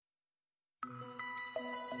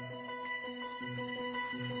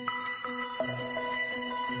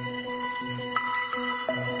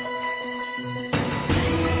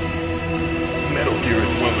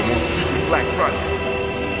side projects.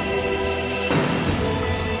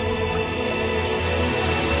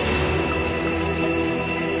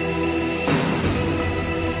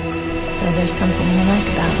 So there's something you like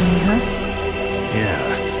about me, huh?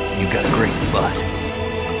 Yeah, you got a great butt.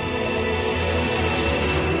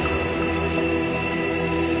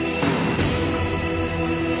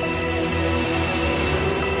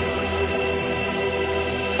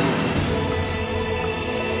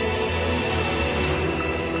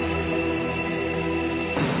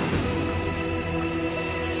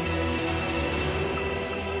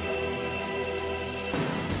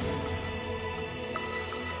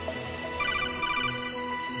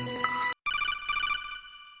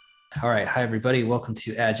 All right. Hi, everybody. Welcome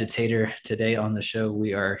to Agitator. Today on the show,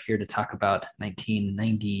 we are here to talk about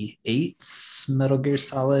 1998's Metal Gear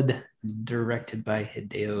Solid, directed by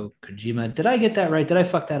Hideo Kojima. Did I get that right? Did I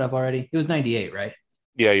fuck that up already? It was 98, right?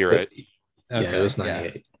 Yeah, you're right. Okay, Yeah, it was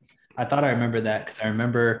 98. I thought I remembered that because I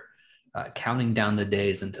remember counting down the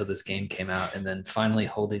days until this game came out and then finally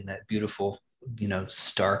holding that beautiful,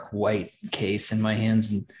 stark white case in my hands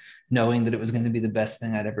and knowing that it was going to be the best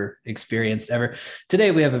thing I'd ever experienced ever.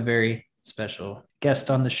 Today, we have a very special guest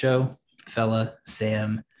on the show, fella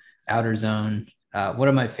Sam, Outer Zone, one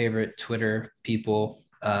of my favorite Twitter people,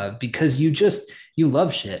 because you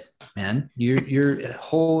love shit, man. Your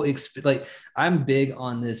whole like I'm big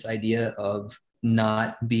on this idea of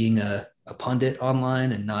not being a pundit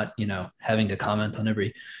online and not, having to comment on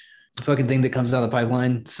every fucking thing that comes down the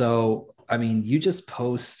pipeline. So, I mean, you just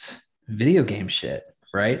post video game shit,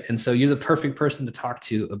 right? And so you're the perfect person to talk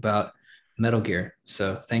to about Metal Gear.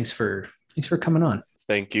 So thanks for coming on.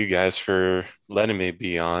 Thank you guys for letting me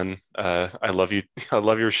be on. I love you. I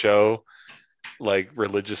love your show, like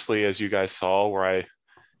religiously, as you guys saw, where I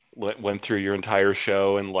went through your entire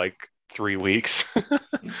show in like 3 weeks.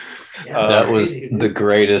 Yeah, That was crazy, the dude.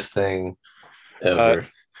 greatest thing ever.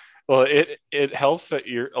 Well, it helps that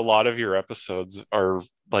a lot of your episodes are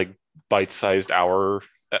like bite-sized hour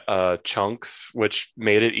chunks, which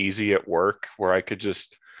made it easy at work where I could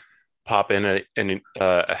just pop in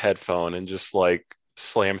a headphone and just like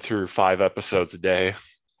slam through 5 episodes a day.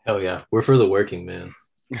 Hell yeah. We're for the working man.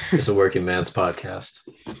 It's a working man's podcast.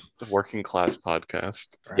 The working class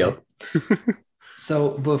podcast. Right? Yep.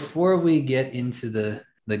 So before we get into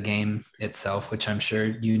the game itself, which I'm sure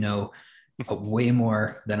you know way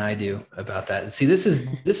more than I do about that. See, this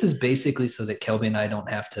is basically so that Kelby and I don't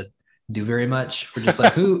have to do very much. We're just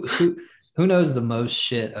like who knows the most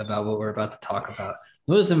shit about what we're about to talk about.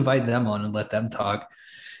 We'll just invite them on and let them talk,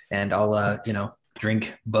 and I'll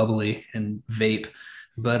drink bubbly and vape.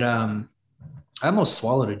 But I almost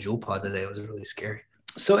swallowed a Juul pod today. It was really scary.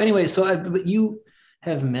 So anyway, but you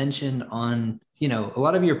have mentioned on, a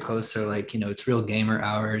lot of your posts are like, it's real gamer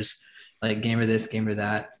hours, like gamer this, gamer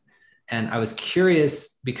that. And I was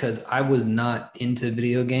curious because I was not into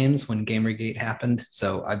video games when Gamergate happened.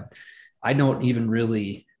 So I don't even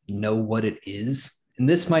really know what it is. And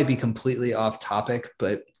this might be completely off topic,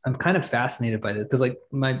 but I'm kind of fascinated by this because like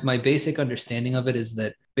my basic understanding of it is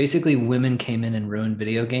that basically women came in and ruined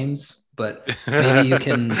video games, but maybe you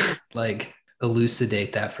can like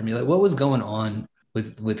elucidate that for me. Like what was going on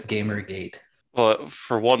with Gamergate? Well,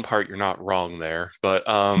 for one part, you're not wrong there, but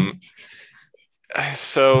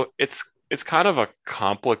so it's kind of a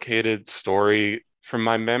complicated story. From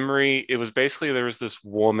my memory, it was basically there was this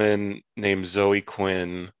woman named Zoe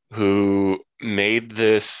Quinn who made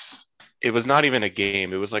this. It was not even a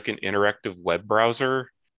game. It was like an interactive web browser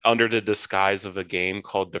under the disguise of a game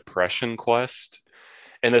called Depression Quest.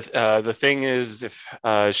 And the thing is, if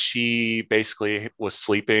she basically was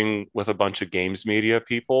sleeping with a bunch of games media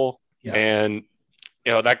people, Yeah. and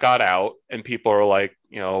that got out, and people are like,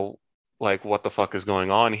 like what the fuck is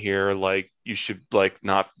going on here? Like you should like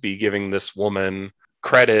not be giving this woman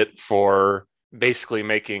credit for basically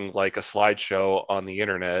making like a slideshow on the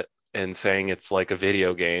internet and saying it's like a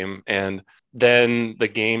video game. And then the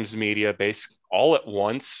games media basically all at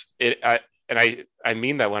once, I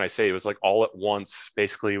mean that when I say it was like all at once,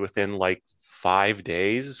 basically within like 5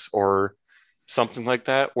 days or something like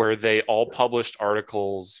that, where they all published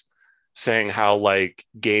articles saying how like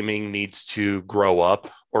gaming needs to grow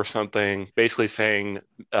up or something, basically saying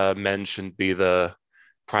men shouldn't be the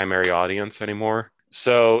primary audience anymore.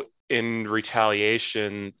 So in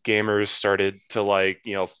retaliation, gamers started to like,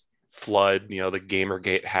 flood, the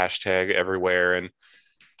Gamergate hashtag everywhere. And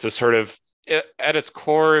to sort of, at its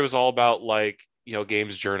core, it was all about like,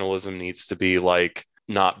 games journalism needs to be like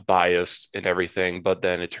not biased and everything. But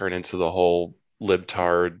then it turned into the whole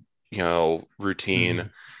libtard, routine. Mhm.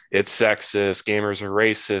 It's sexist, gamers are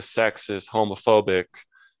racist, sexist, homophobic,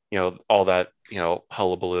 all that,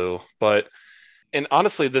 hullabaloo. But, and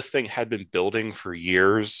honestly, this thing had been building for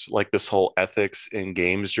years, like this whole ethics in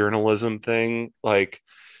games journalism thing. Like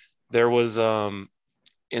there was,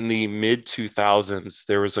 in the mid 2000s,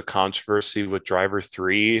 there was a controversy with Driver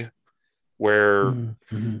 3 where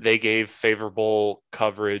Mm-hmm. they gave favorable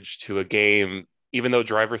coverage to a game, even though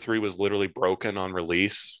Driver 3 was literally broken on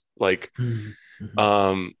release. Like, Mm-hmm.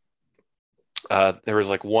 um, there was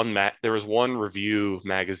like there was one review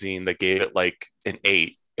magazine that gave it like an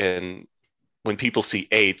 8, and when people see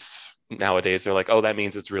 8s nowadays, they're like, oh, that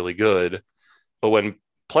means it's really good. But when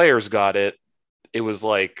players got it, it was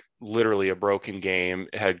like literally a broken game.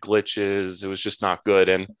 It had glitches. It was just not good.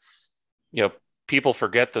 And, people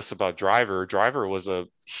forget this about Driver. Driver was a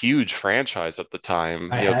huge franchise at the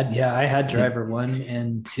time. I had Driver 1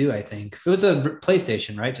 and 2, I think. It was a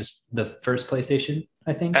PlayStation, right? Just the first PlayStation,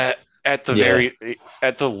 I think. At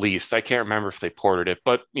the least, I can't remember if they ported it,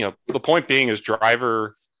 but the point being is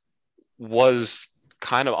Driver was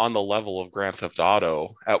kind of on the level of Grand Theft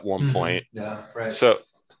Auto at one point. Yeah, right. So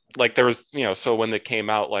like there was, so when it came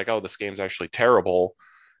out, like, oh, this game's actually terrible,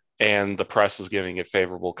 and the press was giving it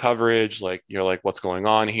favorable coverage, like, you're like, what's going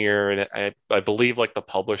on here? And I believe like the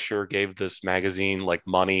publisher gave this magazine like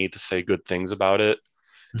money to say good things about it,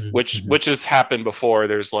 which has happened before.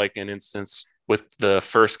 There's like an instance with the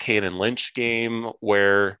first Kane and Lynch game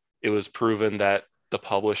where it was proven that the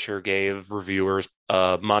publisher gave reviewers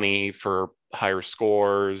money for higher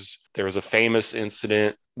scores. There was a famous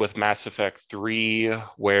incident with Mass Effect 3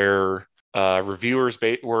 where reviewers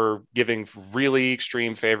were giving really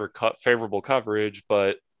extreme favorable coverage,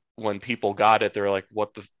 but when people got it, they're like,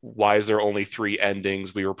 why is there only 3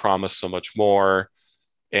 endings? We were promised so much more.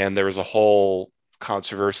 And there was a whole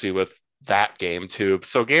controversy with that game too.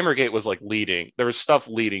 So Gamergate was like there was stuff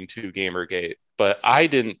leading to Gamergate, but I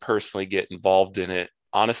didn't personally get involved in it,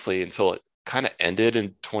 honestly, until it kind of ended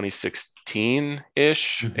in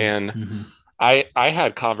 2016-ish. And I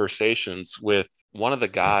had conversations with one of the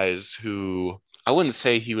guys who, I wouldn't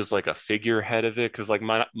say he was like a figurehead of it, because like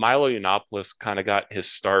Milo Yiannopoulos kind of got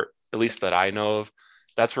his start, at least that I know of.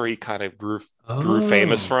 That's where he kind of grew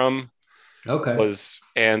famous from. Okay.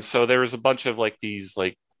 And so there was a bunch of like these,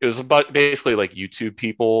 like, it was about basically like YouTube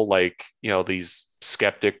people, like, these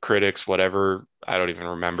skeptic critics, whatever. I don't even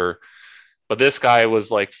remember. But this guy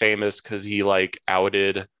was like famous because he like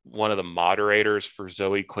outed one of the moderators for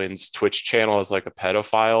Zoe Quinn's Twitch channel as like a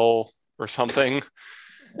pedophile or something.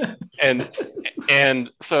 and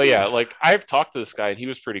so, yeah, like I've talked to this guy and he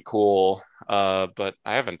was pretty cool. But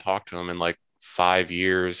I haven't talked to him in like 5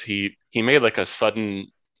 years. He made like a sudden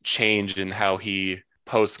change in how he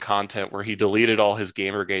posts content where he deleted all his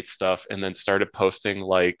Gamergate stuff and then started posting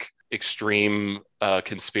like extreme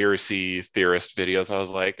conspiracy theorist videos. I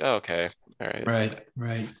was like, oh, okay. All right.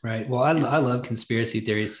 Right. Well, I love conspiracy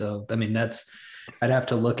theories. So, I mean, I'd have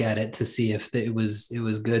to look at it to see if it was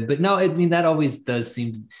good, but no, I mean, that always does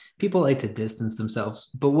seem, people like to distance themselves.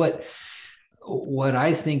 But what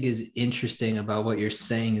I think is interesting about what you're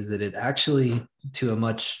saying is that it actually, to a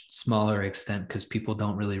much smaller extent, because people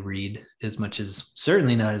don't really read as much as,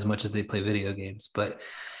 certainly not as much as they play video games, but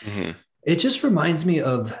it just reminds me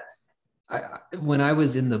of when I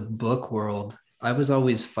was in the book world, I was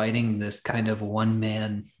always fighting this kind of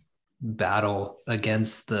one-man battle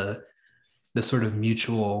against the sort of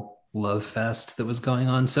mutual love fest that was going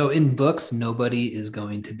on. So in books, nobody is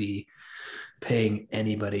going to be paying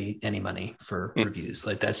anybody any money for reviews.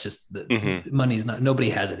 Like that's just money's not, nobody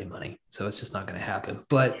has any money. So it's just not going to happen.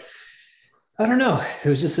 But I don't know. It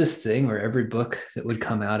was just this thing where every book that would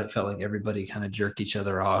come out, it felt like everybody kind of jerked each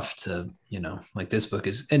other off to, like this book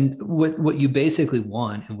is, and what you basically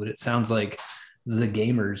want, and what it sounds like the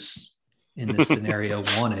gamers in this scenario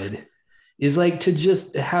wanted, is like to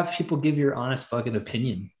just have people give your honest fucking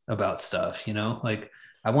opinion about stuff, like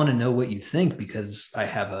I want to know what you think, because I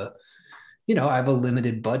have a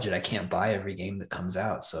limited budget. I can't buy every game that comes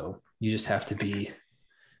out. So you just have to be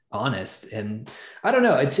honest. And I don't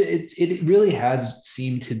know, it really has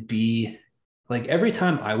seemed to be like every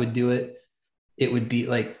time I would do it, it would be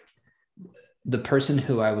like the person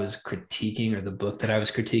who I was critiquing, or the book that I was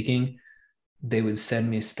critiquing, they would send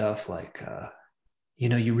me stuff like,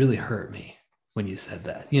 you really hurt me when you said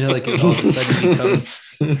that, like it all of a sudden become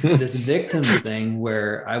this victim thing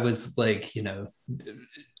where I was like,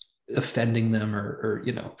 offending them or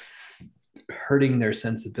hurting their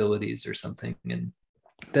sensibilities or something. And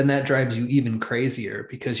then that drives you even crazier,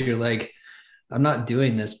 because you're like, I'm not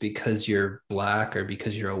doing this because you're Black or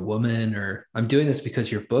because you're a woman, or I'm doing this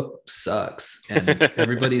because your book sucks and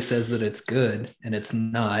everybody says that it's good and it's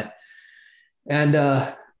not. And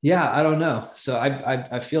Yeah, I don't know. So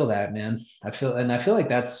I feel that, man. I feel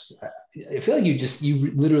like I feel like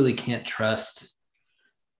you literally can't trust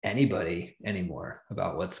anybody anymore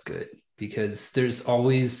about what's good because there's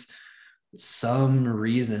always some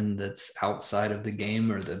reason that's outside of the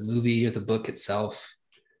game or the movie or the book itself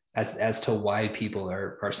as to why people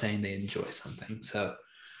are saying they enjoy something. So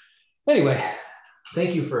anyway,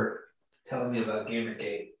 thank you for telling me about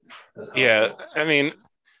Gamergate. That's Yeah, helpful. I mean,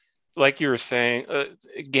 like you were saying,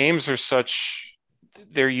 games are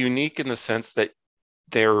they're unique in the sense that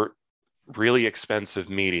they're really expensive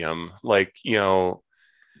medium. Like,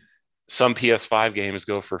 some PS5 games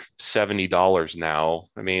go for $70 now.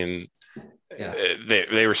 I mean, Yeah.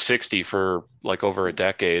 they were 60 for like over a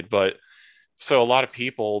decade, but so a lot of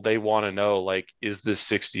people they want to know like, is this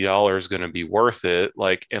 $60 going to be worth it?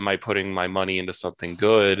 Like, am I putting my money into something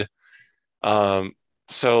good? Um,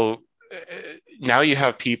 so now you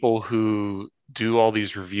have people who do all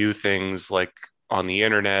these review things like on the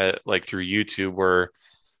internet, like through YouTube, where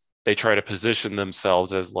they try to position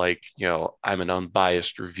themselves as like, I'm an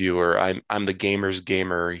unbiased reviewer. I'm the gamer's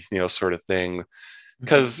gamer, sort of thing.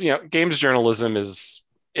 Because games journalism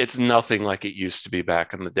it's nothing like it used to be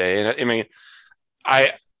back in the day. And I mean,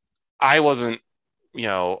 I I wasn't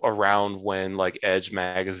around when like Edge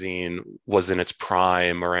magazine was in its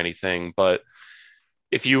prime or anything, but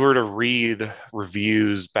if you were to read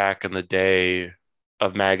reviews back in the day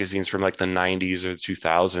of magazines from like the 90s or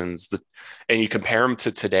 2000s, and you compare them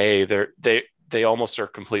to today, they almost are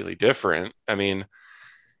completely different. I mean,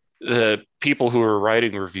 the people who were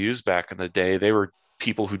writing reviews back in the day, they were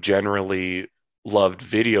people who generally loved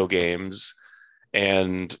video games,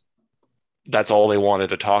 and that's all they wanted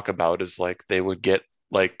to talk about is like they would get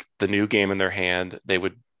like the new game in their hand, they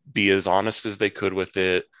would be as honest as they could with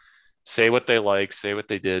it, say what they like, say what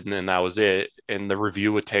they did, and then that was it. And the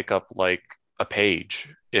review would take up like a page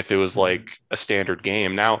if it was like a standard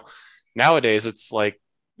game. Nowadays, it's like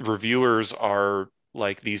reviewers are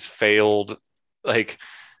like these failed, like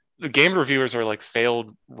the game reviewers are like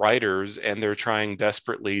failed writers, and they're trying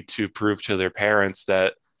desperately to prove to their parents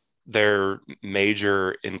that their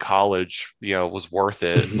major in college, was worth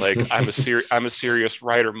it. Like I'm a serious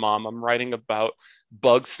writer, mom. I'm writing about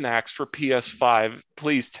bug snacks for PS5.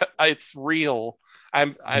 Please, it's real. I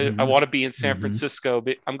want to be in San Francisco,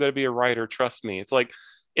 but I'm going to be a writer. Trust me. It's like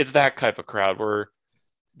it's that type of crowd where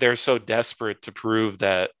they're so desperate to prove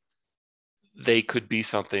that they could be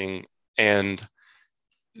something, and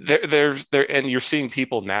and you're seeing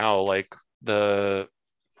people now like there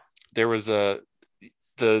was the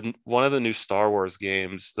one of the new Star Wars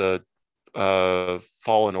games, the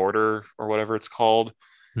Fallen Order or whatever it's called.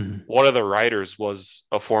 One of the writers was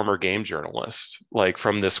a former game journalist, like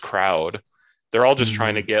from this crowd. They're all just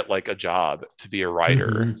trying to get like a job to be a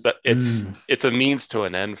writer. That it's a means to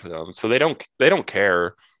an end for them. So they don't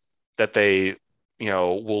care that they,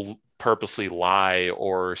 will purposely lie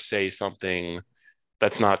or say something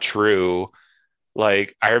that's not true.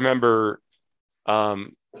 Like I remember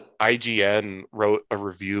IGN wrote a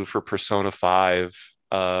review for Persona 5,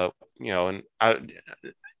 and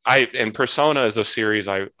and Persona is a series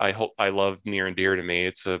I hope I love near and dear to me.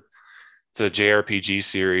 It's a JRPG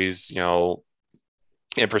series,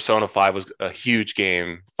 and Persona 5 was a huge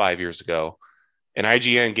game 5 years ago. And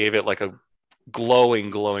IGN gave it like a glowing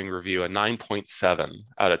review, a 9.7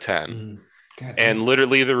 out of 10. And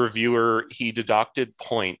literally the reviewer, he deducted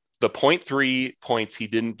the 0.3 points he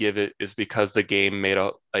didn't give it is because the game made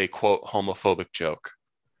a quote homophobic joke.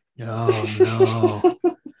 Oh no.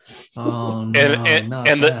 Oh no.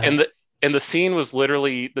 And the scene was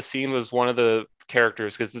one of the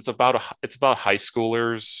characters, because it's about high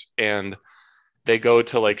schoolers, and they go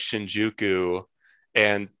to like Shinjuku,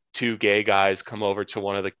 and two gay guys come over to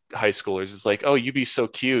one of the high schoolers. It's like, oh, you'd be so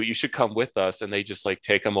cute, you should come with us. And they just like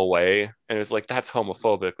take them away, and it's like, that's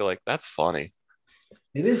homophobic. But like, that's funny.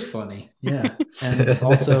 It is funny. Yeah. And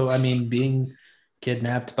also, I mean, being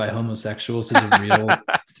kidnapped by homosexuals is a real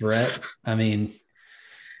threat. I mean,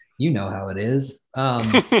 you know how it is. But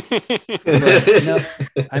no,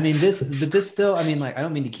 I mean, this still, I mean, like, I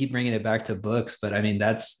don't mean to keep bringing it back to books, but I mean,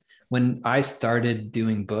 that's when I started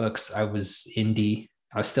doing books, I was indie.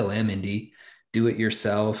 I still am indie, do it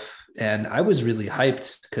yourself. And I was really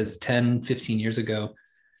hyped because 10, 15 years ago,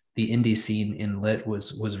 the indie scene in lit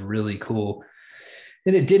was really cool.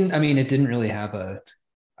 And it didn't really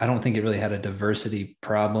I don't think it really had a diversity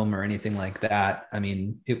problem or anything like that. I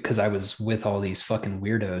mean, because I was with all these fucking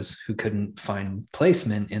weirdos who couldn't find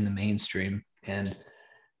placement in the mainstream. And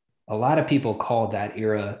a lot of people call that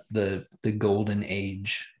era the golden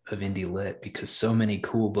age of indie lit because so many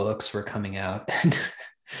cool books were coming out.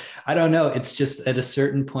 I don't know. It's just at a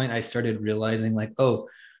certain point, I started realizing like, oh,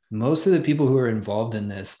 most of the people who are involved in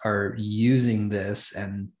this are using this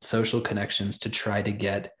and social connections to try to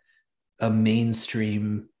get a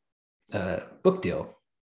mainstream book deal.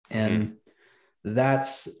 And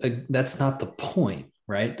that's not the point,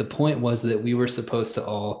 right? The point was that we were supposed to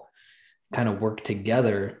all kind of work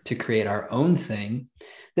together to create our own thing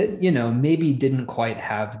that, you know, maybe didn't quite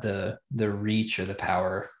have the reach or the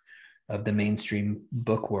power of the mainstream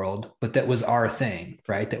book world, but that was our thing,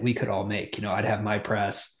 right? That we could all make. You know, I'd have my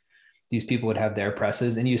press, these people would have their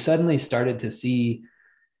presses, and you suddenly started to see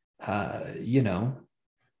you know,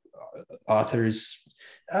 authors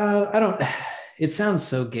I don't it sounds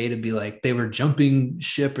so gay to be like they were jumping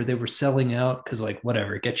ship or they were selling out because like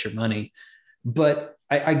whatever, get your money. But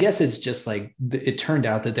I guess it's just like it turned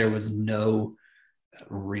out that there was no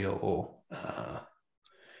real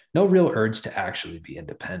no real urge to actually be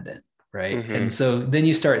independent, right? And so then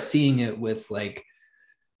you start seeing it with like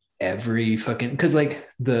every fucking, because like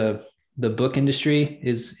the book industry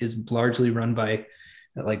is largely run by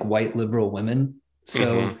like white liberal women.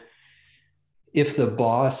 So if the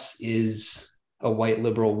boss is a white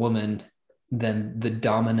liberal woman, then the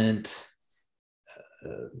dominant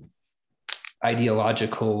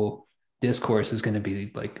ideological discourse is going to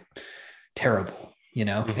be like terrible, you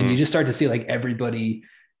know? And you just start to see like every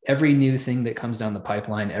new thing that comes down the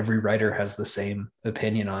pipeline, every writer has the same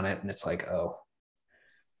opinion on it. And it's like, oh,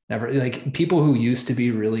 never, like people who used to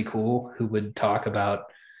be really cool, who would talk about,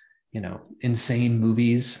 you know, insane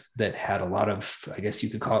movies that had a lot of, I guess you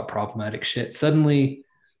could call it problematic shit. Suddenly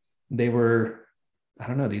they were, I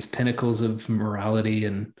don't know, these pinnacles of morality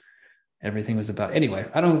and everything was about. Anyway,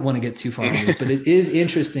 I don't want to get too far into this, but it is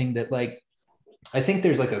interesting that like, I think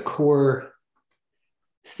there's like a core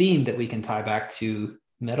theme that we can tie back to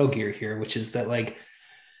Metal Gear here, which is that like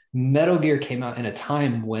Metal Gear came out in a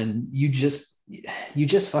time when you just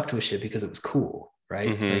fucked with shit because it was cool,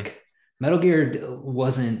 right? Like Metal Gear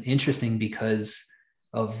wasn't interesting because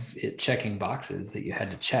of it checking boxes that you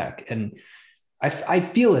had to check. And I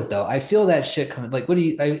feel it though. I feel that shit coming. Like,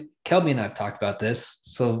 Kelby and I've talked about this.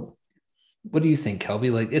 So what do you think,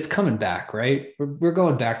 Kelby? Like it's coming back, right? We're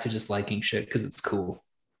going back to just liking shit because it's cool.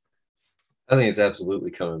 I think it's absolutely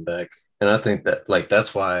coming back. And I think that like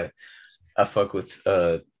that's why I fuck with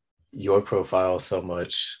your profile so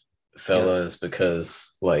much, fella, is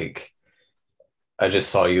because like I just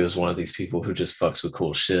saw you as one of these people who just fucks with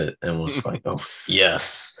cool shit and was like, oh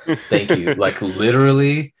yes, thank you. Like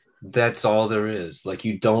literally, that's all there is. Like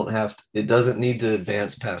you don't have to, it doesn't need to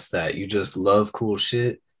advance past that. You just love cool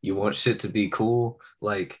shit. You want shit to be cool.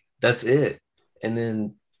 Like that's it. And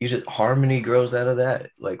then you just harmony grows out of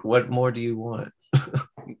that. Like what more do you want?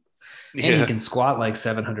 And he can squat like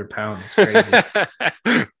 700 pounds. It's crazy.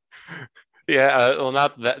 Well,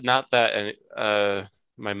 not that. And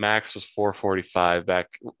my max was 445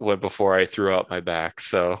 before I threw out my back.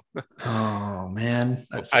 So, oh man,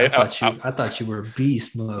 I thought you were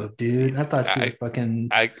beast mode, dude. I thought you were fucking.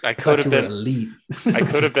 I could have been elite. I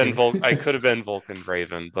could have been I could have been Vulcan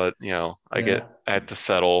Raven, but you know, I had to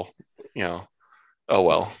settle. You know, oh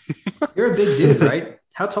well. You're a big dude, right?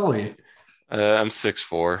 How tall are you? I'm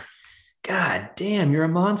 6'4". God damn, you're a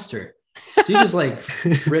monster. So you just like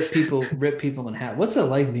rip people in half. What's it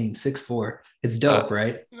like being 6'4"? It's dope,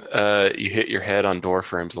 right? You hit your head on door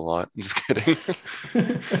frames a lot. I'm just kidding.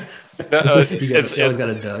 You always got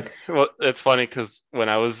a duck. Well, it's funny because when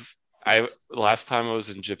last time I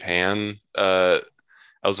was in Japan, I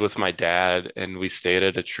was with my dad and we stayed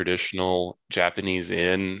at a traditional Japanese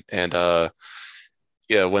inn. And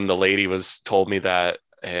when the lady told me that,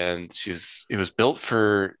 and it was built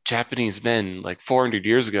for Japanese men like 400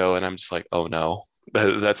 years ago. And I'm just like, oh no,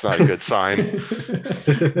 that's not a good sign.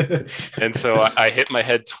 And so I hit my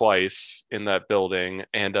head twice in that building.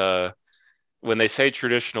 And when they say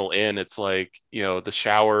traditional inn, it's like, you know, the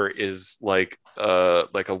shower is like a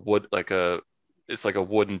wood, it's like a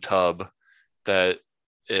wooden tub that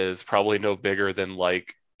is probably no bigger than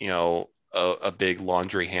like, you know, a big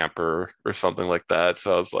laundry hamper or something like that.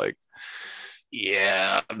 So I was like,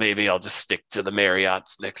 yeah, maybe I'll just stick to the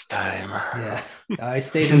Marriott's next time. Yeah, I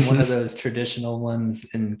stayed in one of those traditional ones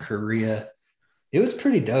in Korea. It was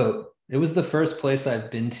pretty dope. It was the first place I've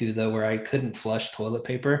been to though where I couldn't flush toilet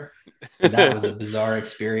paper. And that was a bizarre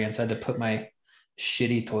experience. I had to put my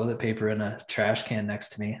shitty toilet paper in a trash can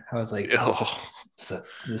next to me. I was like, so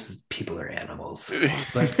people are animals.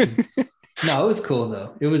 But no, it was cool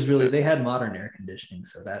though. It was really, they had modern air conditioning,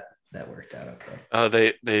 so that worked out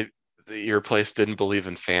okay. Your place didn't believe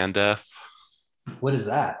in fan death. What is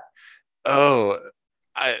that? Oh,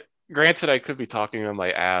 granted, I could be talking on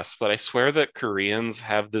my ass, but I swear that Koreans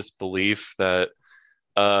have this belief that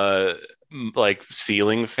uh like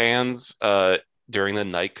ceiling fans during the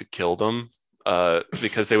night could kill them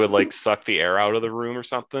because they would like suck the air out of the room or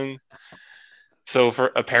something. So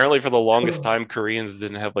for apparently for the longest time, Koreans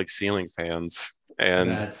didn't have like ceiling fans, and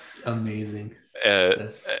That's amazing. uh,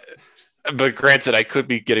 That's but granted, I could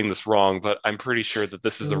be getting this wrong, but I'm pretty sure that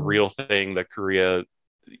this is a real thing that Korea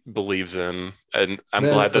believes in, and I'm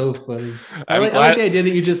glad that's so that funny. I I'm like glad the idea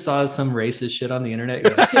that you just saw some racist shit on the internet.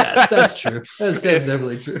 You're like, yeah, that's true. That's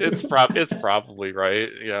definitely true. it's probably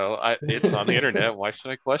right. You know, it's on the internet. Why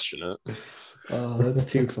should I question it? Oh, that's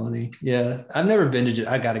too funny. Yeah, I've never been to.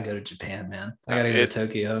 I got to go to Japan, man. I got to go to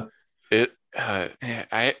Tokyo. Because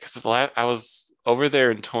I was over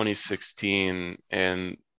there in 2016,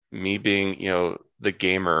 and me being, you know, the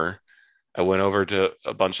gamer, I went over to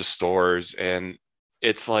a bunch of stores, and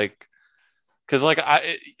it's like, because like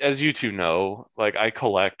as you two know, like I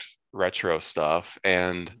collect retro stuff,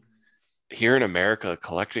 and here in America,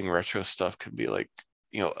 collecting retro stuff can be like,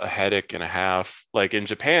 you know, a headache and a half. Like in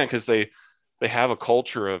Japan, because they have a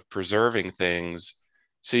culture of preserving things.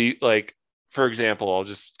 So you like, for example, I'll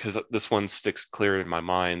just because this one sticks clear in my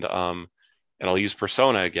mind. And I'll use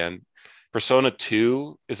Persona again. Persona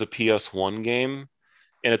 2 is a PS1 game,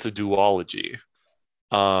 and it's a duology.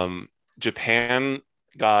 Um, Japan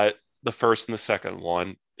got the first and the second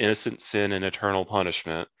one, Innocent Sin and Eternal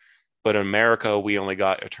Punishment. But in America, we only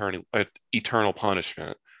got Eternal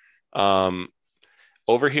Punishment. Um,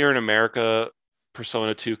 Over here in America,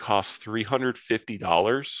 Persona 2 costs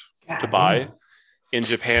 $350 to buy. Damn. In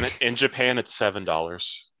Japan, it's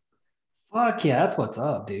 $7. Fuck yeah, that's what's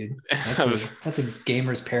up, dude. That's a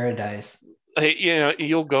gamer's paradise. You know,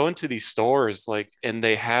 you'll go into these stores like, and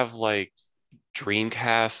they have like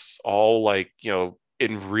Dreamcasts all like, you know,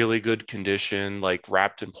 in really good condition, like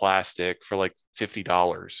wrapped in plastic for like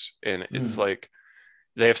 $50. And it's like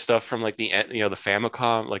they have stuff from like the, you know, the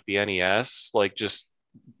Famicom, like the NES, like just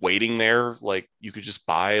waiting there. Like you could just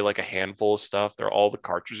buy like a handful of stuff. They're all the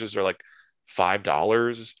cartridges are like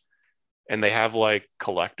 $5. And they have like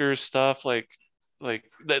collectors stuff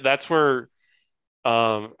that's where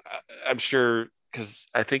I'm sure, because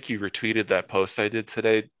I think you retweeted that post I did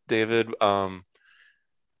today, David. With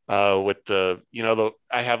the, you know,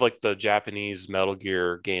 I have like the Japanese Metal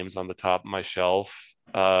Gear games on the top of my shelf.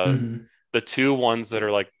 The two ones that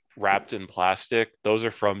are like wrapped in plastic, those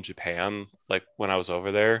are from Japan, like when I was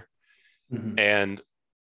over there. And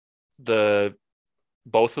the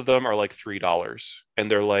both of them are like $3, and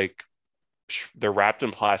they're wrapped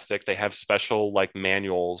in plastic. They have special like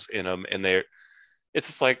manuals in them, and it's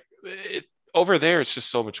just like over there it's just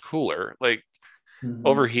so much cooler. Like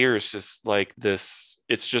over here it's just like this,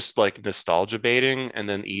 it's just like nostalgia baiting, and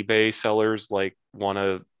then eBay sellers like want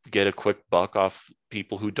to get a quick buck off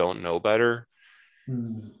people who don't know better.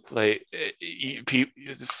 Like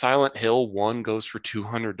Silent Hill 1 goes for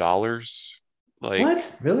 $200. Like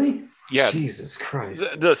what? Really? Yeah, Jesus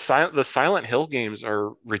Christ. the Silent Hill games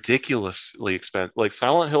are ridiculously expensive. Like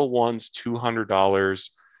Silent Hill 1's $200,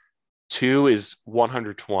 2 is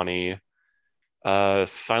 $120.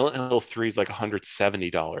 Silent Hill 3 is like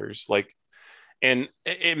 $170. Like, and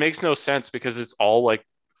it makes no sense because it's all like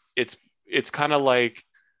it's kind of like,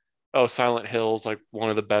 oh, Silent Hill's like one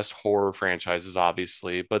of the best horror franchises,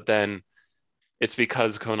 obviously, but then it's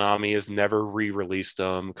because Konami has never re-released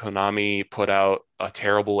them. Konami put out a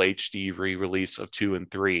terrible HD re-release of 2 and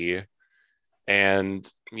 3.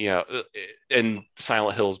 And, you know, and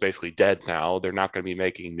Silent Hill is basically dead now. They're not going to be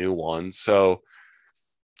making new ones. So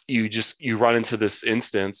you run into this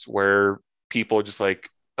instance where people are just like,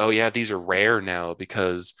 oh yeah, these are rare now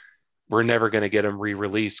because we're never going to get them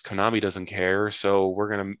re-released. Konami doesn't care. So we're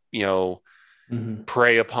going to, you know,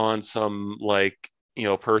 prey upon some like, you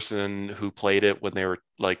know, person who played it when they were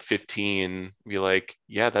like 15, be like,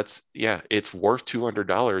 yeah, it's worth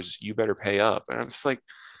 $200. You better pay up. And I'm just like,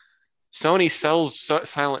 Sony sells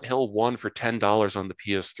Silent Hill 1 for $10 on the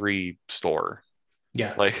PS3 store.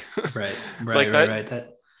 Yeah. Like, right.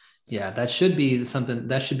 That should be something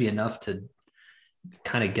that should be enough to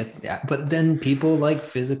kind of get that. But then people like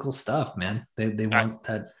physical stuff, man. They want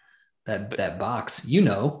that box, you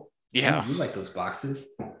know. Yeah, you like those boxes.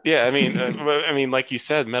 Yeah, I mean, like you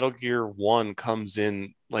said, Metal Gear 1 comes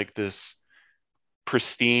in like this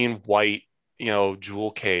pristine white, you know,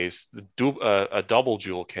 jewel case, a double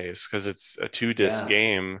jewel case because it's a 2-disc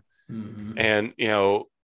game, and you know,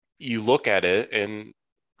 you look at it and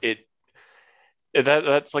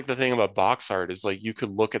that's like the thing about box art is like you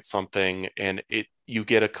could look at something and you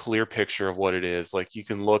get a clear picture of what it is. Like you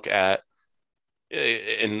can look at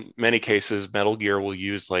in many cases, Metal Gear will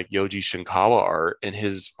use like Yoji Shinkawa art, and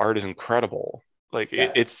his art is incredible. Like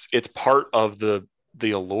Yeah. it's part of the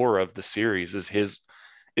allure of the series is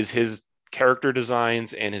his character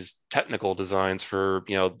designs and his technical designs for,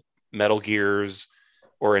 Metal Gears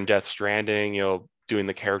or in Death Stranding, doing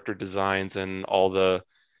the character designs and all the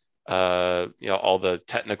all the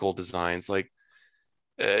technical designs. Like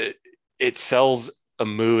uh, it sells a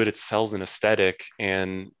mood, it sells an aesthetic,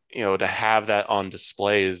 and to have that on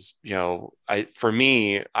display is, I for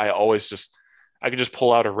me, I could just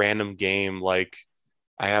pull out a random game. Like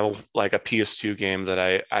I have like a PS2 game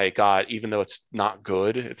that I got, even though it's not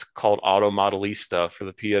good. It's called Auto Modelista for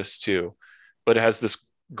the PS2, but it has this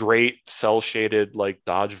great cell shaded like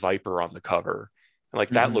Dodge Viper on the cover, and like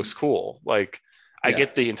that Mhm. looks cool. Like Yeah. I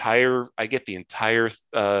get the entire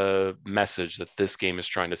message that this game is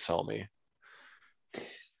trying to sell me.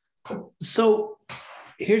 So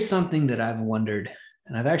here's something that I've wondered,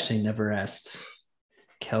 and I've actually never asked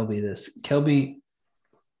Kelby this. Kelby,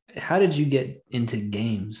 how did you get into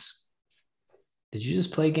games? Did you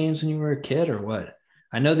just play games when you were a kid or what?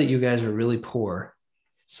 I know that you guys were really poor,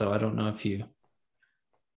 so I don't know if you.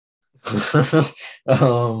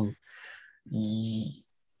 um, ye-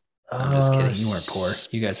 I'm just kidding. You weren't poor.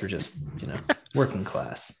 You guys were just, working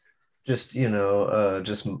class, just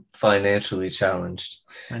just financially challenged.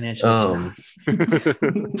 financially Um,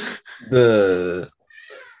 challenged. the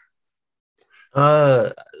uh,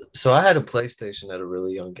 so I had a PlayStation at a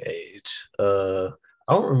really young age.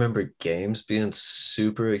 I don't remember games being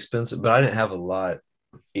super expensive, but I didn't have a lot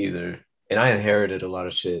either, and I inherited a lot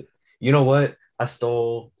of shit. You know what? I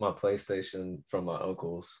stole my PlayStation from my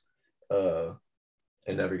uncles, uh,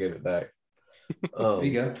 and never gave it back. There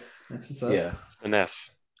you Um, go. That's what's up. yeah,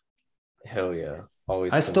 Finesse. hell yeah,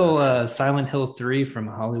 always I stole finessing. Silent Hill 3 from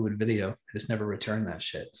Hollywood Video. I just never returned that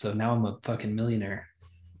shit. So now I'm a fucking millionaire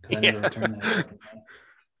because I never Yeah. returned that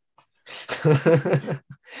shit.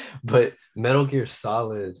 But Metal Gear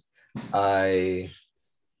Solid, I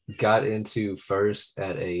got into first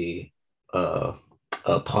at uh,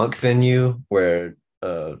 a punk venue where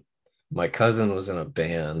my cousin was in a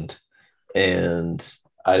band, and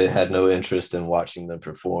I had no interest in watching them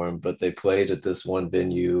perform, but they played at this one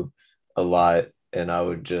venue a lot, and I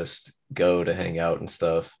would just go to hang out and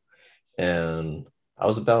stuff. And I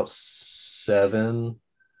was about 7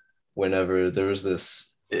 whenever there was this.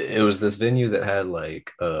 It was this venue that had like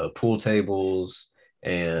pool tables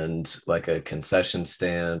and like a concession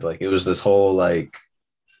stand. Like it was this whole like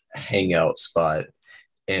hangout spot,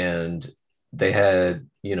 and they had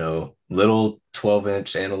little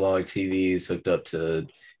 12-inch analog TVs hooked up to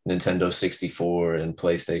Nintendo 64 and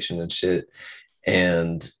PlayStation and shit.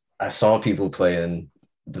 And I saw people playing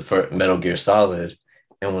the first Metal Gear Solid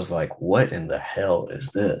and was like, what in the hell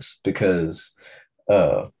is this? Because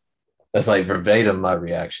uh that's like verbatim my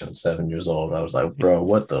reaction, 7 years old. I was like, bro,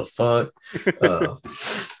 what the fuck? uh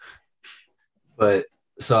but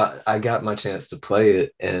so I got my chance to play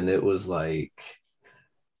it, and it was like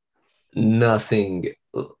nothing,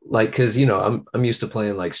 like, because I'm used to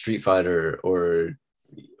playing like Street Fighter or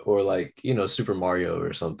like Super Mario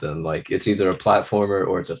or something. Like it's either a platformer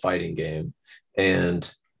or it's a fighting game,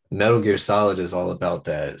 and Metal Gear Solid is all about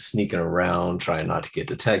that sneaking around, trying not to get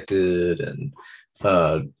detected, and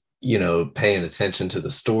paying attention to the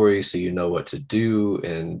story so you know what to do,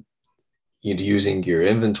 and using your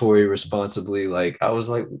inventory responsibly. Like I was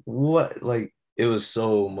like, what? Like it was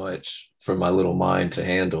so much for my little mind to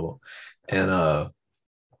handle, and I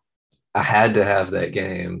had to have that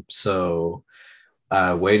game. So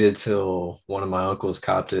I waited till one of my uncles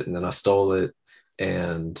copped it, and then I stole it.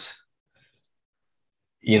 And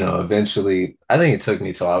eventually, I think it took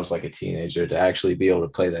me till I was like a teenager to actually be able to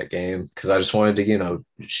play that game, because I just wanted to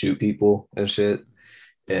shoot people and shit.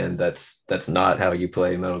 And that's not how you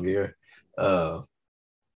play Metal Gear. Uh,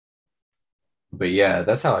 but yeah,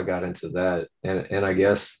 that's how I got into that. And I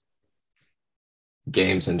guess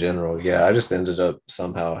games in general. Yeah, I just ended up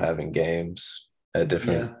somehow having games at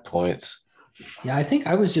different Yeah. points. Yeah, I think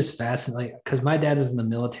I was just fascinated because my dad was in the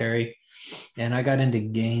military and I got into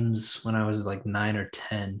games when I was like 9 or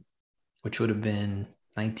 10, which would have been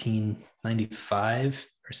 1995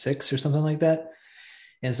 or 6 or something like that.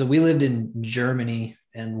 And so we lived in Germany,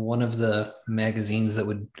 and one of the magazines that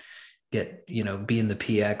would get, be in the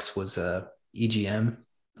PX was EGM,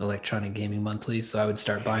 Electronic Gaming Monthly. So I would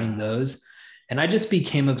start buying those. And I just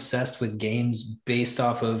became obsessed with games based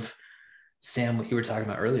off of, Sam, what you were talking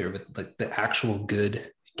about earlier, with like the actual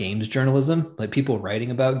good games journalism, like people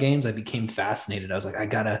writing about games. I became fascinated. I was like,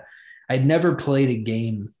 I'd never played a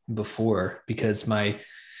game before because my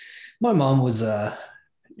mom was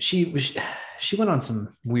she she went on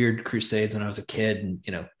some weird crusades when I was a kid,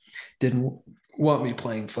 and didn't want me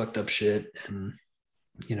playing fucked up shit, and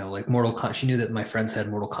like Mortal Kombat. She knew that my friends had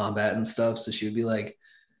Mortal Kombat and stuff, so she would be like,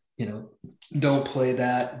 don't play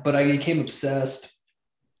that. But I became obsessed,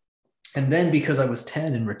 and then because I was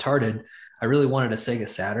 10 and retarded, I really wanted a Sega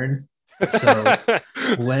Saturn. So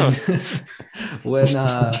when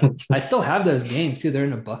I still have those games too, they're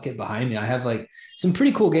in a bucket behind me. I have like some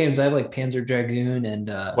pretty cool games. I have like Panzer Dragoon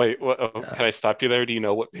and Wait, what, can I stop you there? Do you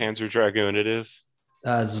know what Panzer Dragoon it is?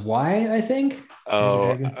 Zwei, I think.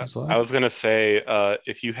 Oh, I was gonna say,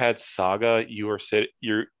 if you had Saga, you're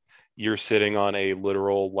sitting on a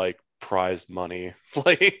literal like prize money.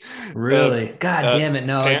 Like really, god damn it!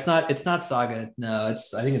 No, it's not Saga. No, I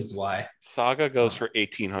think it's Zwei. Saga goes for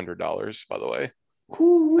 $1,800, by the way.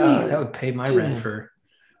 That would pay my rent for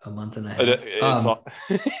a month and a half.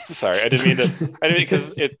 Sorry, I didn't mean to. I didn't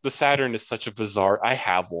because the Saturn is such a bizarre. I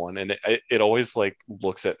have one, and it always like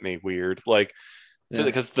looks at me weird, like. Yeah.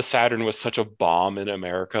 Because the Saturn was such a bomb in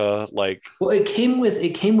America, like. Well, it came with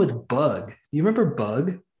Bug. You remember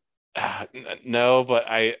Bug? No, but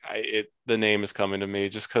the name is coming to me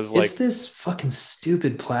just because like it's this fucking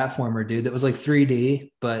stupid platformer, dude. That was like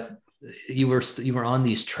 3D, but you were on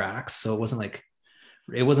these tracks, so it wasn't like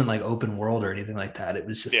open world or anything like that. It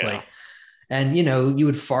was just like, and you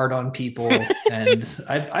would fart on people, and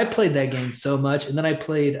I played that game so much, and then I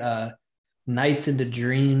played Nights into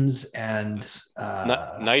Dreams, and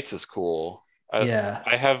Nights is cool. I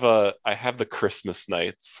have the Christmas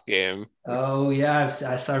Nights game. Oh yeah,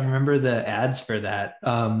 I remember the ads for that.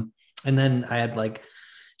 And then I had like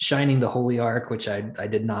Shining the Holy Ark, which I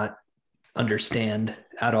did not understand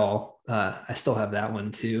at all. I still have that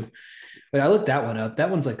one too, but I looked that one up. That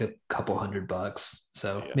one's like a couple $100,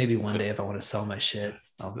 so maybe one day if I want to sell my shit,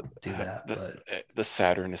 I'll do that. But the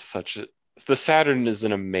Saturn is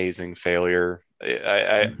an amazing failure.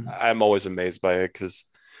 I'm always amazed by it because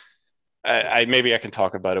I maybe I can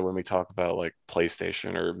talk about it when we talk about like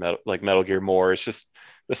PlayStation or Metal Gear more. It's just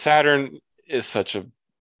the Saturn is such a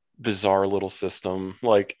bizarre little system.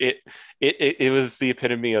 Like it was the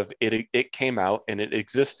epitome of it. It came out and it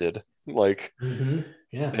existed. Like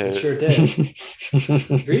yeah, it sure did.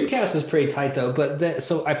 Dreamcast was pretty tight though. But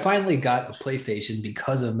so I finally got a PlayStation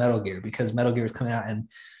because of Metal Gear, because Metal Gear was coming out, and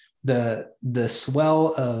the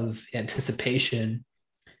swell of anticipation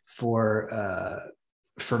for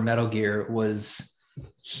Metal Gear was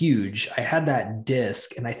huge. I had that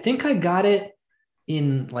disc, and I think I got it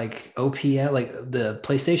in like OPM, like the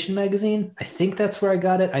PlayStation magazine. I think that's where I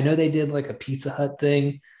got it. I know they did like a Pizza Hut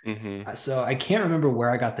thing. So I can't remember where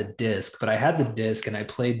I got the disc, but I had the disc and I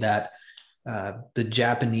played that the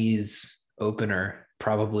Japanese opener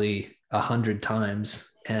probably 100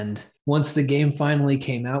 times. And once the game finally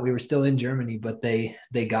came out, we were still in Germany, but they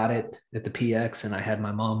got it at the PX, and I had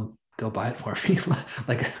my mom go buy it for me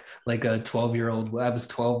like a 12-year-old. I was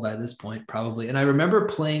 12 by this point probably. And I remember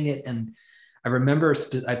playing it, and I remember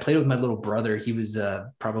I played with my little brother. He was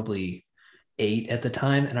probably 8 at the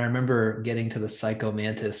time. And I remember getting to the Psycho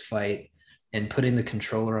Mantis fight and putting the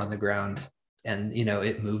controller on the ground and,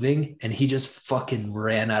 it moving. And he just fucking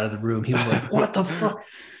ran out of the room. He was like, what the fuck?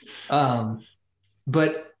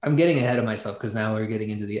 But I'm getting ahead of myself because now we're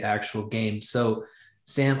getting into the actual game. So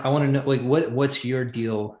Sam, I want to know, like, what's your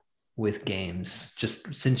deal with games?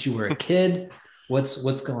 Just since you were a kid,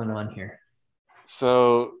 what's going on here?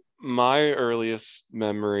 So my earliest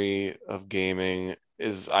memory of gaming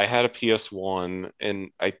is I had a PS1,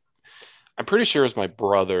 and I'm pretty sure it was my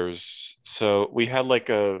brother's. So we had like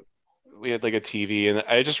a TV, and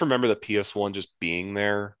I just remember the PS1 just being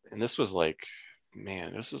there. And this was like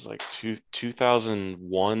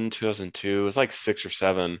 2001, 2002. It was like 6 or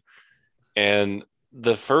 7. And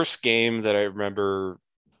the first game that I remember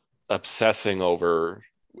obsessing over,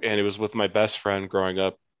 and it was with my best friend growing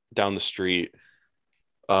up down the street.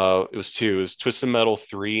 It was Twisted Metal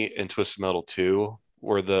 3 and Twisted Metal 2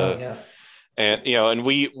 were the, and and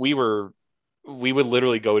we would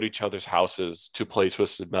literally go to each other's houses to play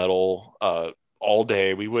Twisted Metal all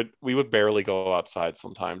day. We would barely go outside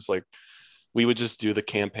sometimes. Like we would just do the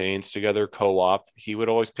campaigns together, co-op. He would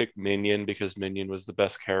always pick Minion because Minion was the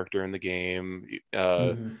best character in the game.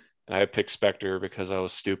 And I picked Spectre because I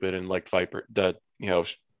was stupid and liked Viper,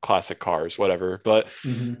 classic cars, whatever. But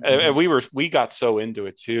and we got so into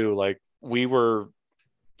it too. Like we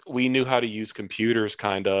knew how to use computers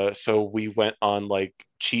kind of. So we went on like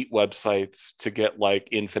cheat websites to get like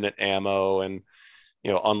infinite ammo and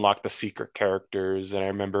unlock the secret characters. And I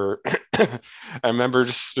remember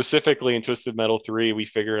just specifically in Twisted Metal 3, we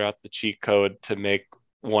figured out the cheat code to make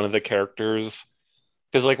one of the characters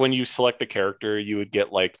Because like when you select a character, you would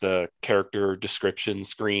get like the character description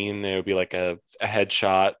screen. There would be like a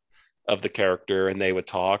headshot of the character, and they would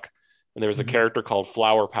talk. And there was a character called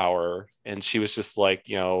Flower Power, and she was just like,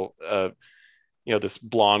 this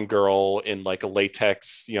blonde girl in like a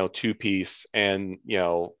latex, two piece, and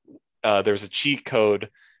there's a cheat code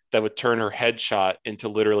that would turn her headshot into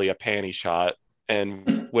literally a panty shot.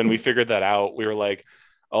 And when we figured that out, we were like,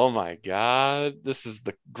 oh my God, this is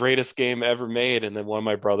the greatest game ever made. And then one of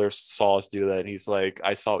my brothers saw us do that. And he's like,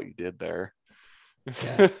 I saw what you did there.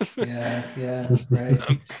 Yeah, right.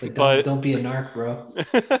 Like, don't be a narc, bro.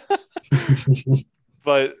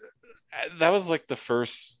 But that was like the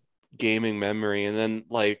first gaming memory. And then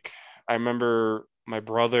like, I remember my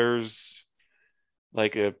brother's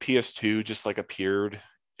like a PS2 just like appeared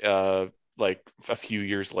like a few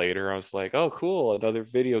years later. I was like, oh, cool, another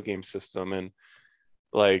video game system. And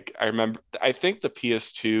like, I think the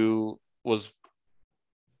PS2 was,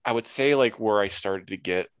 I would say, like where I started to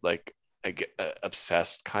get like,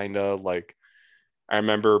 obsessed kind of. Like, I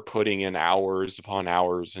remember putting in hours upon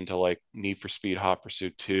hours into like Need for Speed Hot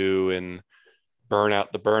Pursuit 2 and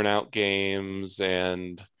the Burnout games,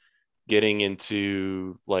 and getting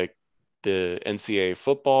into like the NCAA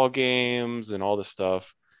football games and all this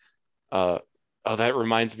stuff. Oh, that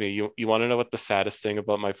reminds me. You want to know what the saddest thing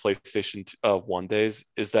about my PlayStation 1 days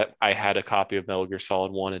is? That I had a copy of Metal Gear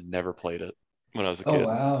Solid 1 and never played it when I was a kid. Oh,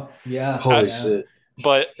 wow. Yeah. Holy shit.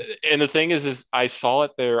 But, and the thing is I saw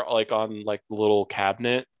it there like on like the little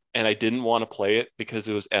cabinet, and I didn't want to play it because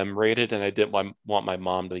it was M-rated, and I didn't want my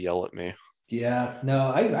mom to yell at me. Yeah, no,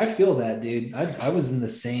 I feel that, dude. I was in the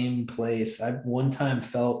same place. I one time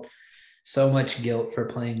felt so much guilt for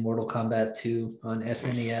playing Mortal Kombat 2 on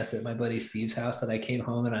SNES at my buddy Steve's house that I came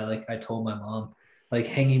home and I told my mom, like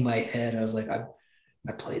hanging my head, I was like, I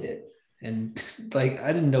played it. And like,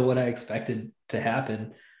 I didn't know what I expected to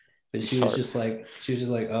happen, but she was just like,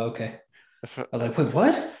 oh, okay. I was like, wait,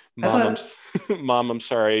 what? Mom, I'm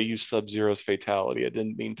sorry. I used Sub-Zero's fatality. I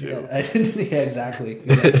didn't mean to. Yeah, I didn't. Yeah, exactly.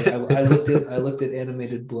 I looked at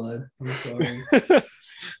animated blood. I'm sorry.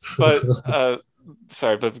 But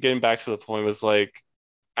sorry, but getting back to the point was like,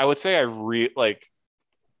 I would say like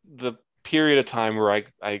the period of time where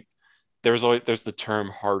there's the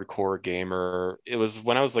term hardcore gamer. It was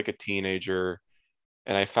when I was like a teenager,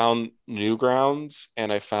 and I found Newgrounds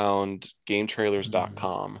and I found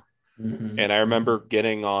GameTrailers.com. Mm-hmm. And I remember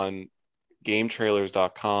getting on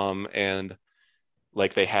GameTrailers.com, and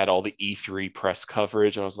like they had all the E3 press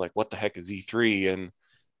coverage. I was like, what the heck is E3? And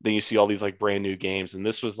then you see all these like brand new games. And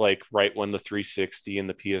this was like right when the 360 and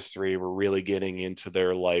the PS3 were really getting into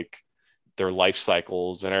their life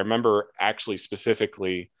cycles. And I remember actually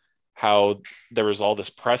specifically how there was all this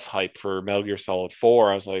press hype for Metal Gear Solid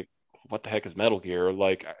 4. I was like, what the heck is Metal Gear?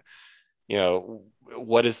 Like,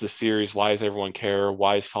 what is the series? Why does everyone care?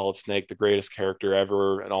 Why is Solid Snake the greatest character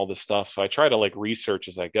ever, and all this stuff? So I try to like research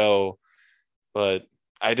as I go, but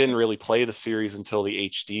I didn't really play the series until the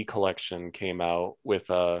HD collection came out with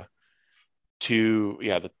I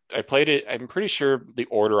played it. I'm pretty sure the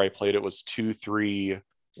order I played it was 2, 3,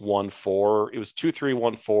 1, 4. It was 2, 3,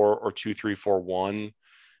 1, 4 or 2, 3, 4, 1.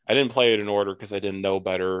 I didn't play it in order because I didn't know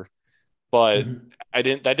better, but that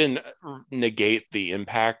didn't negate the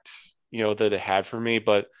impact that it had for me.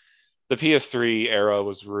 But the PS3 era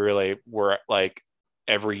was really where like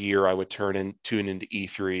every year I would tune into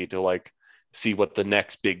E3 to like see what the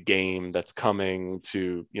next big game that's coming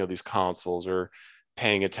to these consoles, or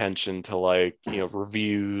paying attention to like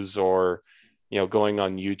reviews, or going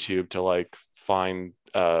on YouTube to like find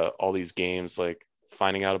all these games, like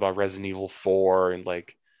finding out about Resident Evil 4, and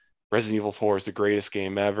like Resident Evil 4 is the greatest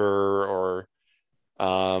game ever. Or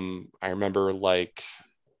I remember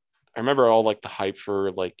all like the hype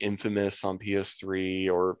for like Infamous on PS3,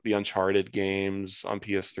 or the Uncharted games on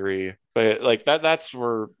PS3. But like that's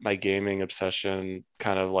where my gaming obsession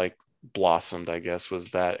kind of like blossomed, I guess,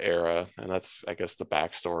 was that era. And that's, I guess, the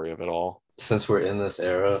backstory of it all. Since we're in this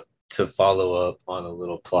era, to follow up on a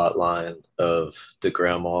little plot line of the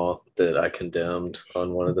grandma that I condemned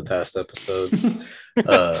on one of the past episodes,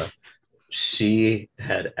 she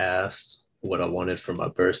had asked what I wanted for my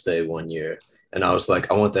birthday one year. And I was like,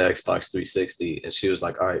 I want the Xbox 360. And she was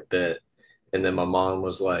like, all right, bet. And then my mom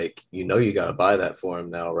was like, you got to buy that for him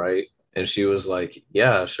now, right? And she was like,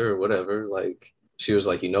 yeah, sure, whatever. Like, she was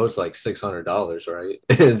like, it's like $600, right?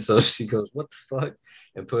 And so she goes, what the fuck?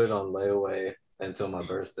 And put it on layaway until my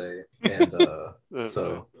birthday. And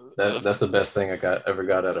so that's the best thing I ever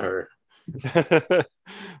got out of her.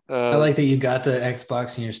 I like that you got the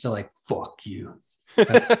Xbox and you're still like, fuck you.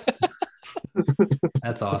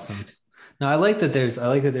 That's awesome. No, I like that there's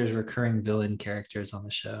recurring villain characters on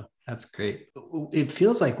the show. That's great. It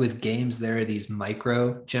feels like with games there are these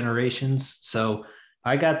micro generations. So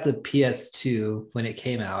I got the PS2 when it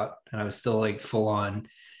came out, and I was still like full on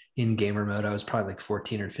in gamer mode. I was probably like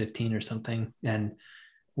 14 or 15 or something. And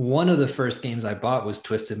one of the first games I bought was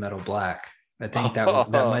Twisted Metal Black. I think that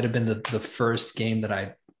might have been the first game that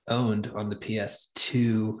I owned on the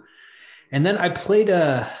PS2. And then I played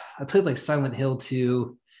like Silent Hill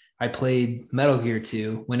 2. I played Metal Gear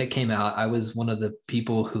 2 when it came out. I was one of the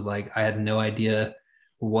people who like I had no idea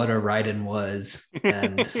what a Raiden was.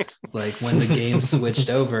 And like when the game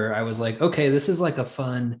switched over, I was like, okay, this is like a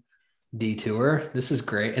fun detour. This is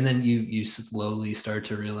great. And then you slowly start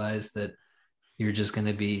to realize that you're just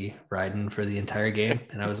gonna be Raiden for the entire game.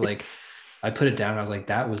 And I was like, I put it down. I was like,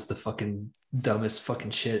 that was the fucking dumbest fucking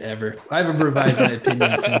shit ever. I haven't revised my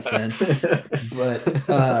opinion since then. But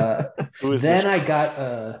then I got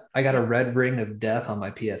a Red Ring of Death on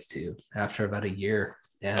my PS2 after about a year.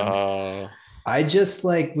 And I just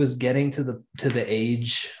like was getting to the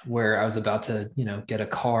age where I was about to, get a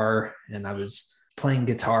car, and I was playing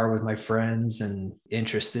guitar with my friends and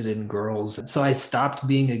interested in girls. So I stopped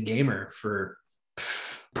being a gamer for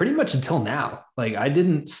pretty much until now. Like I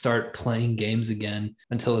didn't start playing games again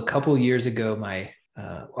until a couple years ago.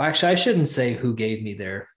 Actually, I shouldn't say who gave me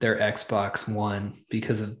their Xbox One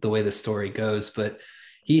because of the way the story goes, but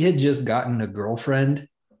he had just gotten a girlfriend,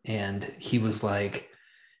 and he was like,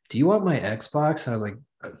 do you want my Xbox? And I was like,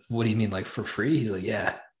 what do you mean, like for free? He's like,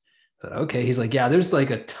 yeah. I said, okay. He's like, yeah, there's like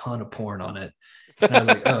a ton of porn on it. And I was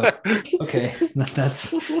like, oh, okay. That's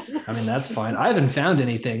fine. I haven't found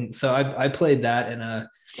anything. So I played that. And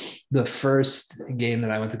the first game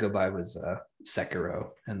that I went to go buy was Sekiro.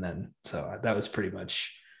 And then, so that was pretty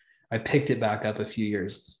much, I picked it back up a few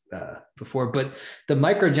years before. But the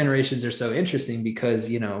micro generations are so interesting because,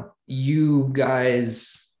 you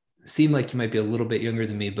guys seem like you might be a little bit younger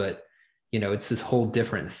than me, but, it's this whole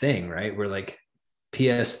different thing, right? Where like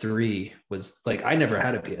PS3 was like, I never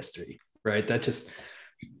had a PS3. Right. That just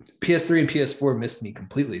PS3 and PS4 missed me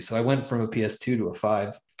completely. So I went from a PS2 to a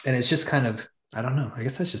 5. And it's just kind of, I don't know. I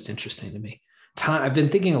guess that's just interesting to me. I've been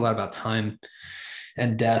thinking a lot about time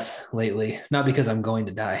and death lately, not because I'm going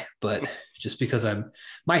to die, but just because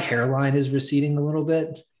my hairline is receding a little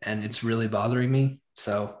bit and it's really bothering me.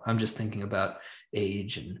 So I'm just thinking about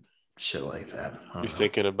age and shit like that. You're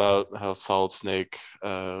thinking about how Solid Snake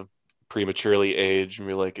prematurely age and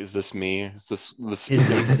be like, is this me? Is this is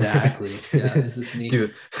exactly is this me?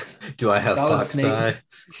 Do I have fox dye?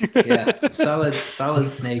 Yeah. Solid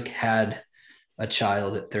Snake had a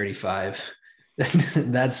child at 35.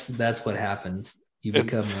 That's what happens. You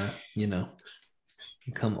become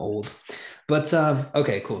become old. But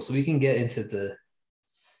okay, cool. So we can get into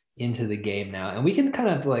the game now, and we can kind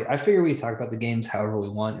of like, I figure we talk about the games however we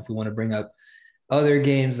want. If we want to bring up other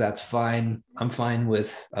games, that's fine. I'm fine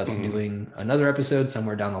with us doing another episode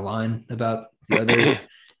somewhere down the line about the other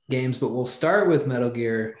games, but we'll start with Metal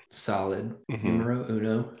Gear Solid numero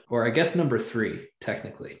uno, or I guess number 3,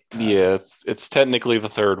 technically. Yeah, it's technically the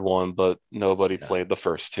third one, but nobody played the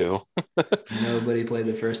first two. Nobody played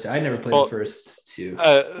the first two. I never played the first two.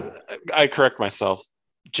 I correct myself.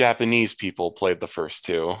 Japanese people played the first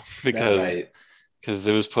two because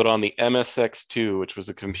it was put on the MSX2, which was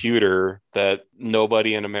a computer that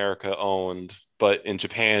nobody in America owned, but in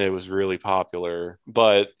Japan it was really popular.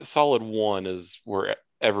 But Solid 1 is where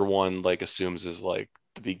everyone like assumes is like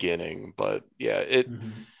the beginning. But yeah, it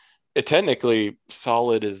technically,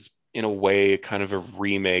 Solid is in a way kind of a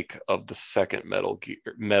remake of the second Metal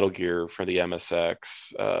Gear for the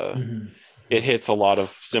MSX. It hits a lot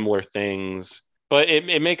of similar things, but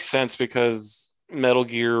it makes sense because Metal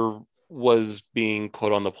Gear was being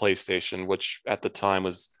put on the PlayStation, which at the time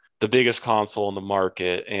was the biggest console in the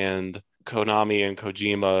market, and Konami and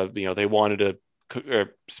Kojima, they wanted to,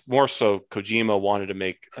 more so Kojima wanted to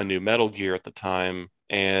make a new Metal Gear at the time,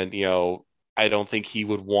 and I don't think he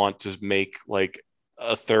would want to make like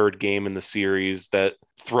a third game in the series that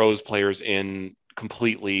throws players in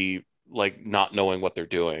completely like not knowing what they're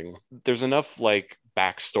doing. There's enough like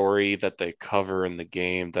backstory that they cover in the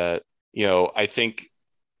game that I think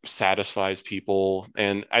satisfies people.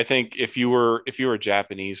 And I think if you were a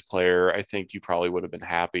Japanese player, I think you probably would have been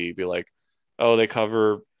happy, be like, oh, they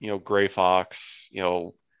cover Gray Fox,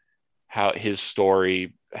 how his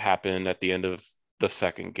story happened at the end of the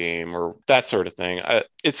second game, or that sort of thing.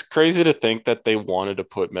 It's crazy to think that they wanted to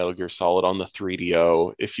put Metal Gear Solid on the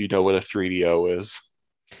 3DO, if you know what a 3DO is.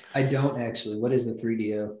 I don't actually. What is a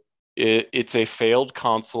 3DO? It's a failed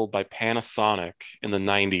console by Panasonic in the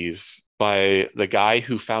 90s, by the guy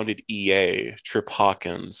who founded EA, Trip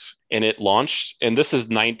Hawkins, and it launched, and this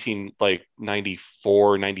is 94,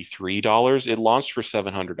 $93. It launched for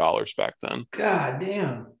 $700 back then. God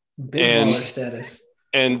damn. Big And- baller status.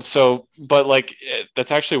 And so, but like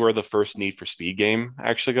that's actually where the first Need for Speed game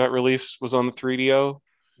actually got released, was on the 3DO.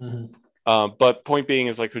 Mhm. But point being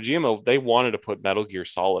is like Kojima, they wanted to put Metal Gear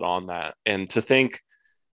Solid on that, and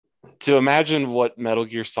to imagine what Metal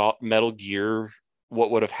Gear,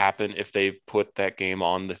 what would have happened if they put that game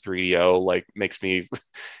on the 3DO, like makes me,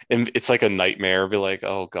 and it's like a nightmare. Be like,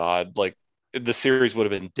 oh god, like the series would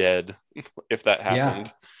have been dead if that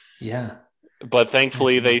happened. Yeah. But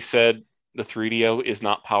thankfully, Mhm. they said the 3DO is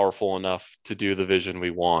not powerful enough to do the vision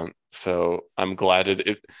we want. So I'm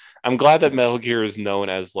glad I'm glad that Metal Gear is known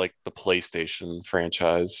as like the PlayStation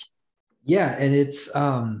franchise. Yeah, and it's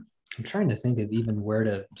I'm trying to think of even where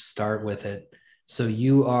to start with it. So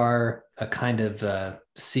you are a kind of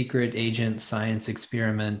secret agent science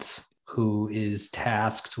experiment who is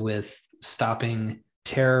tasked with stopping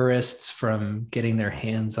terrorists from getting their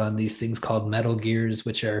hands on these things called Metal Gears,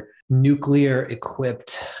 which are nuclear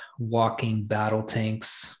equipped walking battle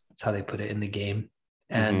tanks. That's how they put it in the game.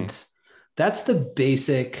 And that's the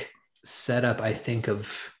basic setup, I think,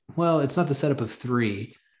 of, well, it's not the setup of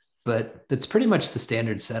 3, but it's pretty much the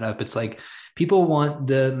standard setup. It's like people want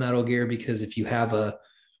the Metal Gear because if you have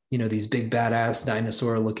these big badass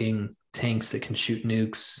dinosaur looking tanks that can shoot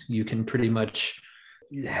nukes, you can pretty much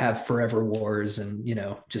have forever wars and,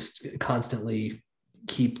 just constantly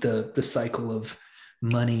keep the cycle of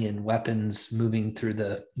money and weapons moving through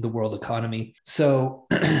the world economy. So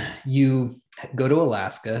you go to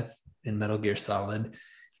Alaska in Metal Gear Solid,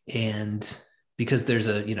 and because there's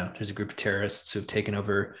a group of terrorists who've taken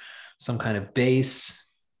over some kind of base,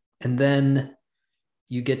 and then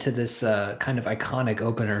you get to this kind of iconic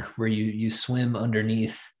opener where you swim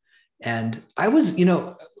underneath. And I was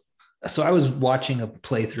watching a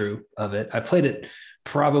playthrough of it. I played it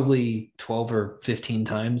probably 12 or 15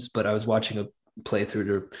 times, but I was watching a playthrough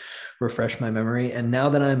to refresh my memory. And now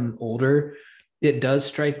that I'm older, it does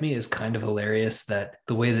strike me as kind of hilarious that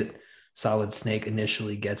the way that Solid Snake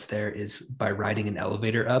initially gets there is by riding an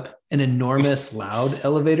elevator up, an enormous, loud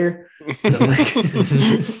elevator.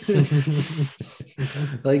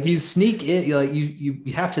 Like you sneak in,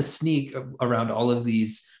 you have to sneak around all of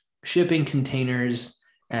these shipping containers,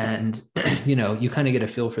 and you kind of get a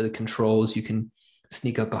feel for the controls. You can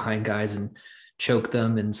sneak up behind guys and choke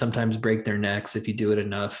them, and sometimes break their necks if you do it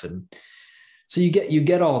enough. And so you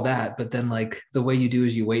get all that, but then like the way you do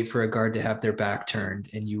is you wait for a guard to have their back turned,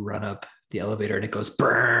 and you run up the elevator, and it goes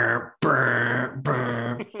brr, brr,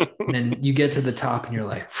 brr. And then you get to the top, and you're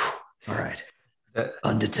like, all right,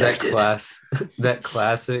 undetected. That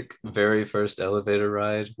classic very first elevator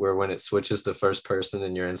ride where when it switches to first person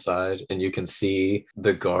and you're inside and you can see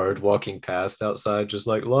the guard walking past outside, just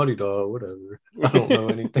like la-di-da, whatever. I don't know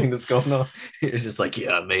anything that's going on. You're just like,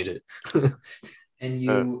 yeah, I made it. And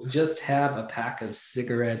you just have a pack of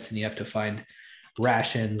cigarettes, and you have to find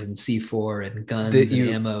rations and C4 and guns and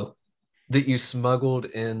ammo that you smuggled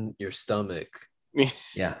in your stomach.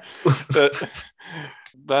 Yeah.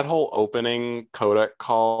 That whole opening codec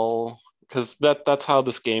call, because that's how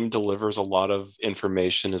this game delivers a lot of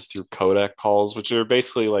information, is through codec calls, which are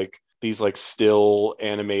basically like these like still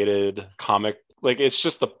animated comic, like it's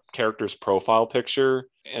just the character's profile picture.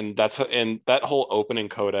 And that whole opening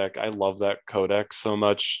codec, I love that codec so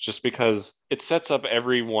much, just because it sets up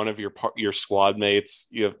every one of your squad mates.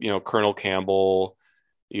 You have Colonel Campbell,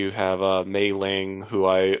 you have Mei Ling, who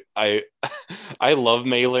I I love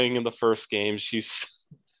Mei Ling in the first game. She's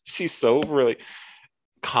so really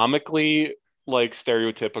comically like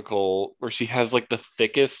stereotypical, where she has like the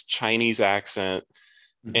thickest Chinese accent,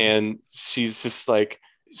 and she's just like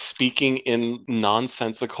speaking in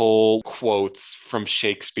nonsensical quotes from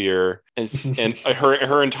Shakespeare, and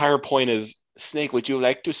her entire point is, Snake, would you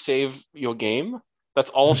like to save your game? That's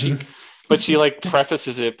all she. But she like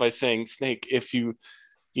prefaces it by saying, Snake, if you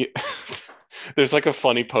there's like a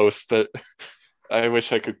funny post that I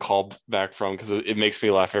wish I could call back from, because it makes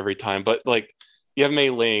me laugh every time. But like you have Mei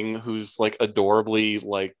Ling, who's like adorably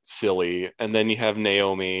like silly, and then you have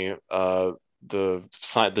Naomi, the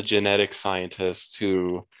genetic scientist,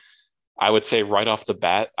 who I would say right off the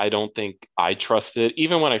bat, I don't think I trusted.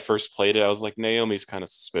 Even when I first played it, I was like, Naomi's kind of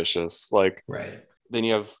suspicious. Like, right. Then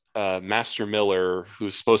you have Master Miller,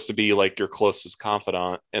 who's supposed to be like your closest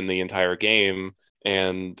confidant in the entire game.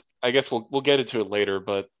 And I guess we'll get into it later,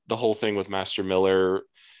 but the whole thing with Master Miller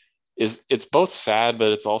it's both sad,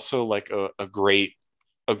 but it's also like a great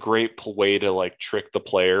way to like trick the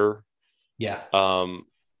player. Yeah.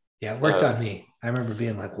 Yeah, it worked on me. I remember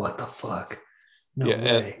being like, what the fuck? No Yeah,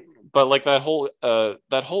 way. but like that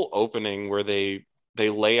whole opening where they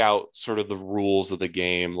lay out sort of the rules of the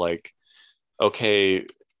game, like, okay,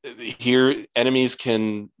 here enemies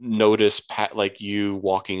can notice like you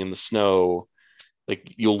walking in the snow,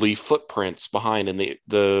 like you'll leave footprints behind, and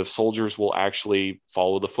the soldiers will actually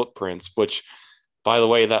follow the footprints, which, by the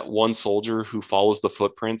way, that one soldier who follows the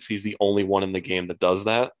footprints, he's the only one in the game that does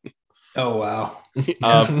that. Oh, wow.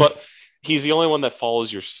 But he's the only one that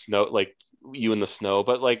follows your snow, like you in the snow.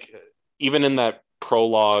 But like even in that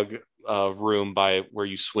prologue room by where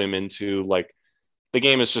you swim into, like the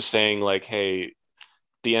game is just saying like, hey,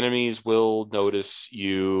 the enemies will notice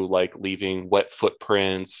you like leaving wet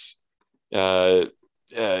footprints. Uh,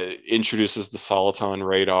 Introduces the Soliton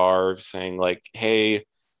radar, saying like, hey,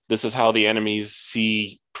 this is how the enemies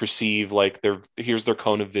perceive, like here's their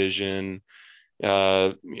cone of vision.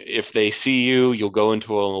 If they see you, you'll go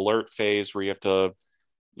into an alert phase where you have to,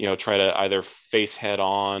 try to either face head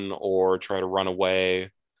on or try to run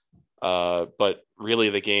away. But really,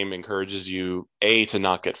 the game encourages you to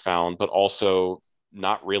not get found, but also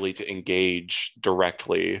not really to engage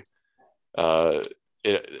directly.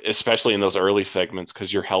 Especially in those early segments,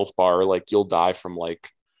 because your health bar, like you'll die from like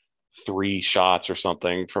 3 shots or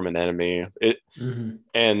something from an enemy.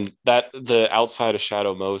 And that the outside of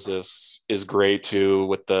Shadow Moses is great too,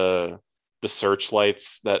 with the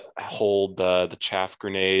searchlights that hold the chaff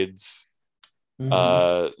grenades.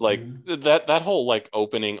 That whole like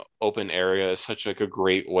open area is such like a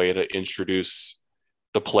great way to introduce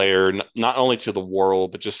the player not only to the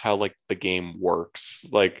world, but just how like the game works,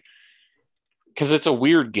 like because it's a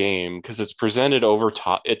weird game because it's presented over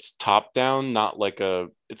top. It's top down,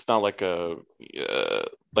 it's not like a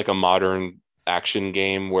modern action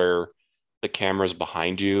game where the camera's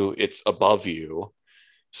behind you. It's above you,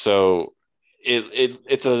 so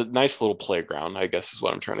it's a nice little playground, I guess is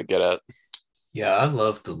what I'm trying to get at. Yeah, I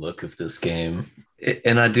love the look of this game.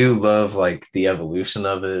 And I do love like the evolution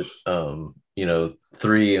of it.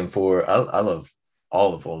 3 and 4. I love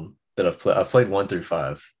all of them that I've played. I've played 1 through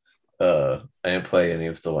 5. I didn't play any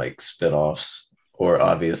of the like spin-offs or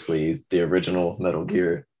obviously the original Metal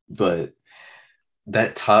Gear, but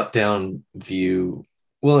that top-down view,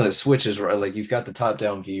 well, and it switches, right? Like you've got the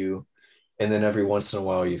top-down view, and then every once in a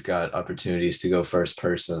while you've got opportunities to go first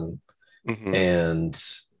person. And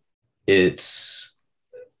it's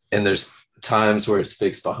and there's times where it's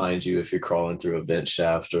fixed behind you if you're crawling through a vent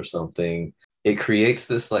shaft or something. It creates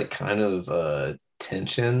this like kind of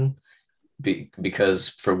tension because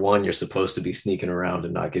for one, you're supposed to be sneaking around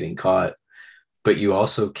and not getting caught, but you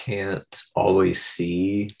also can't always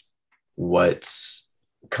see what's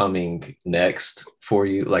coming next for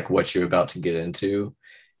you, like what you're about to get into.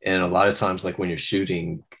 And a lot of times, like when you're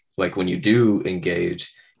shooting, like when you do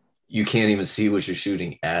engage, you can't even see what you're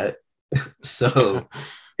shooting at. So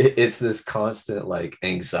it's this constant like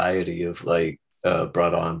anxiety of like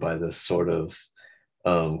brought on by this sort of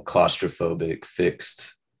claustrophobic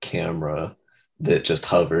fixed camera that just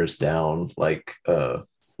hovers down like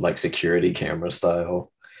security camera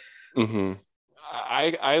style.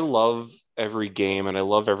 I love every game and I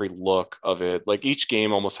love every look of it. Like each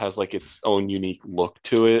game almost has like its own unique look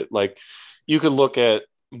to it. Like you could look at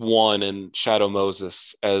 1 and Shadow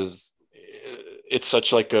Moses as it's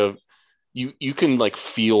such like a you can like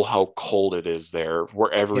feel how cold it is there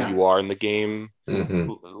wherever you are in the game.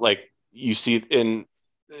 Like you see it in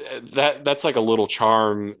that's like a little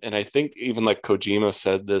charm. And I think even like Kojima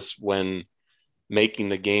said this when making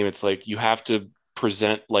the game, it's like you have to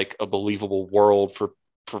present like a believable world for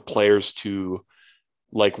players to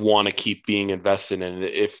like want to keep being invested in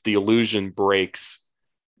it. If the illusion breaks,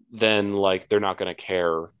 then like they're not going to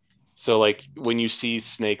care. So like when you see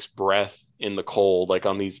Snake's breath in the cold, like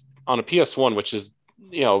on a PS1, which is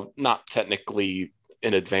not technically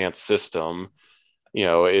an advanced system,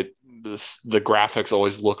 the graphics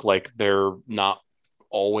always look like they're not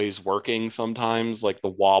always working sometimes, like the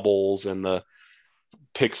wobbles and the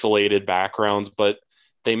pixelated backgrounds, but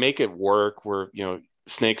they make it work where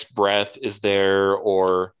Snake's breath is there,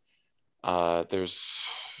 or there's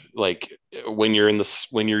like when you're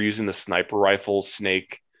using the sniper rifle,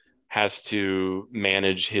 Snake has to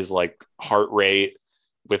manage his like heart rate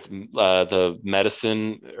with the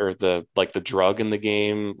medicine or the drug in the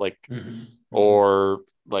game, like or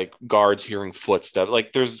like guards hearing footsteps.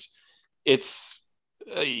 Like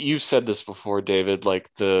you've said this before, David, like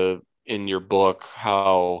in your book,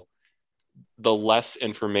 how the less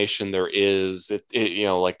information there is,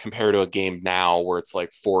 like compared to a game now where it's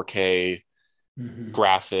like 4K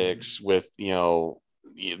graphics with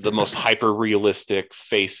the most hyper realistic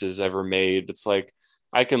faces ever made. It's like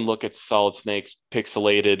I can look at Solid Snake's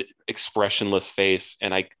pixelated, expressionless face,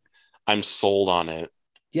 and I'm sold on it.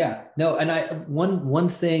 Yeah, no, and one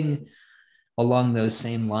thing along those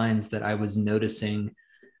same lines that I was noticing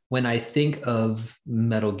when I think of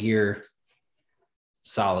Metal Gear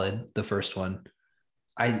Solid, the first one,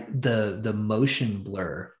 the motion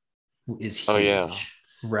blur is huge, Oh yeah.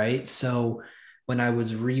 right? So when I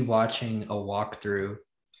was rewatching a walkthrough,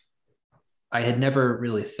 I had never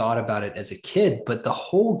really thought about it as a kid, but the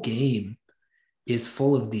whole game is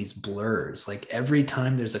full of these blurs. Like every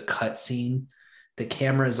time there's a cut scene, the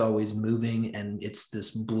camera is always moving and it's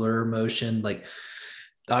this blur motion. Like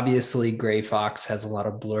obviously Gray Fox has a lot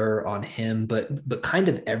of blur on him, but kind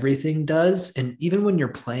of everything does. And even when you're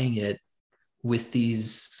playing it with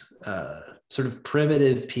these sort of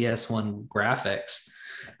primitive PS1 graphics,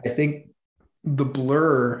 I think the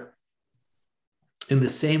blur, in the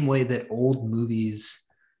same way that old movies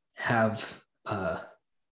have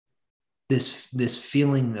this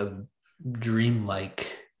feeling of dreamlike,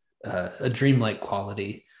 a dreamlike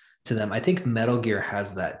quality to them, I think Metal Gear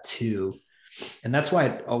has that too. And that's why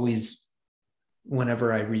it always,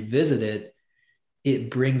 whenever I revisit it,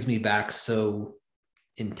 it brings me back so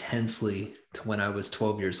intensely to when I was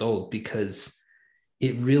 12 years old, because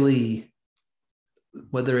it really,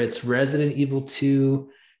 whether it's Resident Evil 2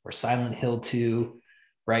 or Silent Hill 2,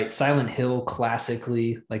 right? Silent Hill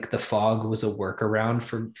classically, like the fog was a workaround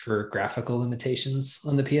for graphical limitations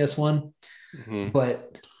on the PS1. Mm-hmm.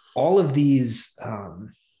 But all of these,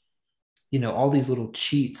 all these little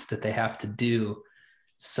cheats that they have to do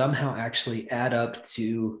somehow actually add up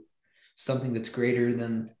to something that's greater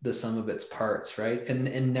than the sum of its parts, right?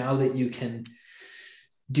 And now that you can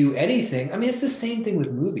do anything, I mean, it's the same thing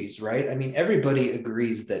with movies, right? I mean, everybody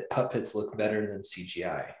agrees that puppets look better than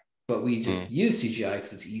CGI, but we just use CGI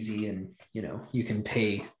because it's easy and, you can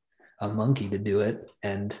pay a monkey to do it.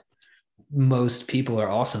 And most people are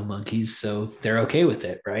also monkeys, so they're okay with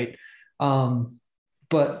it, right?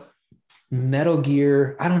 But Metal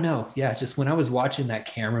Gear, I don't know. Yeah, just when I was watching that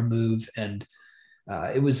camera move, and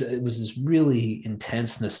it was this really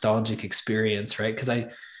intense, nostalgic experience, right? Because I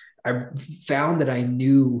found that I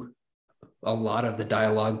knew a lot of the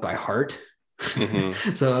dialogue by heart.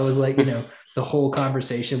 Mm-hmm. So I was like, the whole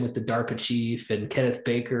conversation with the DARPA chief and Kenneth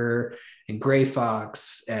Baker and Gray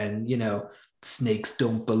Fox and, snakes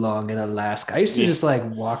don't belong in Alaska. I used to just like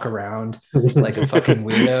walk around like a fucking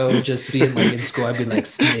weirdo, just being like in school. I'd be like,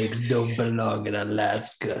 snakes don't belong in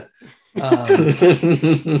Alaska. But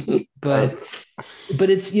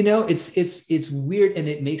it's, it's weird. And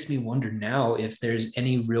it makes me wonder now if there's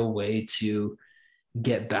any real way to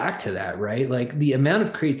get back to that, right? Like the amount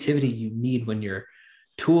of creativity you need when your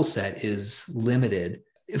tool set is limited,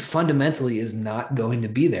 it fundamentally is not going to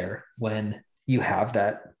be there when you have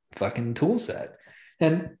that fucking tool set.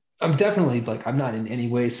 And I'm definitely like, I'm not in any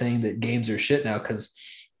way saying that games are shit now, because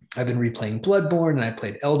I've been replaying Bloodborne and I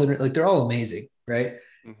played Elden Ring. Like they're all amazing, right?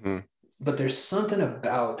 Mm-hmm. But there's something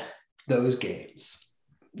about those games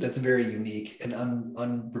that's very unique and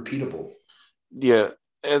unrepeatable. Yeah.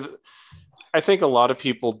 And I think a lot of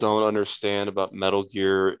people don't understand about Metal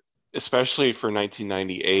Gear, especially for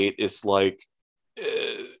 1998. It's like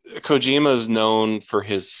Kojima is known for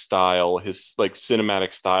his style, his like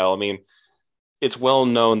cinematic style. I mean, it's well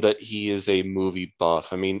known that he is a movie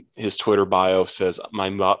buff. I mean, his Twitter bio says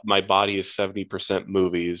my body is 70%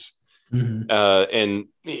 movies. Mm-hmm. And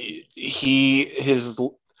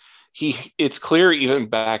it's clear even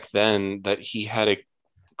back then that he had a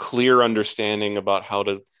clear understanding about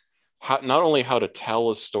not only how to tell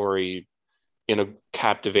a story in a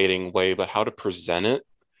captivating way, but how to present it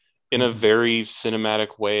in a very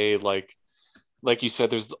cinematic way. Like you said,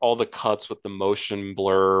 there's all the cuts with the motion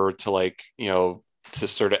blur to to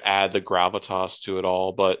sort of add the gravitas to it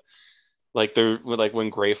all. But like when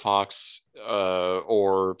Gray Fox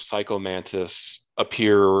or Psycho Mantis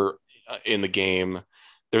appear in the game,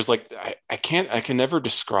 there's like I can never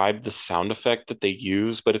describe the sound effect that they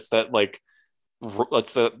use, but it's that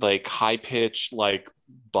high pitch like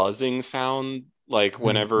buzzing sound, like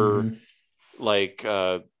whenever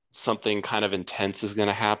something kind of intense is going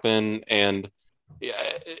to happen. And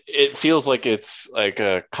it feels like it's like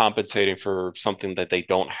compensating for something that they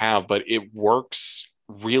don't have, but it works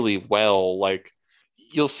really well. Like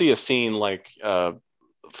you'll see a scene like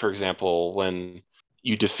for example, when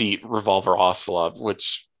you defeat Revolver Ocelot,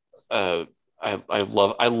 which I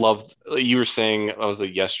love. You were saying, I was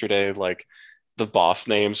like yesterday, like the boss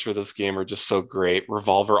names for this game are just so great.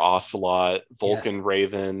 Revolver Ocelot, Vulcan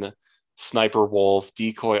Raven, Sniper Wolf,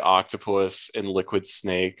 Decoy Octopus, and Liquid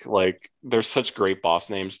Snake. Like they're such great boss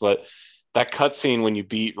names. But that cutscene when you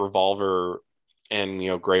beat Revolver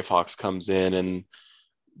and Gray Fox comes in, and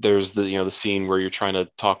there's the scene where you're trying to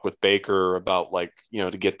talk with Baker about like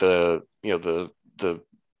to get the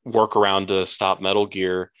workaround to stop Metal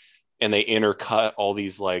Gear, and they intercut all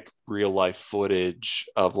these like real life footage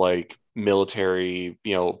of like military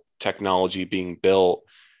technology being built.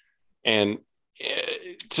 And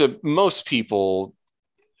to most people,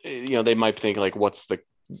 they might think like,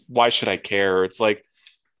 why should I care? It's like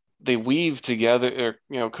they weave together,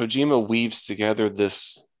 Kojima weaves together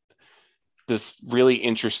this really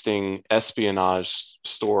interesting espionage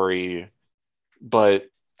story. But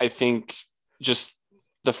I think just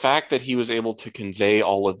the fact that he was able to convey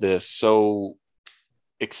all of this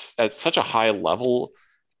at such a high level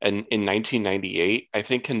and in 1998, I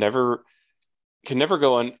think can never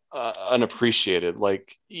go unappreciated.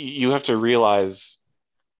 Like, you have to realize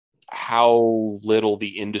how little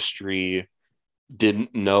the industry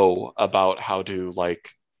didn't know about how to like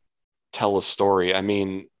tell a story. I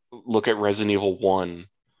mean, look at Resident Evil 1.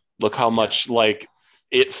 Look how much like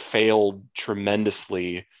it failed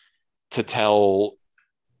tremendously to tell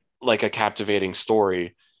like a captivating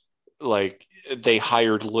story. Like, they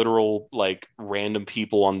hired literal like random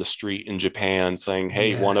people on the street in Japan saying,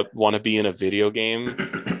 "Hey, want to be in a video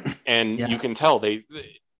game?" And you can tell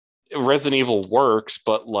Resident Evil works,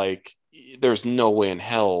 but like there's no way in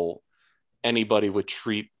hell anybody would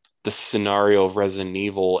treat the scenario of Resident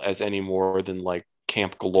Evil as any more than like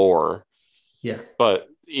Camp Galore. Yeah. But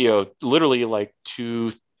literally like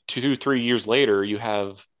 3 years later, you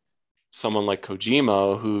have someone like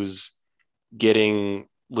Kojima who's getting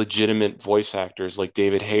legitimate voice actors like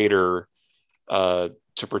David Hayter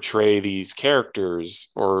to portray these characters,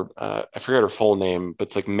 or I forget her full name, but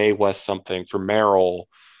it's like Mae West something for Meryl.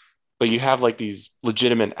 But you have like these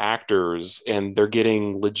legitimate actors, and they're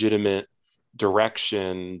getting legitimate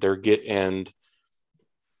direction. When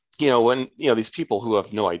these people who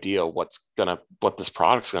have no idea what this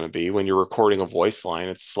product's gonna be, when you're recording a voice line,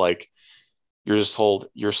 it's like you're just told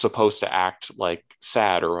you're supposed to act like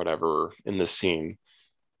sad or whatever in this scene.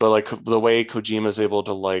 But like the way Kojima is able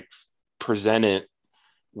to like present it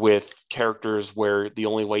with characters where the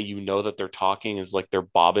only way that they're talking is like they're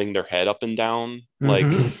bobbing their head up and down,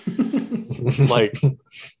 like like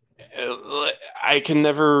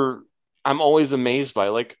I'm always amazed by,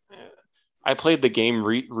 like, I played the game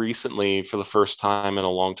recently for the first time in a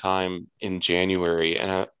long time in January,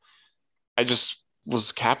 and I just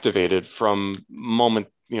was captivated from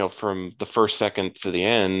from the first second to the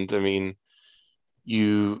end. I mean,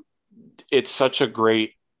 it's such a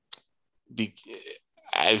great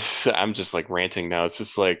I'm just like ranting now. It's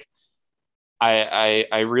just like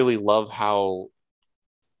I really love how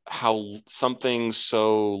something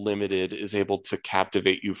so limited is able to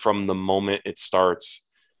captivate you from the moment it starts,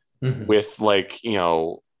 with like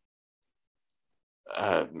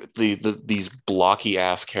these blocky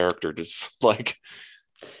ass characters, like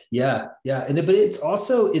but it's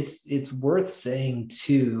also it's worth saying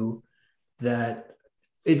too that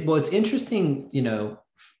it's interesting,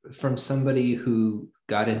 from somebody who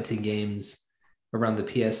got into games around the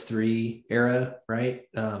PS3 era, right?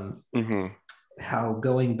 How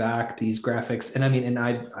going back these graphics, and I mean, and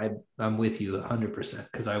I'm with you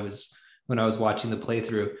 100%, because when I was watching the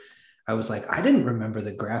playthrough, I was like, I didn't remember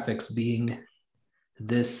the graphics being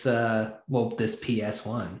this this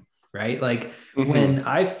PS1, right? Like when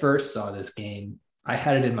I first saw this game, I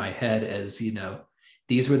had it in my head as,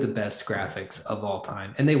 these were the best graphics of all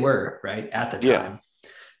time, and they were, right, at the time.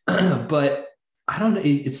 But I don't know,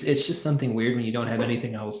 it's just something weird when you don't have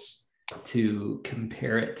anything else to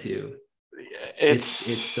compare it to. It's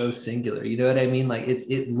so singular, you know what I mean? Like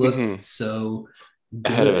it looked so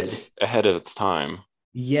good. ahead of its time.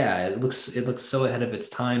 Yeah, it looks so ahead of its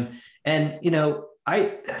time. And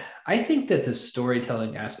I think that the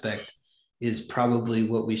storytelling aspect is probably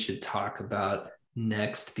what we should talk about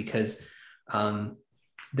next, because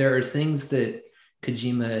there are things that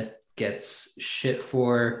Kojima gets shit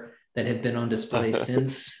for that have been on display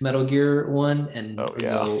since Metal Gear 1 and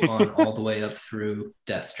go on all the way up through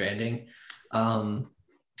Death Stranding. So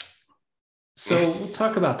we'll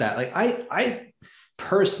talk about that. Like I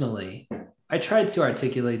personally, I tried to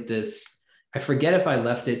articulate this. I forget if I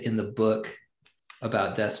left it in the book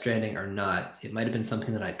about Death Stranding or not. It might have been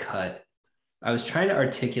something that I cut. I was trying to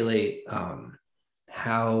articulate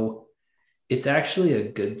how it's actually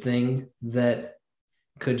a good thing that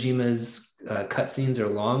Kojima's cutscenes are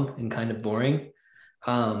long and kind of boring.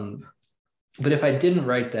 But if I didn't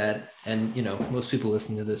write that, and most people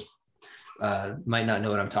listening to this might not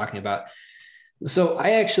know what I'm talking about. So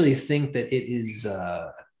I actually think that it is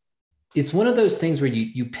it's one of those things where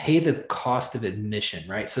you pay the cost of admission,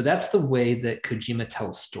 right? So that's the way that Kojima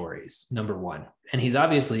tells stories, number one. And he's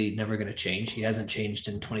obviously never going to change. He hasn't changed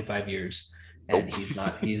in 25 years. And Nope.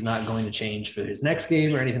 he's not going to change for his next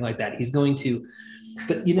game or anything like that. He's going to,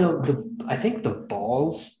 but I think the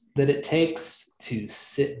balls that it takes to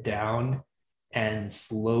sit down and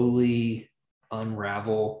slowly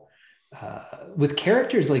unravel with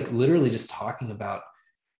characters like literally just talking about,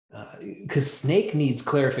 because Snake needs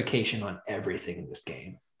clarification on everything in this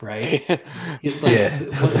game, right?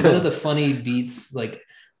 One of the funny beats, like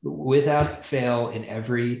without fail, in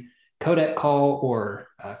every codec call or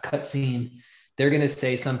cutscene, they're going to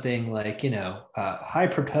say something like, high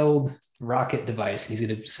propelled rocket device. And he's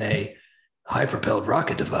going to say, high propelled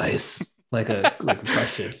rocket device, like a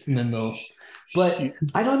question. And then but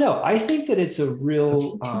I don't know. I think that it's a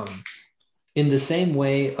real, in the same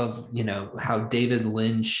way of, how David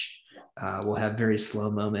Lynch will have very slow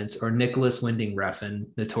moments, or Nicholas Winding Refn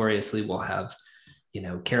notoriously will have,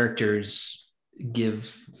 characters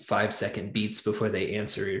give 5-second beats before they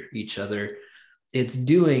answer each other. It's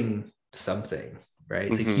doing something,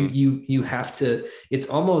 right? Like you have to, it's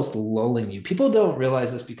almost lulling you. People don't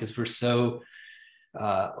realize this because we're so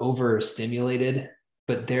overstimulated,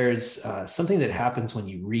 but there's something that happens when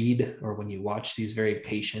you read or when you watch these very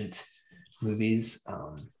patient movies,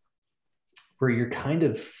 where you're kind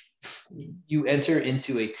of, you enter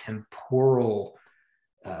into a temporal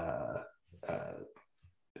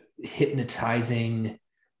hypnotizing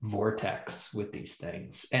vortex with these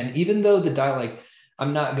things. And even though the dialogue,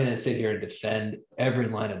 I'm not going to sit here and defend every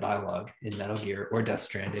line of dialogue in Metal Gear or Death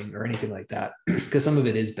Stranding or anything like that, because some of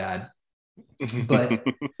it is bad, but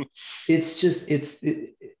it's just,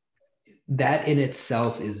 that in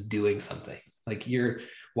itself is doing something. Like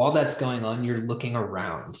while that's going on, you're looking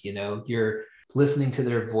around, you're listening to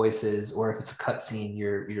their voices, or if it's a cutscene,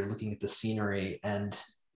 you're looking at the scenery. And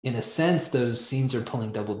in a sense, those scenes are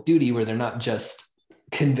pulling double duty, where they're not just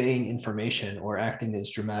conveying information or acting as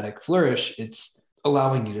dramatic flourish. It's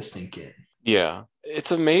allowing you to sink in. Yeah,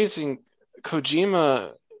 it's amazing.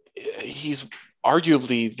 Kojima, he's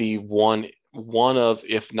arguably the one of,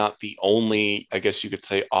 if not the only, I guess you could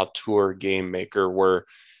say, auteur game maker where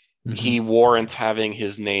he warrants having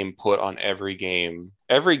his name put on every game.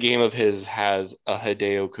 Every game of his has a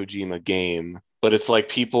Hideo Kojima game, but it's like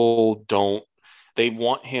people they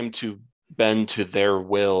want him to bend to their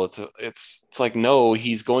will. It's like, no,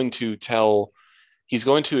 he's going to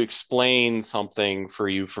explain something for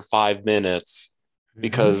you for 5 minutes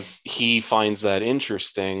because he finds that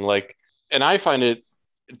interesting. Like, and I find it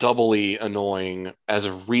doubly annoying as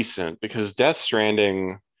of recent, because Death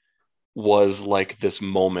Stranding was like this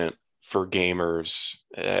moment for gamers,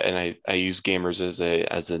 and I use gamers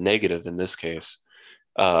as a negative in this case.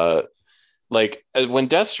 Like when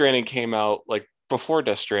Death Stranding came out, like before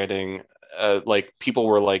Death Stranding, like people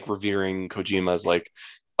were like revering Kojima as like,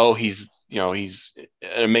 oh, he's an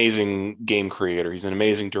amazing game creator, he's an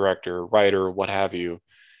amazing director, writer, what have you.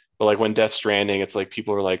 But like when Death Stranding, it's like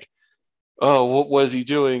people are like, oh, what was he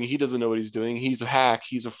doing? He doesn't know what he's doing. He's a hack.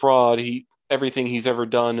 He's a fraud. Everything he's ever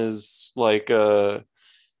done is like,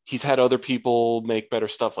 he's had other people make better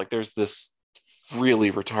stuff. Like there's this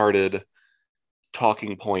really retarded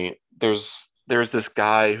talking point. There's this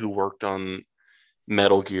guy who worked on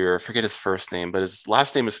Metal Gear. I forget his first name, but his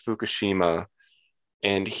last name is Fukushima.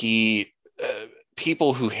 And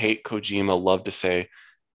people who hate Kojima love to say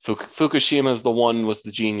Fukushima was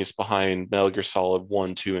the genius behind Metal Gear Solid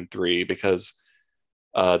 1, 2, and 3, because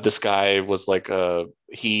this guy was like,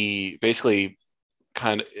 he basically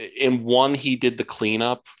kind of, in 1, he did the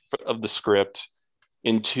cleanup of the script.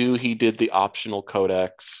 In 2, he did the optional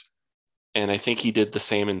codecs. And I think he did the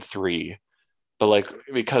same in 3. But like,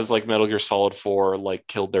 because like Metal Gear Solid 4 like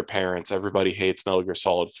killed their parents, everybody hates Metal Gear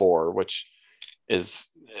Solid 4, which is,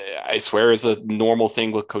 I swear, is a normal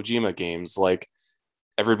thing with Kojima games. Like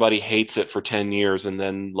everybody hates it for 10 years, and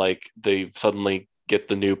then like they suddenly get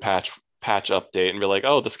the new patch update and be like,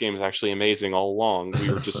 oh, this game is actually amazing all along. We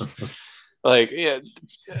were just like, yeah,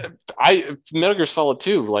 Metal Gear Solid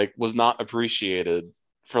 2 like was not appreciated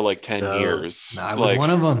for like 10 years. I was one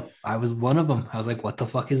of them. I was like, what the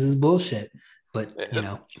fuck is this bullshit? But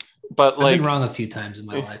but I've been wrong a few times in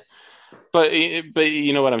my life. But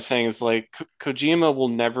you know what I'm saying is like Kojima will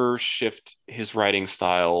never shift his writing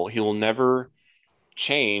style. He will never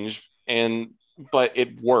change, but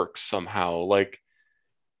it works somehow. Like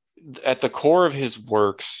at the core of his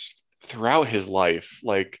works throughout his life,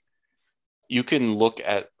 like you can look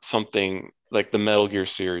at something like the Metal Gear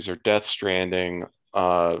series or Death Stranding.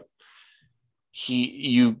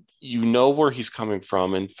 You know where he's coming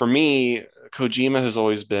from, and for me, Kojima has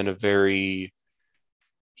always been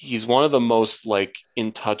he's one of the most like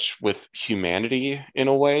in touch with humanity in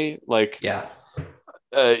a way. Like, Yeah.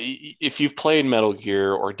 if you've played Metal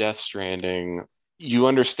Gear or Death Stranding, you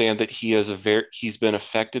understand that he's been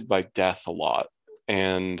affected by death a lot,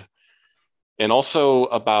 and also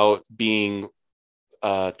about being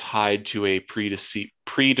tied to a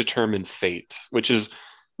predetermined fate, which is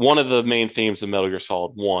one of the main themes of Metal Gear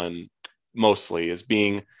Solid 1, mostly, is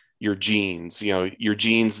being your genes. You know, your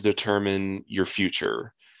genes determine your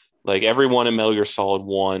future. Like everyone in Metal Gear Solid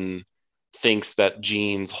 1 thinks that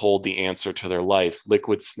genes hold the answer to their life.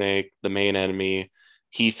 Liquid Snake, the main enemy,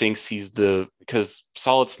 he thinks because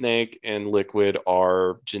Solid Snake and Liquid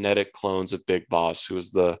are genetic clones of Big Boss, who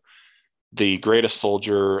is the greatest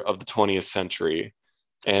soldier of the 20th century.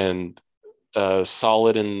 And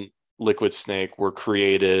Solid and Liquid Snake were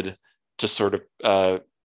created to sort of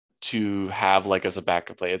to have like as a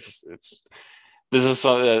backup play. This is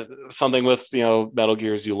something with, you know, Metal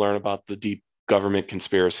Gears, you learn about the deep government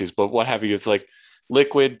conspiracies, but what have you. It's like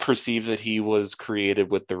Liquid perceives that he was created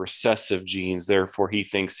with the recessive genes, therefore he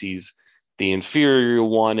thinks he's the inferior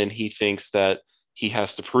one, and he thinks that he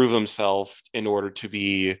has to prove himself in order to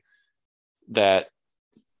be that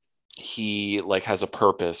he like has a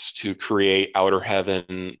purpose to create Outer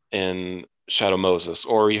Heaven and Shadow Moses.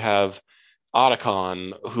 Or you have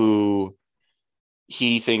Otacon, who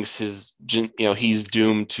he thinks he's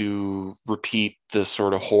doomed to repeat the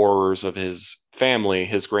sort of horrors of his family.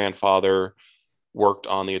 His grandfather worked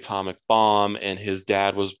on the atomic bomb, and his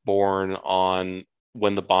dad was born on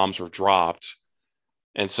when the bombs were dropped.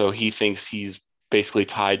 And so he thinks he's basically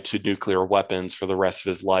tied to nuclear weapons for the rest of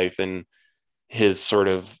his life, and his sort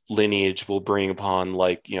of lineage will bring upon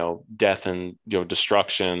like, you know, death and, you know,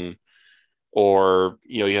 destruction. Or,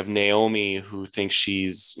 you know, you have Naomi, who thinks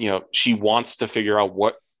she wants to figure out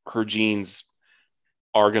what her genes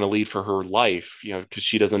are going to lead for her life, you know, because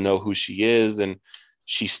she doesn't know who she is, and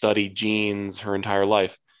she studied genes her entire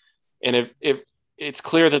life. And if it's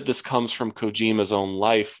clear that this comes from Kojima's own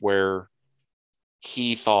life, where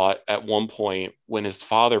he thought at one point when his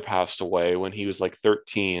father passed away when he was like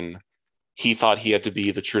 13, he thought he had to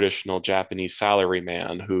be the traditional Japanese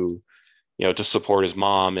salaryman who, you know, to support his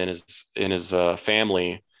mom and his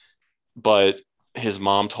family. But his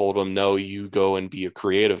mom told him, no, you go and be a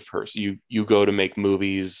creative person. You go to make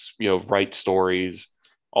movies, you know, write stories,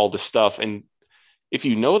 all this stuff. And if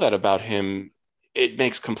you know that about him, it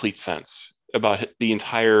makes complete sense about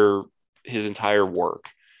his entire work.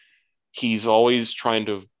 He's always trying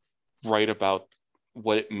to write about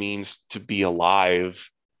what it means to be alive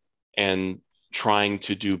and trying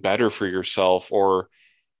to do better for yourself, or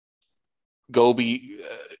go be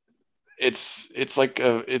it's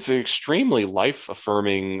extremely life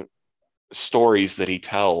affirming stories that he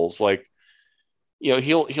tells. Like, you know,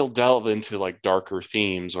 he'll delve into like darker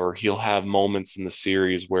themes, or he'll have moments in the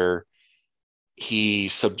series where he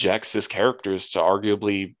subjects his characters to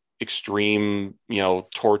arguably extreme, you know,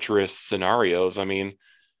 torturous scenarios. I mean,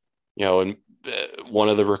 you know, and one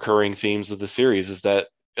of the recurring themes of the series is that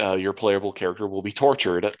your playable character will be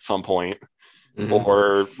tortured at some point. Mm-hmm.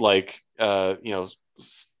 Or like, you know,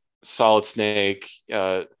 Solid Snake.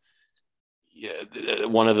 Yeah,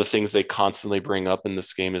 one of the things they constantly bring up in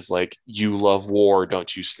this game is like, you love war,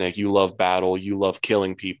 don't you, Snake? You love battle. You love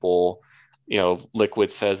killing people. You know,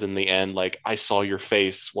 Liquid says in the end, like, I saw your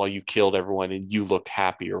face while you killed everyone and you looked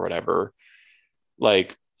happy or whatever.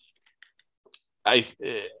 Like,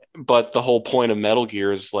 but the whole point of Metal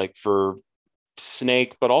Gear is like for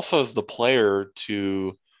Snake, but also as the player,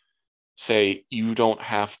 to say you're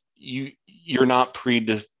not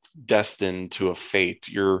predestined to a fate.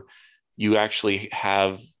 You actually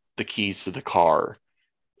have the keys to the car.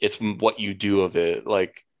 It's what you do of it.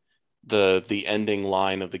 Like the ending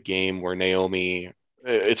line of the game where Naomi,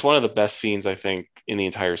 it's one of the best scenes I think in the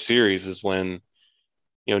entire series, is when,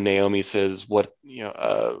 you know, Naomi says, what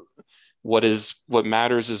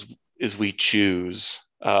matters is we choose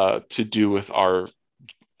to do with our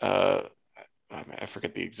I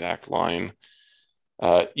forget the exact line.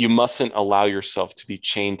 You mustn't allow yourself to be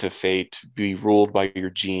chained to fate, to be ruled by your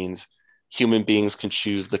genes. Human beings can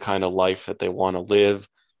choose the kind of life that they want to live.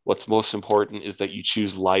 What's most important is that you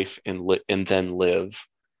choose life and then live.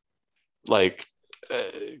 Like,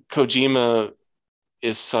 Kojima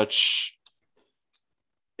is such.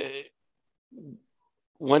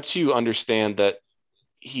 Once you understand that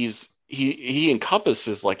he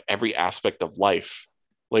encompasses like every aspect of life,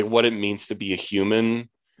 like what it means to be a human,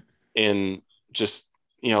 and just,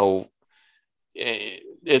 you know,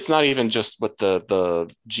 it's not even just with the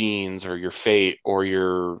genes or your fate or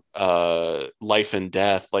your life and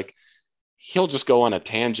death. Like, he'll just go on a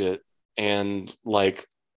tangent and like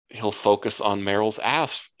he'll focus on Meryl's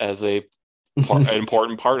ass as an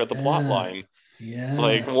important part of the plot line. Yeah. It's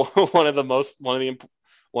like one of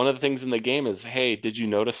the things in the game is, hey, did you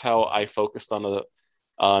notice how I focused on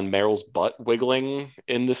Meryl's butt wiggling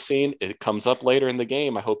in this scene? It comes up later in the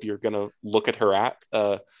game. I hope you're gonna look at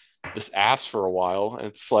her this ass for a while. And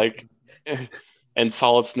it's like, and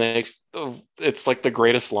Solid Snake's, it's like the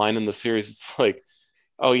greatest line in the series. It's like,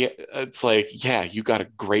 oh yeah, it's like, yeah, you got a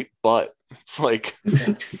great butt. It's like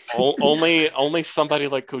only somebody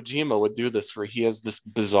like Kojima would do this, where he has this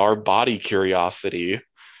bizarre body curiosity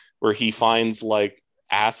where he finds like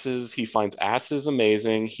asses. He finds asses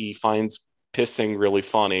amazing. He finds pissing really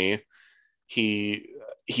funny. He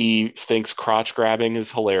thinks crotch grabbing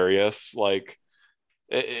is hilarious. Like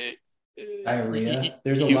diarrhea.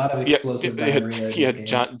 There's a lot of explosive diarrhea.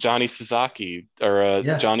 Yeah, Johnny Sasaki or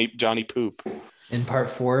Johnny Poop. In part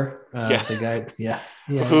 4, the guy,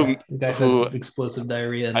 the guy has explosive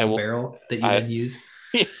diarrhea in the barrel that you then use.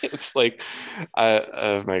 It's like,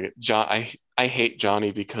 oh my God, John. I hate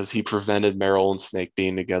Johnny because he prevented Meryl and Snake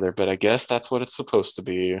being together, but I guess that's what it's supposed to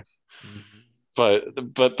be. Mm-hmm.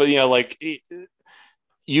 But you know, like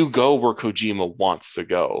you go where Kojima wants to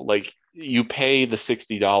go. Like you pay the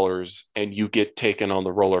 $60 and you get taken on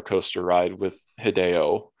the roller coaster ride with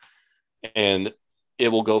Hideo, and it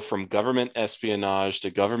will go from government espionage to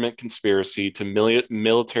government conspiracy to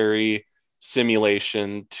military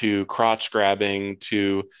simulation to crotch grabbing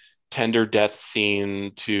to tender death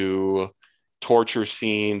scene to torture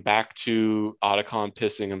scene, back to Otacon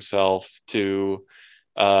pissing himself, to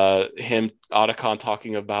Otacon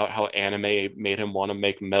talking about how anime made him want to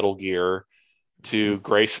make Metal Gear, to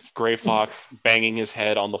Gray Fox banging his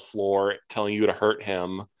head on the floor telling you to hurt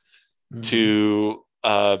him, to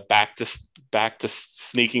back to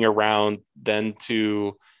sneaking around, then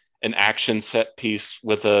to an action set piece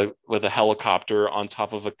with a helicopter on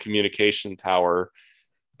top of a communication tower,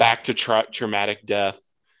 back to traumatic death.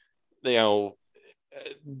 You know,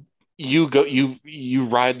 you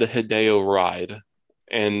ride the Hideo ride,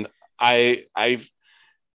 and I've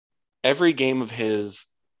every game of his,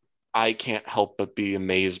 I can't help but be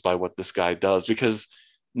amazed by what this guy does, because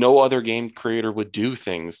no other game creator would do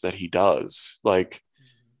things that he does. Like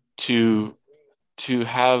to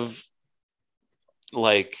have,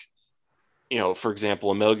 like, you know, for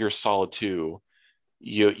example, a Metal Gear Solid 2,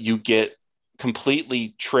 you get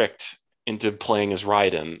completely tricked into playing as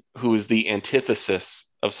Raiden, who is the antithesis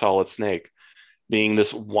of Solid Snake, being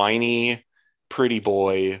this whiny, pretty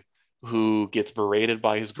boy who gets berated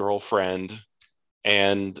by his girlfriend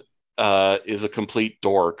and is a complete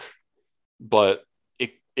dork. But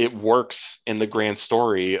it works in the grand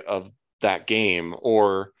story of that game.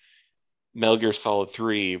 Or Metal Gear Solid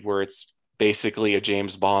 3, where it's basically a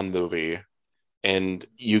James Bond movie, and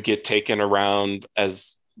you get taken around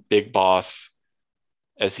as Big Boss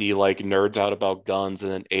as he like nerds out about guns,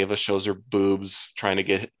 and then Ava shows her boobs trying to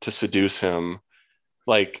get to seduce him.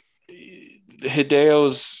 Like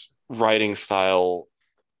Hideo's writing style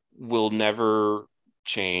will never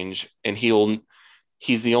change, and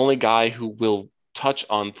he's the only guy who will touch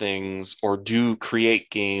on things or create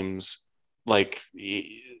games. Like,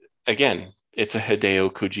 again, it's a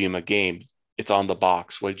Hideo Kojima game. It's on the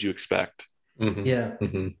box. What did you expect? Mm-hmm. Yeah.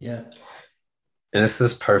 Mm-hmm. Yeah. And it's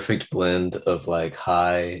this perfect blend of like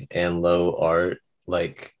high and low art.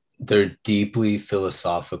 Like they're deeply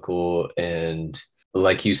philosophical, and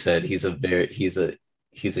like you said, he's a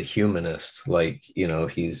humanist. Like, you know,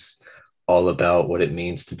 he's all about what it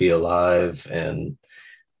means to be alive and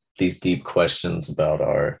these deep questions about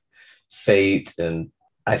our fate. And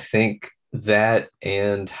I think that,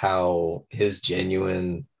 and how his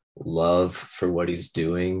genuine love for what he's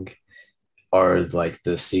doing, are like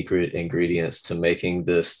the secret ingredients to making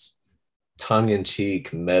this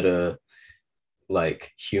tongue-in-cheek, meta,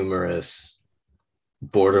 like humorous,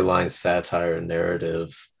 borderline satire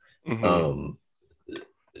narrative,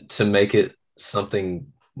 to make it something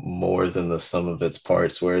more than the sum of its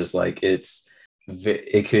parts. Whereas like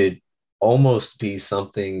it could almost be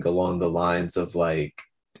something along the lines of like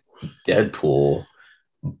Deadpool,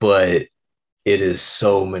 but it is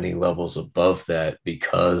so many levels above that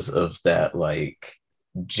because of that like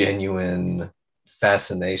genuine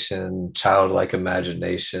fascination, childlike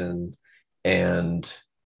imagination, and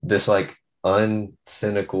this like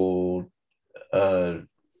uncynical,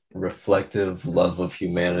 reflective love of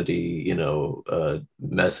humanity, you know,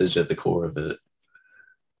 message at the core of it.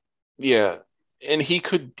 Yeah, and he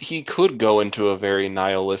could go into a very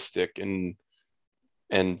nihilistic and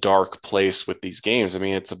dark place with these games. I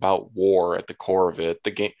mean, it's about war at the core of it.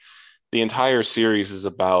 the entire series is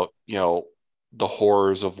about, the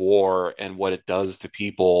horrors of war and what it does to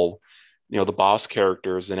people. The boss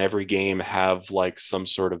characters in every game have like some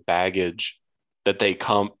sort of baggage that they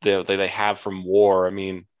have from war. I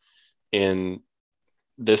mean, in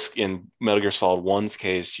Metal Gear Solid 1's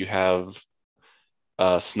case, you have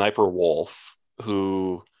Sniper Wolf,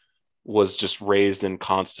 who was just raised in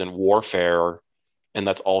constant warfare, and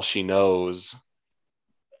that's all she knows.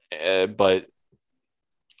 But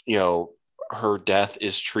her death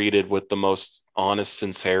is treated with the most honest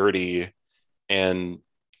sincerity, and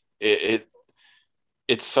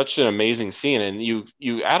it's such an amazing scene. And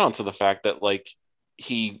you add on to the fact that like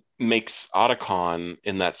he makes Otacon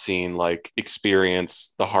in that scene like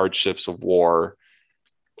experience the hardships of war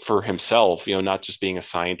for himself, not just being a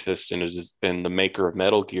scientist and has been the maker of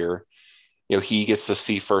Metal Gear. He gets to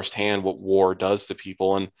see firsthand what war does to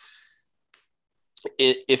people. And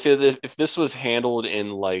if this was handled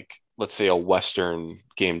in like, let's say, a Western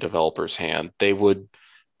game developer's hand, they would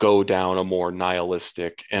go down a more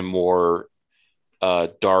nihilistic and more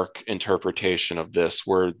dark interpretation of this,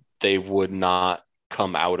 where they would not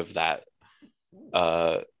come out of that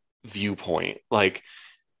viewpoint. Like,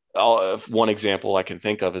 one example I can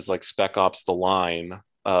think of is like Spec Ops: The Line,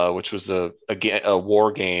 which was a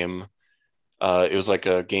war game. It was like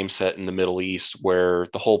a game set in the Middle East, where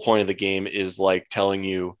the whole point of the game is like telling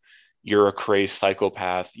you you're a crazed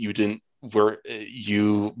psychopath. You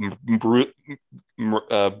brutally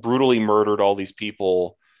murdered all these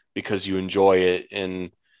people because you enjoy it.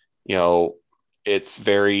 And, it's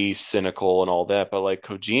very cynical and all that. But like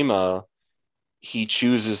Kojima, he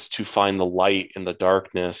chooses to find the light in the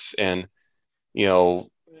darkness. And,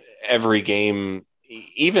 every game,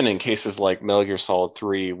 even in cases like Metal Gear Solid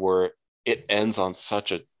 3, where it ends on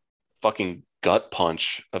such a fucking gut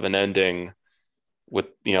punch of an ending with,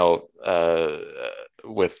 the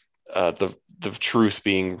truth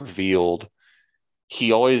being revealed,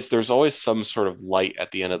 there's always some sort of light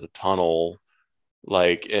at the end of the tunnel.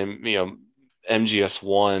 Like, and,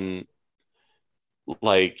 MGS1,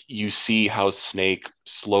 like, you see how Snake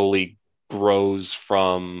slowly grows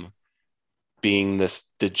from being this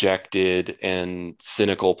dejected and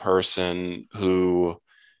cynical person who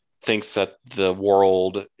thinks that the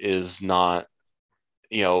world is not,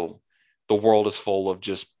 the world is full of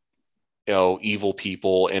just, evil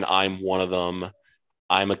people, and I'm one of them.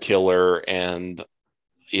 I'm a killer, and,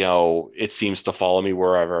 it seems to follow me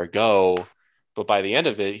wherever I go. But by the end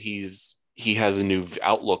of it, he has a new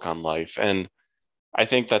outlook on life. And I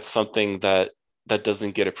think that's something that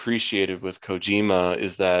doesn't get appreciated with Kojima,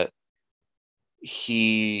 is that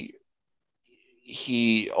he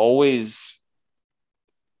always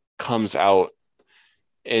comes out,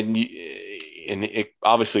 and it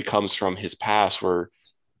obviously comes from his past, where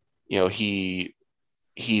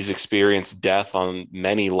he's experienced death on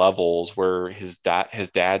many levels, where his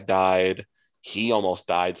dad died. He almost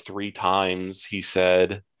died 3 times. He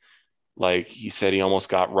said he almost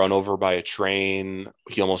got run over by a train.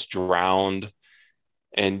 He almost drowned.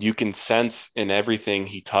 And you can sense in everything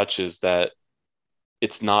he touches that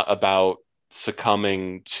it's not about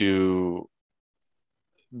succumbing to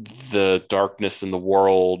the darkness in the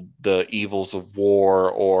world, the evils of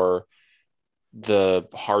war, or the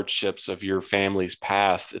hardships of your family's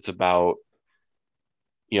past. It's about,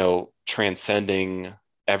 transcending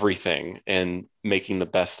everything and making the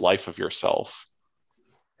best life of yourself.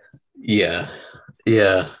 Yeah.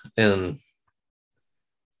 And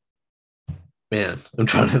man, I'm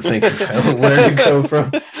trying to think of where to go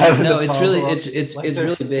from. No, it's really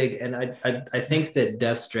big. And I think that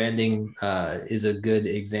Death Stranding is a good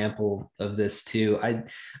example of this too. I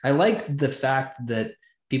like the fact that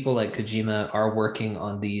people like Kojima are working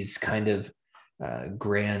on these kind of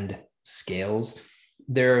grand scales.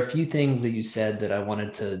 There are a few things that you said that I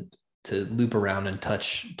wanted to loop around and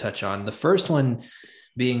touch on. The first one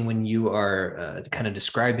being when you are kind of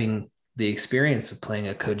describing the experience of playing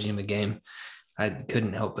a Kojima game, I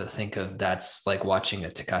couldn't help but think of that's like watching a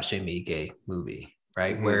Takashi Miike movie,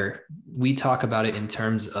 right? Mm-hmm. Where we talk about it in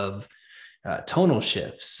terms of tonal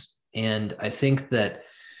shifts. And I think that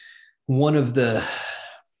one of the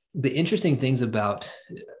interesting things about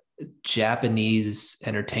Japanese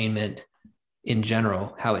entertainment in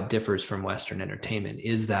general, how it differs from Western entertainment,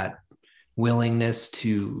 is that willingness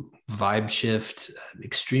to vibe shift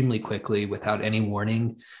extremely quickly without any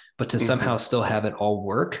warning, but to somehow still have it all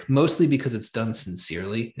work, mostly because it's done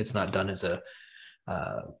sincerely. It's not done as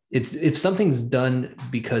if something's done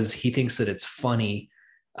because he thinks that it's funny,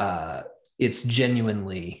 it's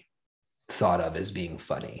genuinely thought of as being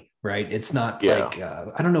funny, right? It's not Yeah. like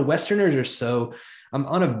I don't know, Westerners are so, I'm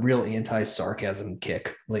on a real anti-sarcasm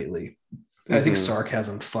kick lately. I think Mhm.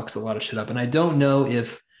 sarcasm fucks a lot of shit up, and I don't know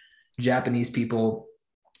if Japanese people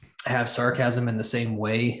have sarcasm in the same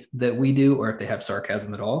way that we do, or if they have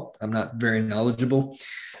sarcasm at all. I'm not very knowledgeable,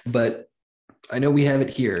 but I know we have it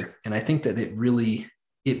here, and I think that it really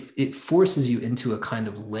it forces you into a kind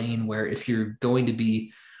of lane where if you're going to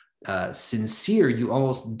be sincere, you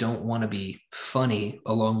almost don't want to be funny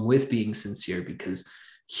along with being sincere, because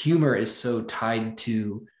humor is so tied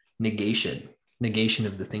to negation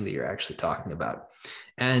of the thing that you're actually talking about.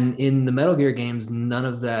 And in the Metal Gear games, none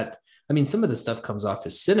of that. I mean, some of the stuff comes off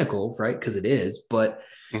as cynical, right? Because it is, but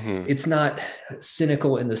Mhm. it's not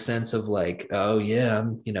cynical in the sense of like, oh yeah,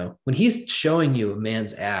 when he's showing you a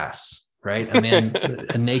man's ass, right?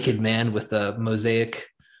 A naked man with a mosaic,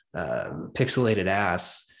 pixelated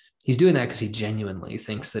ass. He's doing that because he genuinely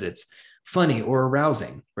thinks that it's funny or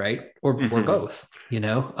arousing, right? Or Mhm. both,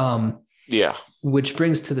 Yeah. which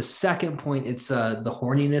brings to the second point. It's the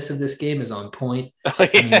horniness of this game is on point.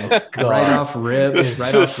 Yeah. Right off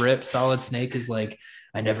rip, Solid Snake is like,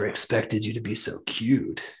 I never expected you to be so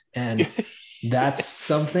cute. And that's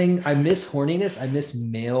something I miss. Horniness. I miss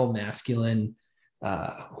male masculine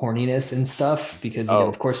horniness and stuff, because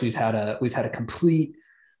of course we've had a complete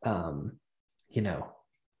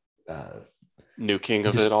nuking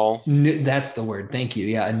of it all. That's the word. Thank you.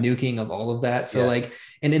 Yeah, a nuking of all of that. So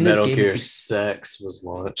and in Metal this game, Gear Sex was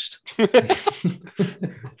launched.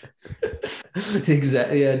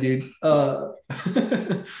 Exactly. Yeah, dude.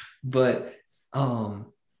 But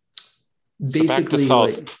basically,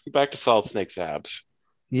 back to Solid Snake's abs.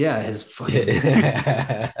 Yeah, his fucking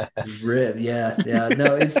rib. Yeah.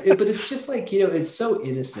 No, but it's just like, it's so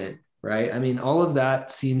innocent, right? I mean, all of that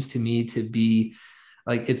seems to me to be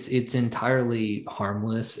like it's entirely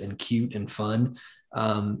harmless and cute and fun.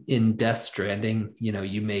 In Death Stranding,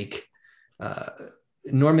 you make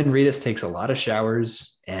Norman Reedus takes a lot of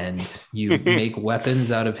showers, and you make weapons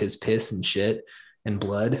out of his piss and shit and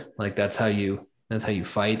blood. Like that's how you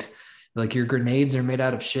fight. Like your grenades are made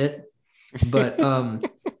out of shit. But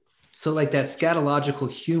so like that scatological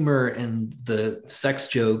humor and the sex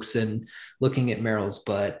jokes and looking at Meryl's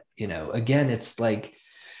butt, again, it's like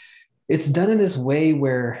it's done in this way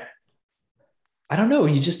where I don't know,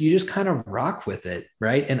 you just kind of rock with it,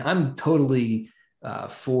 right? And I'm totally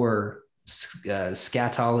for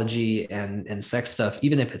scatology and sex stuff,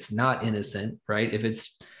 even if it's not innocent, right? If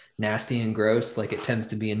it's nasty and gross, like it tends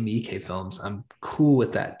to be in Miike films, I'm cool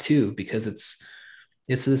with that too, because it's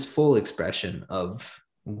this full expression of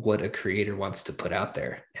what a creator wants to put out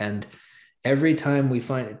there. And every time we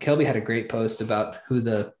find, Kelby had a great post about who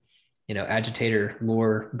the agitator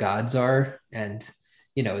lore gods are, and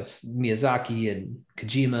it's Miyazaki and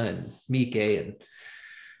Kojima and Miike and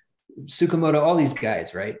Tsukamoto, all these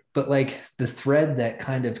guys, right? But like the thread that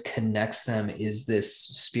kind of connects them is this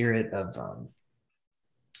spirit of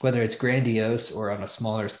whether it's grandiose or on a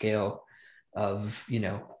smaller scale of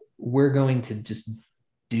we're going to just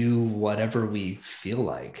do whatever we feel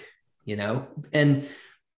like, and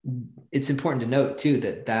it's important to note too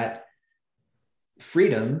that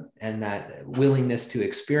freedom and that willingness to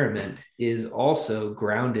experiment is also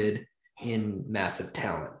grounded in massive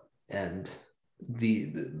talent and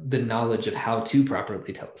the knowledge of how to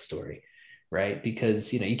properly tell a story, right?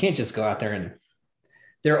 Because you can't just go out there, and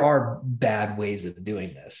there are bad ways of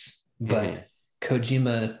doing this, but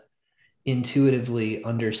Kojima intuitively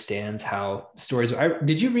understands how stories.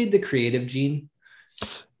 Did you read The Creative Gene?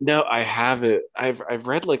 No, I haven't. I've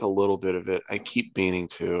read like a little bit of it. I keep meaning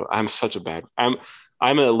to. I'm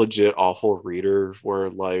a legit awful reader where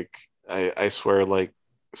like I swear like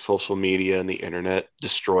social media and the internet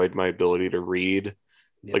destroyed my ability to read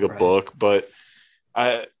like a book, but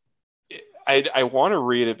I want to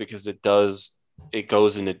read it because it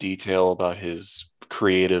goes into detail about his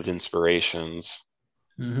creative inspirations.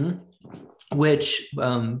 Which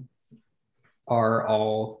are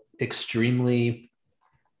all extremely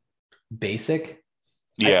basic.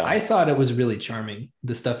 Yeah, I thought it was really charming,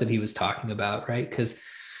 the stuff that he was talking about, right? Because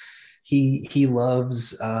he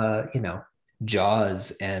loves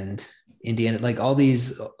Jaws and Indiana, like all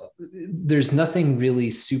these. There's nothing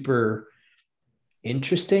really super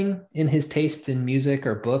interesting in his tastes in music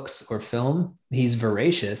or books or film. He's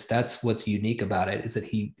voracious. That's what's unique about it, is that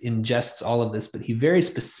he ingests all of this, but he very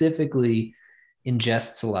specifically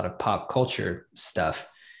ingests a lot of pop culture stuff.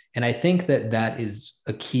 And I think that is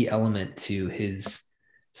a key element to his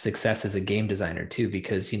success as a game designer too,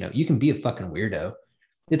 because you can be a fucking weirdo.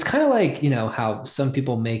 it's kind of like, how some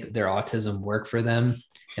people make their autism work for them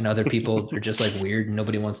and other people are just like weird and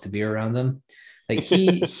nobody wants to be around them. Like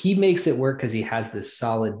he makes it work because he has this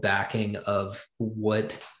solid backing of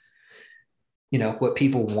what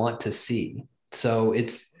people want to see. So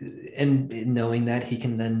and knowing that he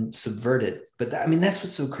can then subvert it. But that's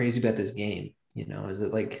what's so crazy about this game, is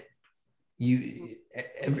it like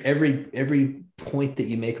every point that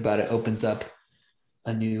you make about it opens up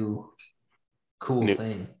a new cool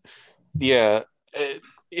thing. Yeah.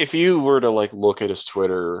 If you were to like look at his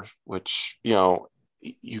Twitter, which,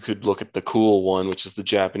 you could look at the cool one, which is the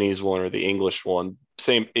Japanese one, or the English one,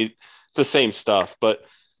 it's the same stuff, but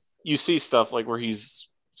you see stuff like where he's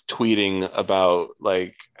tweeting about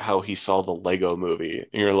like how he saw the Lego movie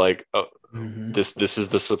and you're like, oh, this is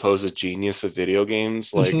the supposed genius of video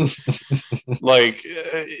games. Like, like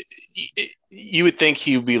you would think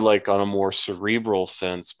he would be like on a more cerebral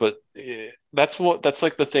sense, but that's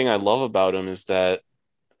like the thing I love about him is that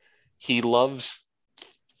he loves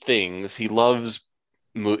things. He loves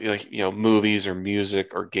movies or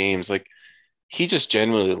music or games. Like he just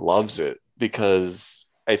genuinely loves it because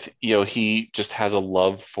he just has a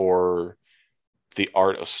love for the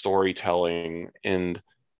art of storytelling, and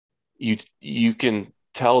you can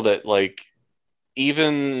tell that like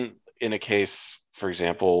even in a case, for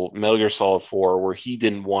example, Metal Gear Solid 4, where he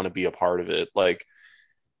didn't want to be a part of it, like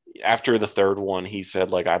after the third one, he said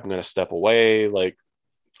like I'm going to step away, like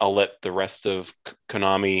I'll let the rest of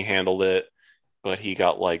Konami handle it. But he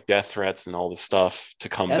got like death threats and all the stuff to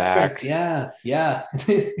come back. Threats, yeah.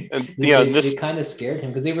 And, it kind of scared him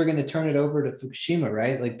because they were going to turn it over to Fukushima,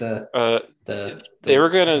 right? Like they were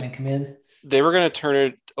going to come in. They were going to turn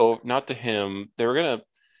it over, not to him. They were going to.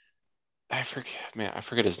 I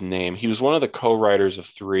forget his name. He was one of the co-writers of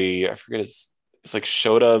 3. I forget it's like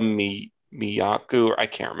Shota Miyaku, or I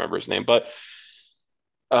can't remember his name, but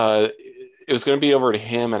it was going to be over to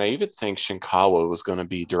him, and I even think Shinkawa was going to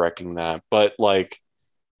be directing that, but like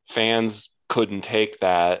fans couldn't take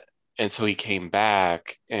that, and so he came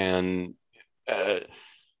back, and I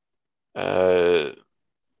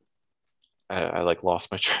like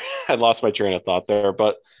lost my I lost my train of thought there,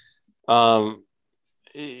 but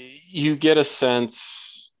you get a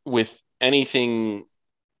sense with anything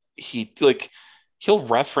he'll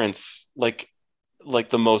reference like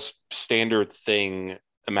the most standard thing.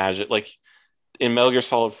 Imagine like in Metal Gear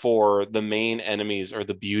Solid 4, the main enemies are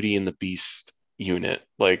the Beauty and the Beast unit.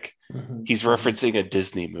 Like he's referencing a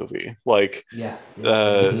Disney movie. Like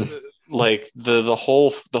like the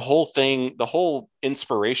whole thing, the whole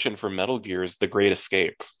inspiration for Metal Gear is The Great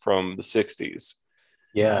Escape from the 60s.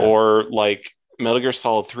 Yeah. Or like Metal Gear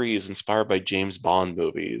Solid 3 is inspired by James Bond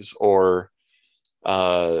movies, or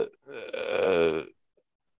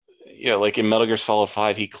like in Metal Gear Solid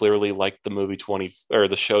 5, he clearly liked the movie 20 or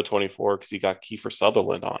the show 24 because he got Kiefer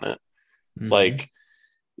Sutherland on it. Like,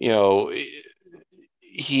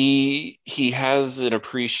 he has an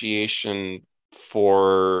appreciation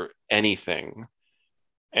for anything.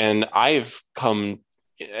 And as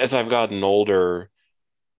I've gotten older,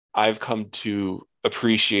 I've come to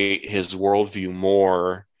appreciate his worldview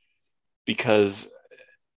more because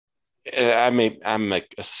I'm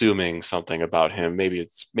like assuming something about him. Maybe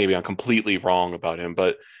I'm completely wrong about him,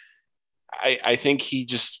 but I think he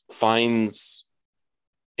just finds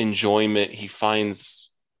enjoyment. He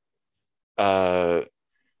finds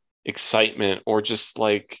excitement, or just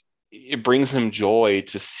like it brings him joy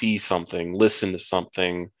to see something, listen to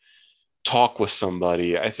something, talk with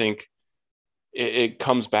somebody. I think it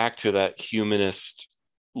comes back to that humanist,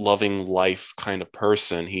 loving life kind of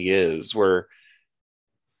person he is, where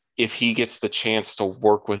if he gets the chance to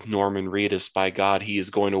work with Norman Reedus, by God, he is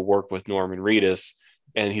going to work with Norman Reedus,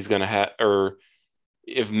 and he's going to have, or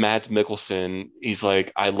if Mads Mikkelsen, he's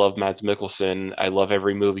like, I love Mads Mikkelsen. I love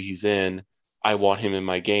every movie he's in. I want him in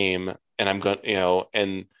my game. And I'm going to,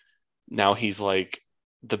 and now he's like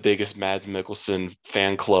the biggest Mads Mikkelsen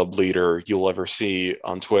fan club leader you'll ever see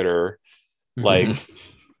on Twitter. Like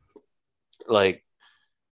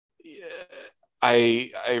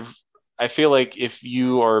I feel like if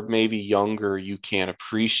you are maybe younger, you can't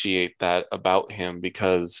appreciate that about him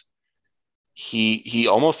because he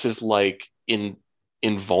almost is like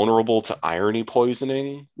invulnerable to irony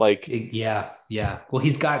poisoning. Like yeah. Well,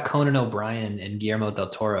 he's got Conan O'Brien and Guillermo del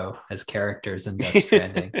Toro as characters in Death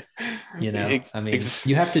Stranding. You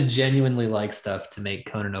have to genuinely like stuff to make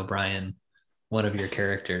Conan O'Brien one of your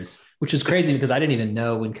characters, which is crazy because I didn't even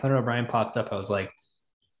know when Conan O'Brien popped up. I was like,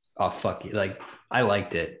 oh fuck you, like I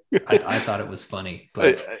liked it. I thought it was funny,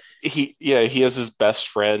 but he has his best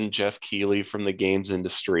friend Jeff Keighley from the games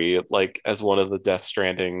industry like as one of the Death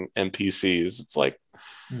Stranding NPCs. It's like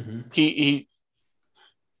he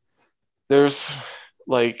there's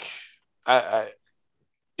like I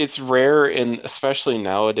it's rare, and especially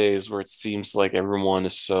nowadays where it seems like everyone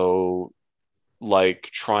is so like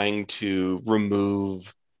trying to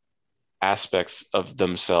remove aspects of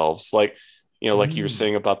themselves, like like you were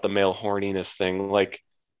saying about the male horniness thing, like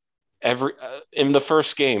every in the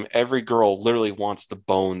first game every girl literally wants to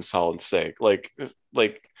bone Solid Snake, like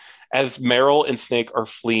as Meryl and Snake are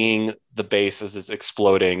fleeing the base as it's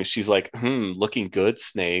exploding, she's like, looking good,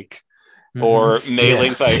 Snake. Or Mei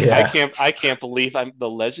Ling's like, I can't believe I'm the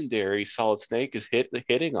legendary Solid Snake is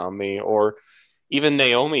hitting on me. Or even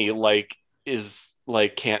Naomi is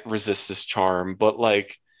like can't resist this charm. But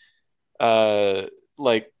like I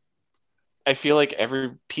feel like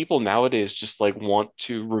every people nowadays just like want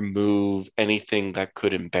to remove anything that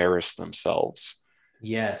could embarrass themselves.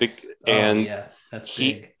 Yes. And yeah, that's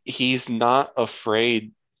big. He's not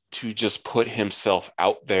afraid to just put himself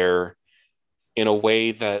out there in a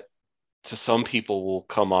way that to some people will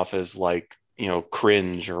come off as like,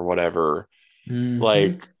 cringe or whatever.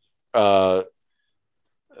 Like uh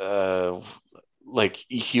like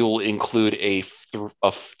he'll include a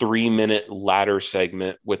 3-minute ladder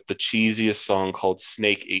segment with the cheesiest song called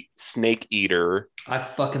Snake Eater. I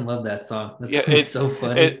fucking love that song. It's so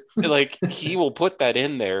funny. Like he will put that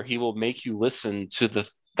in there. He will make you listen to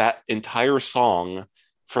that entire song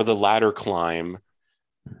for the ladder climb.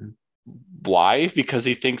 Why? Because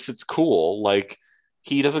he thinks it's cool. Like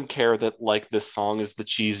he doesn't care that like this song is the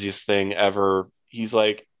cheesiest thing ever. He's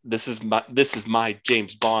like, this is my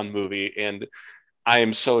James Bond movie, and I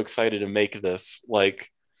am so excited to make this. Like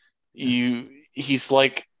he's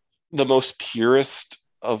like the most purest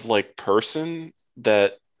of like person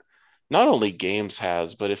that not only games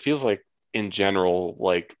has, but it feels like in general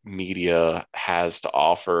like media has to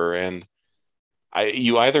offer. And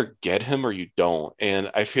you either get him or you don't.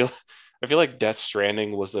 And I feel like Death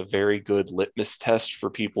Stranding was a very good litmus test for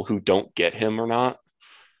people who don't get him or not.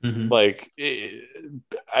 Like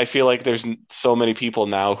I feel like there's so many people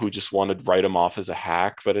now who just want to write him off as a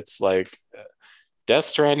hack, but it's like Death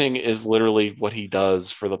Stranding is literally what he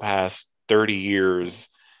does for the past 30 years.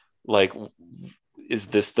 Like, is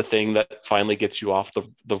this the thing that finally gets you off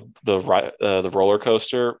the roller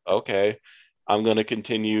coaster? Okay, I'm gonna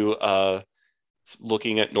continue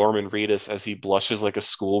looking at Norman Reedus as he blushes like a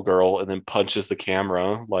schoolgirl and then punches the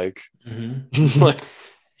camera. Like, like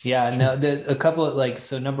yeah, no, a couple of like,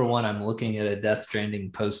 so number one, I'm looking at a Death Stranding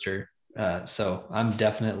poster. So I'm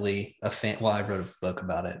definitely a fan. Well, I wrote a book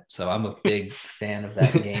about it, so I'm a big fan of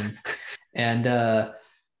that game. And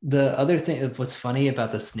the other thing, what's funny about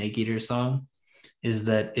the Snake Eater song is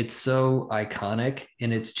that it's so iconic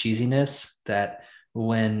in its cheesiness that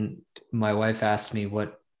when my wife asked me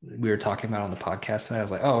what we were talking about on the podcast, and I was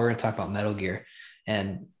like, oh, we're going to talk about Metal Gear.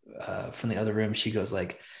 And from the other room, she goes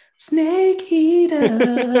like, Snake Eater.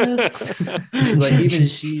 Like even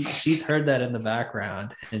she's heard that in the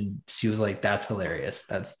background, and she was like, that's hilarious.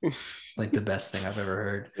 That's like the best thing I've ever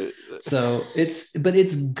heard. So it's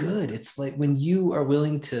good. It's like when you are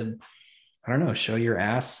willing to, I don't know, show your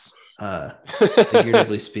ass,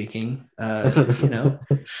 figuratively speaking,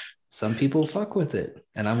 some people fuck with it,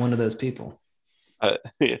 and I'm one of those people.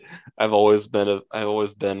 I've always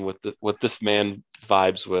been with what this man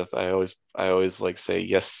vibes with. I always like say,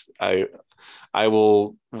 yes, I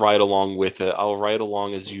will ride along with it. I'll ride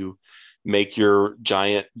along as you make your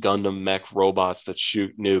giant Gundam mech robots that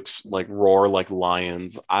shoot nukes like roar like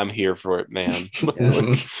lions. I'm here for it, man.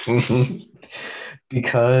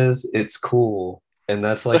 Because it's cool. And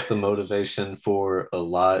that's like the motivation for a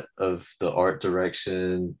lot of the art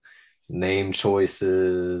direction, name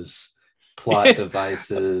choices, plot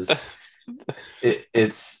devices.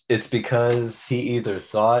 It's because he either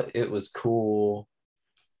thought it was cool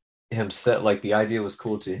himself, like the idea was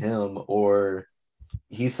cool to him, or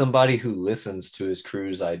he's somebody who listens to his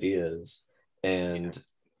crew's ideas, and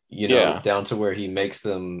down to where he makes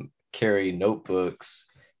them carry notebooks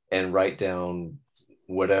and write down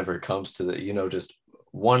whatever comes to the just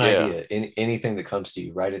one idea, anything that comes to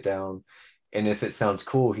you, write it down, and if it sounds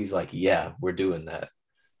cool, he's like, yeah, we're doing that.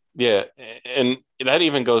 Yeah, and that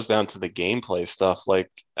even goes down to the gameplay stuff. Like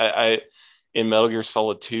I in Metal Gear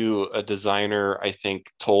Solid 2, a designer, I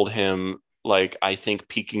think, told him, like, I think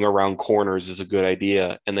peeking around corners is a good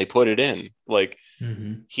idea, and they put it in. Like,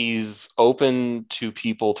 he's open to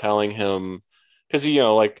people telling him, because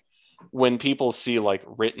like when people see like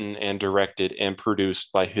written and directed and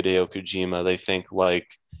produced by Hideo Kojima, they think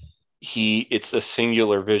like it's a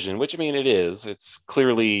singular vision, which I mean it is. It's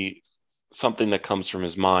clearly something that comes from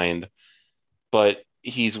his mind, but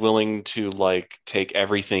he's willing to like take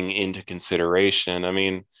everything into consideration. I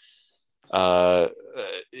mean, uh,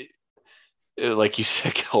 like you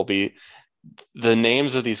said, Kelby, the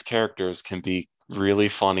names of these characters can be really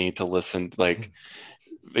funny to listen. Like,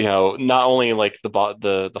 not only like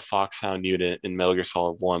the Foxhound unit in Metal Gear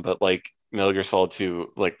Solid 1, but like Metal Gear Solid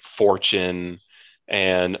 2, like Fortune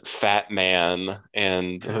and Fat Man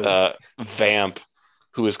and Vamp,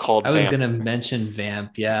 who is called I was Vamp. gonna mention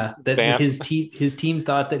Vamp. Yeah, that Vamp. his team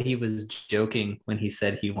thought that he was joking when he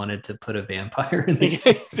said he wanted to put a vampire in the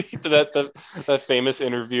that famous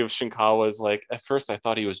interview of Shinkawa is like, at first I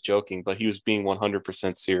thought he was joking, but he was being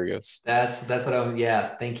 100% serious. That's what I'm. Yeah,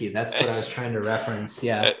 thank you. That's what I was trying to reference.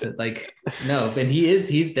 Yeah, like no, and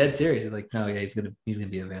he's dead serious. He's like, no, yeah, he's gonna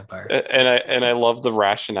be a vampire. And I love the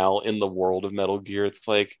rationale in the world of Metal Gear. It's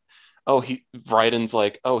like, oh, Raiden's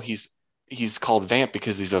like, oh, he's called Vamp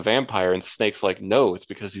because he's a vampire, and Snake's like, no, it's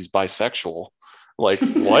because he's bisexual. Like,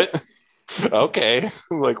 what? Okay,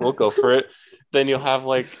 like we'll go for it. Then you'll have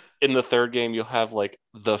like in the third game, you'll have like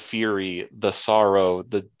the fury, the sorrow,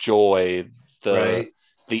 the joy,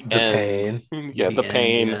 the end. pain. Yeah, the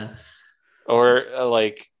pain. Yeah. Or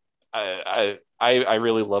like I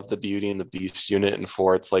really love the Beauty and the Beast unit in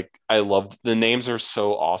 4. It's like I love the names are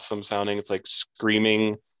so awesome sounding. It's like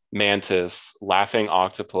Screaming Mantis, Laughing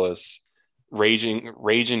Octopus, Raging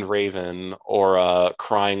Raven, or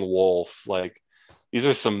Crying Wolf. Like these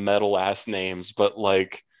are some metal ass names, but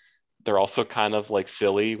like they're also kind of like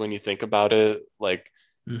silly when you think about it. Like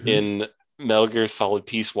in Metal Gear Solid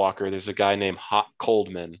Peace Walker, there's a guy named Hot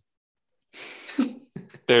Coldman.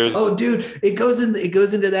 There's dude, it goes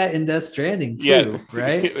into that in Death Stranding too,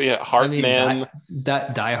 right? Yeah, Heartman,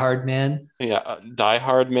 Die Hard Man. Yeah, Die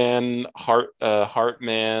Hard Man,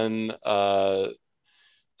 Heartman,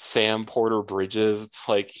 Sam Porter Bridges. It's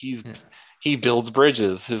like he builds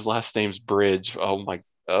bridges. His last name's Bridge.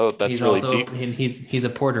 That's he's really also, deep. He's a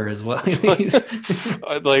porter as well.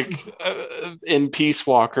 Like in Peace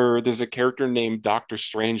Walker, there's a character named Dr.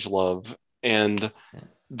 Strangelove, and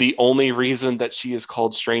the only reason that she is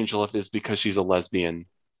called Strangelove is because she's a lesbian.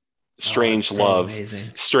 Strange Love.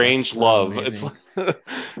 It's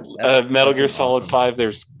like, Metal Gear Solid 5,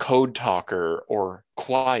 there's Code Talker or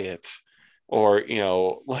Quiet, or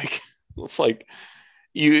like it's like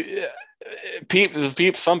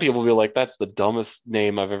some people will be like, that's the dumbest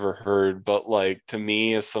name I've ever heard, but like to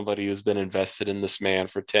me, as somebody who's been invested in this man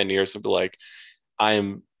for 10 years, I'd be like,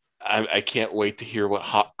 I can't wait to hear what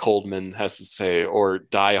Hot Coldman has to say or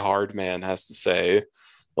Die Hard Man has to say.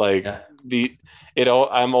 Like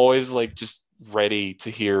I'm always like just ready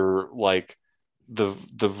to hear like the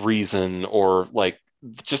reason or like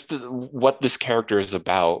just what this character is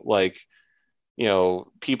about. Like,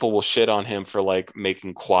 people will shit on him for like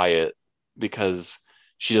making Quiet because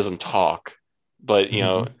she doesn't talk, but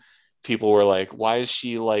people were like, why is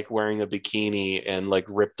she like wearing a bikini and like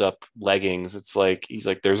ripped up leggings? It's like, he's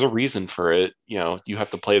like, there's a reason for it. You have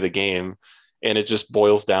to play the game. And it just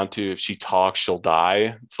boils down to, if she talks, she'll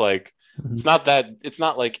die. It's like, it's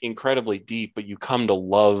not like incredibly deep, but you come to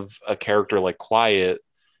love a character like Quiet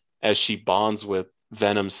as she bonds with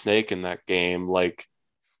Venom Snake in that game. Like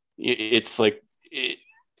it's like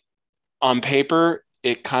on paper,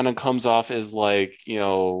 it kind of comes off as like,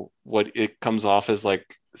 what it comes off as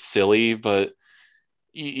like silly, but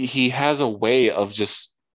he has a way of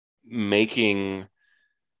just make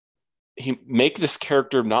this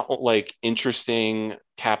character not like interesting,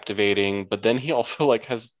 captivating, but then he also like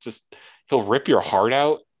he'll rip your heart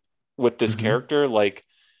out with this character. Like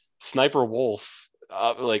Sniper Wolf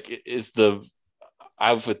like is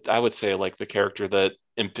I would say like the character that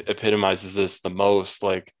epitomizes this the most,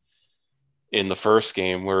 like in the first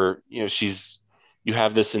game, where you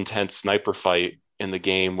have this intense sniper fight in the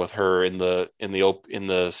game with her in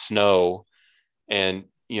the snow, and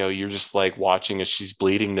you're just like watching as she's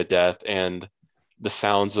bleeding to death, and the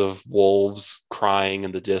sounds of wolves crying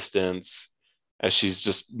in the distance as she's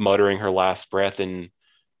just muttering her last breath, and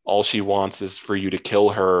all she wants is for you to kill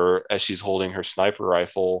her as she's holding her sniper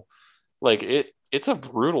rifle. Like it's a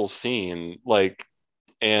brutal scene. Like,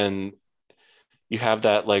 and you have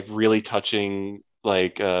that like really touching,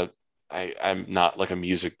 like I'm not like a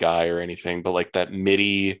music guy or anything, but like that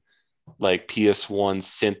MIDI, like PS1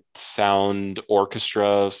 synth sound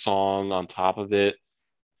orchestra song on top of it.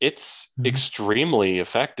 It's extremely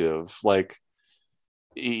effective. Like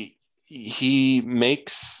he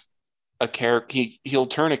makes a character, he'll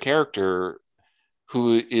turn a character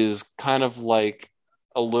who is kind of like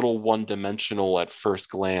a little one-dimensional at first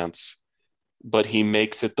glance, but he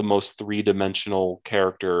makes it the most three-dimensional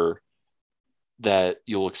character that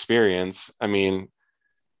you'll experience. I mean,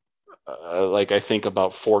 like I think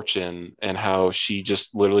about Fortune and how she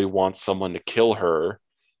just literally wants someone to kill her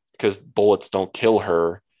because bullets don't kill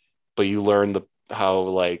her, but you learn how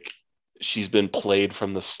like she's been played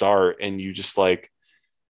from the start, and you just like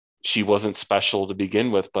she wasn't special to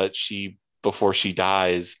begin with, but she before she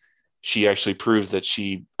dies, she actually proves that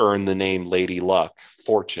she earned the name Lady Luck,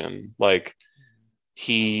 Fortune. Like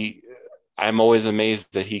I'm always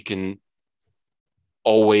amazed that he can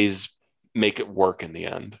always make it work in the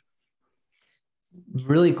end.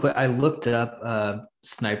 Really quick, I looked up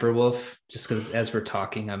Sniper Wolf just because as we're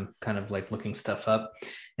talking, I'm kind of like looking stuff up.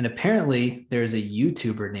 And apparently there's a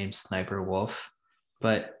YouTuber named Sniper Wolf,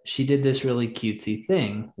 but she did this really cutesy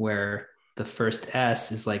thing where the first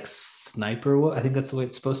S is like Sniper Wolf. I think that's the way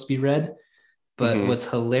it's supposed to be read. But what's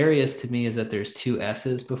hilarious to me is that there's two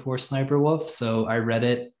S's before Sniper Wolf. So I read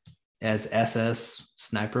it as SS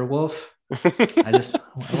Sniper Wolf. I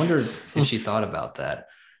wonder if she thought about that.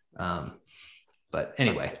 But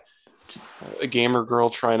anyway, a gamer girl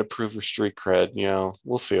trying to prove her street cred,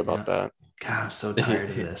 we'll see about that. God, I'm so tired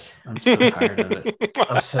of this. I'm so tired of it.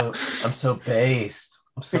 I'm so based.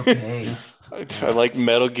 I'm so based. I like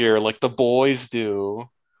Metal Gear like the boys do.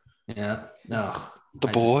 Yeah. No. The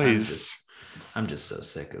boys. I'm just so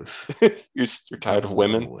sick of you're tired of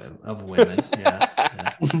women. Of women.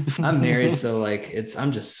 Yeah. I'm married, so like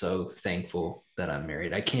I'm just so thankful that I'm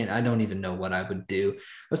married. I don't even know what I would do. I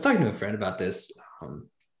was talking to a friend about this.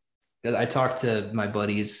 I talked to my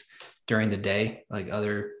buddies during the day, like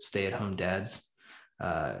other stay-at-home dads,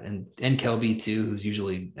 and Kelby too, who's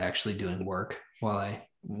usually actually doing work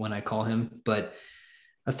when I call him. But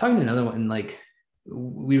I was talking to another one, and like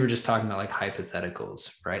we were just talking about like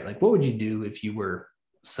hypotheticals, right? Like, what would you do if you were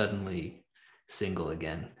suddenly single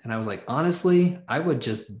again? And I was like, honestly, I would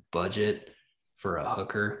just budget for a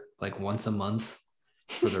hooker like once a month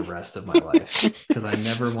for the rest of my life, because I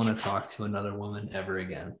never want to talk to another woman ever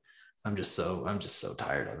again. I'm just so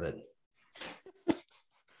tired of it.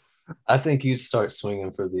 I think you'd start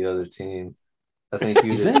swinging for the other team. I think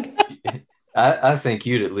you think? I think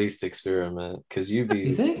you'd at least experiment, because you'd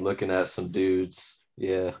be looking at some dudes.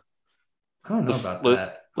 Yeah. I don't know about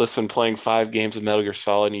that. Listen, playing 5 games of Metal Gear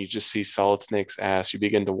Solid and you just see Solid Snake's ass, you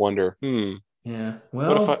begin to wonder, Yeah.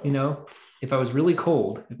 Well, if I was really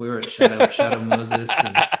cold, if we were at Shadow Moses,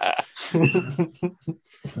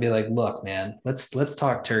 and be like, look, man, let's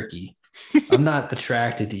talk turkey. I'm not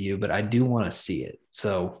attracted to you, but I do want to see it.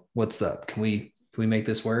 So what's up? Can we make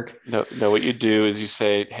this work? No, what you do is you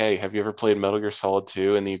say, hey, have you ever played Metal Gear Solid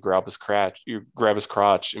 2? And then you grab his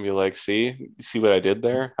crotch and be like, see what I did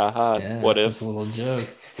there? Haha. Yeah, what if? It's a little joke.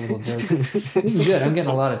 This is good. I'm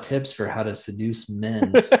getting a lot of tips for how to seduce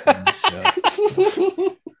men.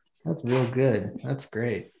 That's real good. That's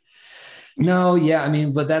great. No, yeah, I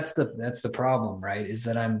mean, but that's the problem, right? Is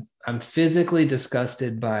that I'm physically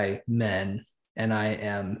disgusted by men, and I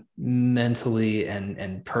am mentally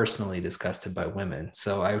and personally disgusted by women.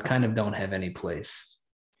 So I kind of don't have any place.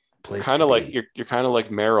 Kind of like you're kind of like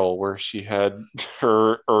Meryl, where she had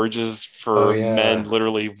her urges for men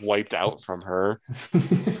literally wiped out from her.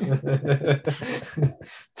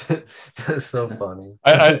 That's so funny.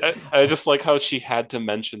 I just like how she had to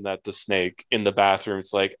mention that to Snake in the bathroom.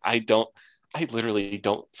 It's like, I literally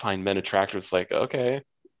don't find men attractive. It's like, okay,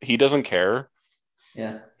 he doesn't care.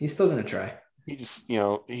 Yeah, he's still gonna try. He just,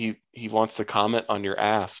 he wants to comment on your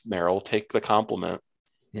ass, Meryl. Take the compliment.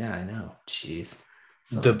 Yeah, I know. Jeez.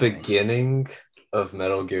 The beginning of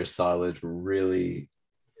Metal Gear Solid really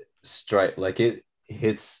it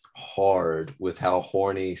hits hard with how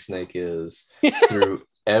horny Snake is through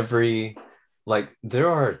every, there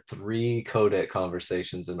are 3 codec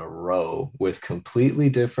conversations in a row with completely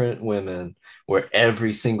different women where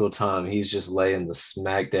every single time he's just laying the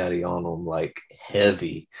smack daddy on them like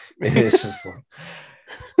heavy. And it's just like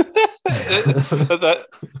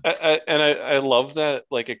I love that,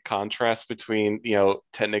 like, a contrast between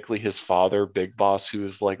technically his father, Big Boss, who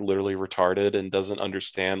is like literally retarded and doesn't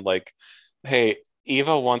understand, like, hey,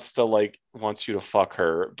 Eva wants you to fuck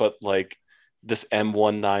her, but like this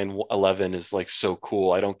M1911 is like so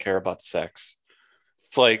cool, I don't care about sex.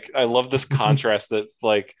 It's like, I love this contrast that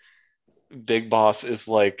like Big Boss is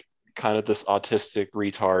like kind of this autistic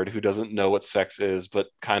retard who doesn't know what sex is but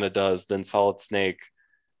kind of does. Then Solid Snake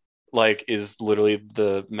like is literally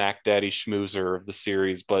the Mac Daddy schmoozer of the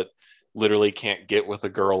series, but literally can't get with a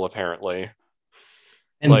girl apparently.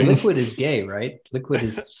 And like, Liquid is gay, right? Liquid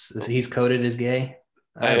he's coded as gay.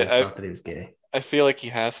 I always thought that he was gay. I feel like he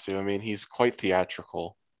has to. I mean, he's quite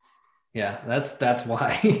theatrical. Yeah, that's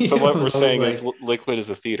why. So what we're saying is Liquid is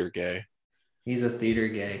a theater gay. He's a theater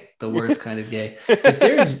gay, the worst kind of gay.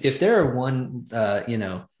 If there are one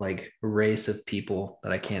like race of people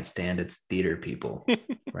that I can't stand, it's theater people,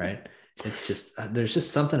 right? It's just there's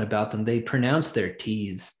just something about them. They pronounce their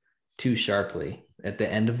T's too sharply at the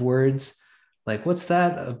end of words. Like, what's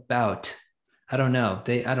that about? I don't know.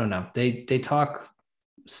 They talk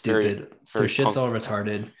stupid. Their shit's all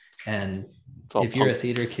retarded. And if you're a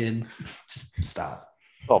theater kid, just stop.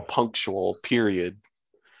 It's all punctual, period.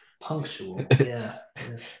 Punctual, yeah.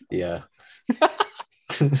 Yeah.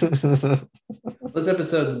 This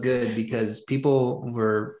episode's good because people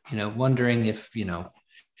were, wondering if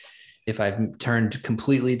I've turned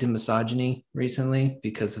completely to misogyny recently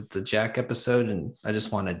because of the Jack episode, and I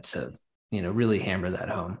just wanted to, really hammer that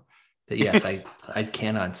home. That yes, I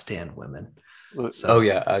cannot stand women. So, oh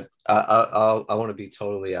yeah, I want to be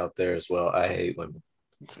totally out there as well. I hate women.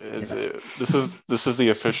 This is the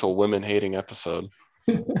official women hating episode.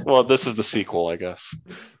 Well, this is the sequel, I guess.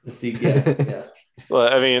 The sequel, yeah.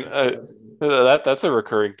 Well, I mean, that's a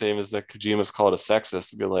recurring theme is that Kojima's called a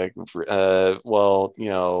sexist. Be like,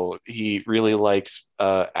 he really likes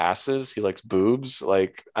asses. He likes boobs.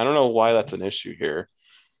 Like, I don't know why that's an issue here.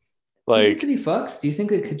 Like, do you think that he fucks? Do you think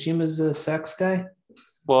that Kojima's a sex guy?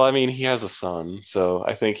 Well, I mean, he has a son, so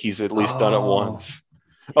I think he's at least done it once.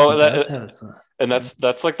 Oh, that have a son. And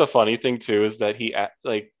that's like the funny thing too is that he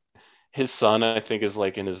like. His son, I think, is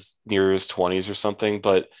like in his 20s or something.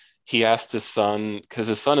 But he asked his son because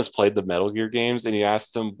his son has played the Metal Gear games, and he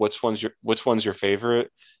asked him which one's your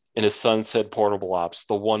favorite, and his son said Portable Ops,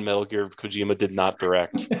 the one Metal Gear Kojima did not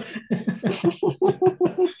direct.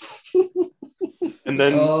 And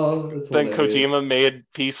then Kojima made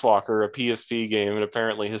Peace Walker, a PSP game, and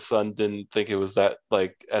apparently his son didn't think it was that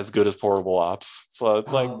like as good as Portable Ops. So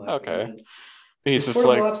it's like okay, God. He's just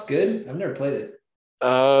Portable like Ops good. I've never played it.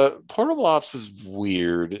 Portable Ops is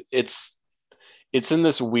weird. It's in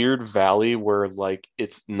this weird valley where like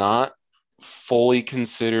it's not fully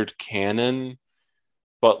considered canon,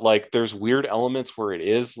 but like there's weird elements where it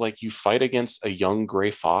is. Like you fight against a young gray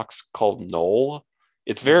fox called Noel.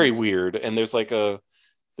 It's very weird. And there's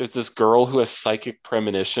this girl who has psychic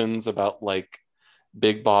premonitions about like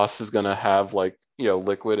Big Boss is gonna have like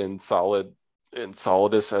Liquid and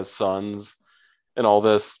Solidus as sons and all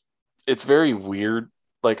this. It's very weird.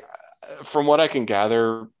 Like from what I can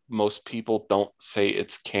gather, most people don't say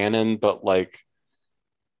it's canon, but like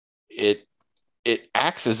it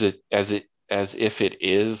acts as if it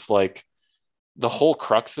is. Like the whole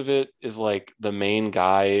crux of it is like the main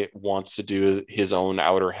guy wants to do his own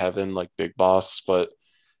outer heaven like Big Boss, but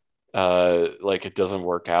like it doesn't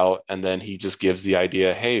work out, and then he just gives the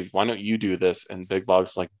idea, hey, why don't you do this? And Big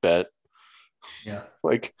Boss like bet. Yeah.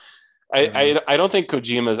 Like I don't think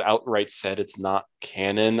Kojima's outright said it's not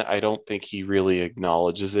canon. I don't think he really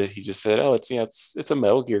acknowledges it. He just said, "Oh, it's a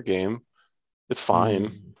Metal Gear game. It's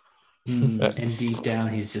fine." And deep down,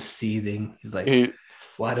 he's just seething. He's like,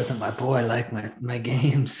 "Why doesn't my boy like my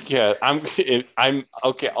games?" Yeah, I'm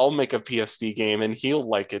okay. I'll make a PSP game, and he'll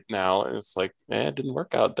like it now. And it's like, it didn't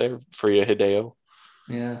work out there for you, Hideo.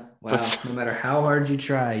 Yeah. Wow. No matter how hard you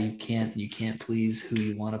try, you can't please who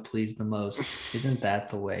you want to please the most. Isn't that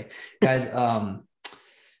the way? Guys,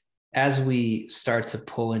 as we start to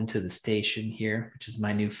pull into the station here, which is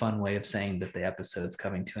my new fun way of saying that the episode's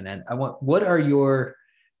coming to an end, what are your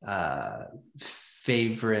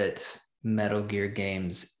favorite Metal Gear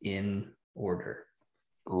games in order?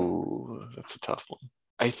 Ooh, that's a tough one.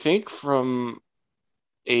 I think from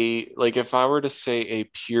if I were to say a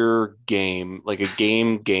pure game, like a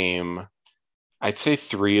game, I'd say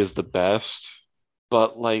 3 is the best.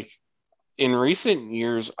 But like in recent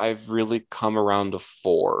years, I've really come around to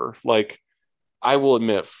 4. Like I will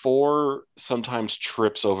admit 4 sometimes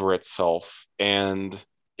trips over itself, and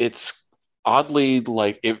it's oddly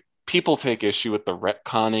like people take issue with the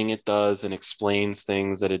retconning it does and explains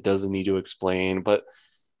things that it doesn't need to explain. But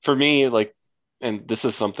for me, like, and this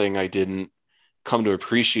is something I didn't come to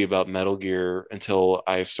appreciate about Metal Gear until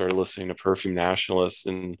I started listening to Perfume Nationalists,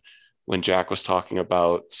 and when Jack was talking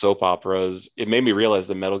about soap operas, it made me realize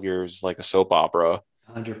that Metal Gear is like a soap opera.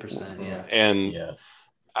 100%, yeah. And yeah.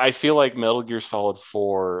 I feel like Metal Gear Solid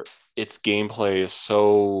 4, its gameplay is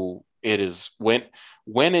so it is when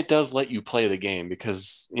it does let you play the game,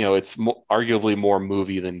 because it's arguably more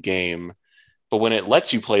movie than game, but when it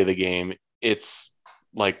lets you play the game, it's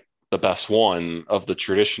like the best one of the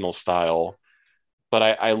traditional style. But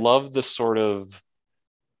I love the sort of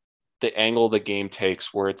the angle the game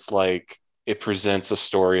takes, where it's like it presents a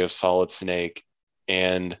story of Solid Snake,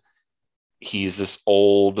 and he's this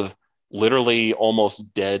old, literally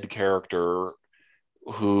almost dead character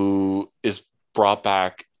who is brought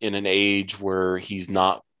back in an age where he's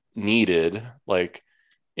not needed, like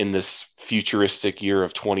in this futuristic year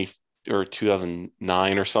of 20 or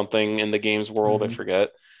 2009 or something in the game's world. I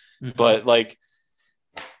forget. But like,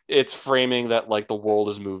 it's framing that like the world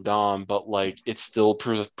has moved on, but like it still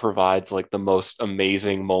provides like the most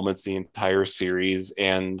amazing moments the entire series.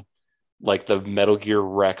 And like the Metal Gear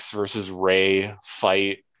Rex versus Ray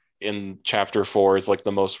fight in chapter 4 is like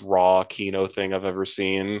the most raw Kino thing I've ever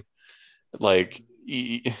seen. Like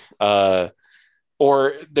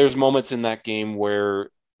or there's moments in that game where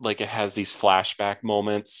like it has these flashback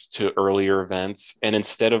moments to earlier events, and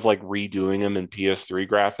instead of like redoing them in PS3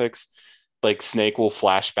 graphics, like Snake will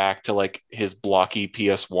flash back to like his blocky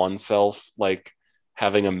PS1 self, like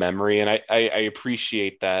having a memory. And I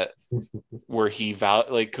appreciate that, where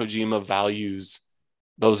like Kojima values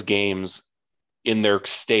those games in their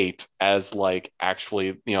state as like,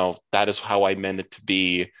 actually, you know, that is how I meant it to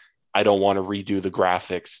be. I don't want to redo the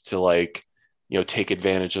graphics to like, you know, take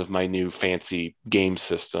advantage of my new fancy game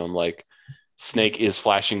system. Like Snake is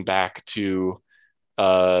flashing back to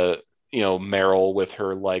you know, Meryl with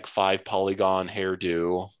her like 5 polygon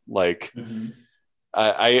hairdo. Like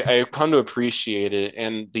I've come to appreciate it,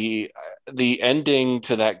 and the ending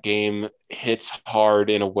to that game hits hard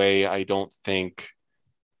in a way I don't think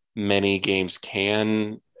many games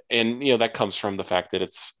can. And you know, that comes from the fact that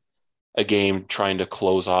it's a game trying to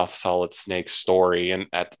close off Solid Snake's story, and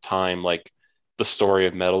at the time, like the story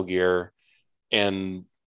of Metal Gear, and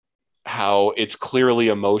how it's clearly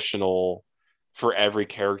emotional for every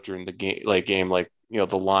character in the game. Like you know,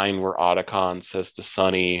 the line where Otacon says to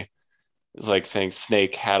Sonny is like saying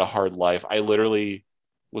Snake had a hard life. I literally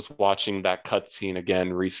was watching that cutscene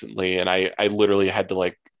again recently, and I literally had to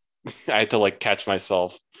like I had to like catch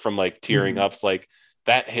myself from like tearing up. It's like,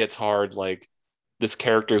 that hits hard. Like this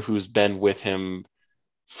character who's been with him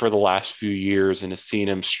for the last few years and has seen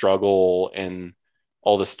him struggle and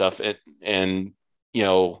all this stuff, and you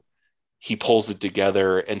know, he pulls it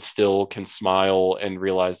together and still can smile and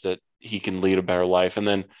realize that he can lead a better life. And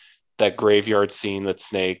then that graveyard scene, that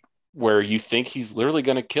Snake, where you think he's literally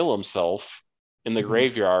going to kill himself in the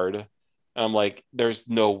graveyard. And I'm like, there's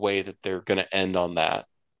no way that they're going to end on that.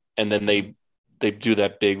 And then they do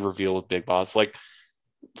that big reveal with Big Boss. Like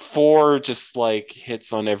 4 just like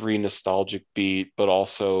hits on every nostalgic beat, but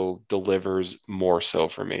also delivers more so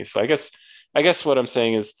for me. So I guess what I'm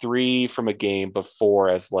saying is 3 from a game, but 4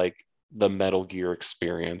 as like the Metal Gear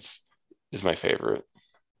experience is my favorite.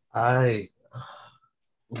 I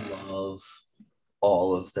love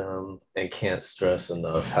all of them and can't stress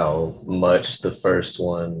enough how much the first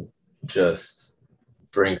one just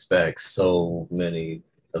brings back so many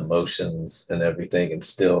emotions and everything, and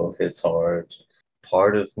still hits hard.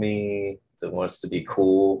 Part of me that wants to be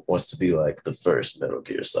cool wants to be like the first Metal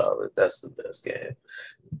Gear Solid. That's the best game.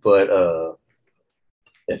 But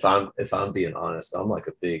if I'm being honest, I'm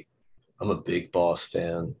a big Boss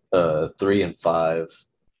fan. 3 and 5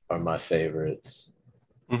 are my favorites.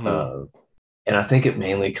 And I think it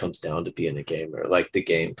mainly comes down to being a gamer, like the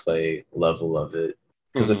gameplay level of it.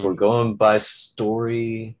 Because if we're going by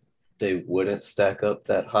story, they wouldn't stack up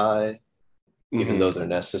that high, even though they're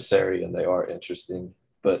necessary and they are interesting.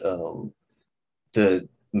 But the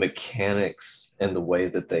mechanics and the way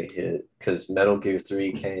that they hit, because Metal Gear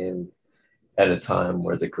 3 came at a time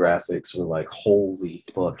where the graphics were like, holy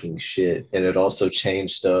fucking shit. And it also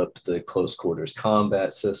changed up the close quarters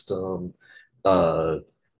combat system,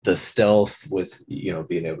 the stealth with, you know,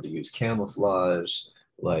 being able to use camouflage,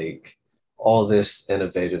 like all this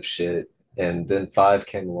innovative shit. And then 5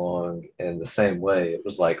 came along, and the same way, it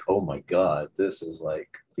was like, oh my God, this is like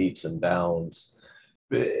leaps and bounds.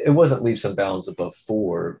 It wasn't leaps and bounds above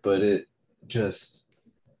 4, but it just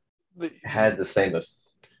had the same,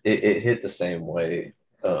 it hit the same way.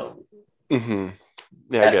 Yeah, I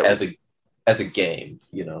get as a game,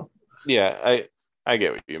 you know. Yeah, I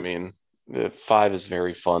get what you mean. 5 is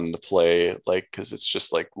very fun to play, like, because it's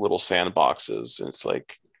just like little sandboxes, and it's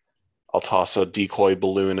like I'll toss a decoy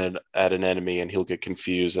balloon at an enemy and he'll get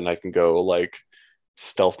confused, and I can go like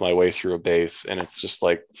stealth my way through a base, and it's just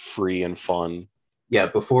like free and fun. Yeah,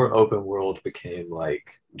 before open world became like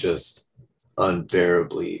just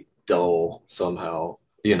unbearably dull somehow,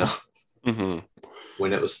 you know,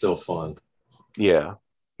 when it was still fun. Yeah.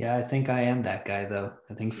 Yeah, I think I am that guy, though.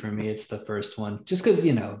 I think for me, it's the first one, just because,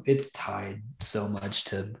 you know, it's tied so much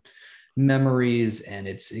to memories and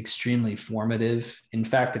it's extremely formative. In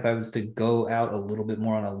fact, if I was to go out a little bit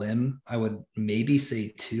more on a limb, I would maybe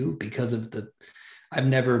say 2, because of I've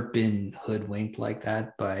never been hoodwinked like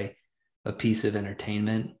that by a piece of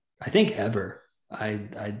entertainment, I think, ever.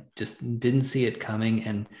 I just didn't see it coming.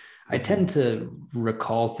 And I tend to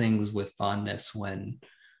recall things with fondness when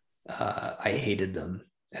I hated them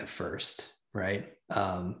at first, right?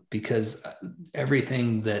 Because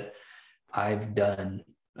everything that I've done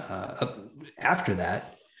after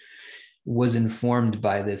that was informed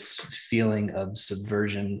by this feeling of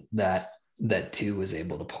subversion that 2 was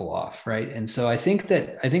able to pull off, right? And so I think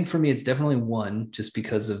for me it's definitely 1, just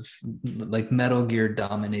because of like Metal Gear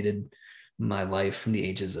dominated my life from the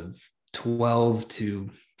ages of 12 to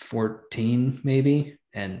 14 maybe,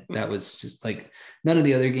 and that was just like, none of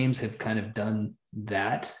the other games have kind of done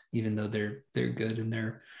that, even though they're good in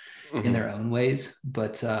their own ways.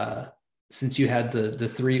 But since you had the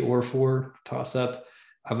 3 or 4 toss up,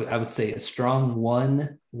 I would say a strong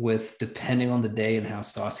 1, with, depending on the day and how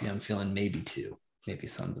saucy I'm feeling, maybe 2, maybe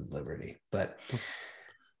Sons of Liberty. But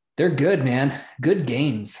they're good, man. Good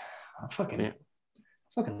games. I fucking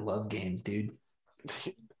love games, dude.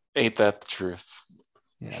 Ain't that the truth?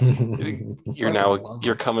 Yeah.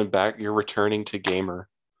 You're coming back. You're returning to gamer.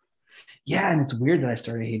 Yeah, and it's weird that I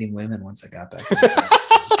started hating women once I got back.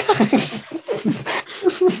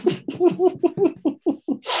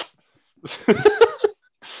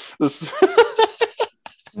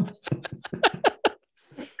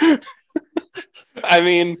 I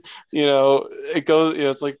mean, it goes,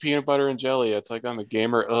 it's like peanut butter and jelly. It's like, I'm a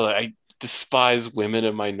gamer. Ugh, I despise women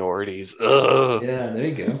and minorities. Ugh. Yeah, there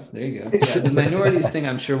you go. Yeah, the minorities thing,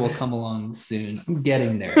 I'm sure, will come along soon. I'm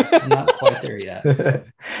getting there. I'm not quite there yet.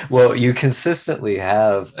 Well, you consistently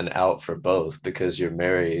have an out for both, because you're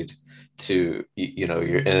married to,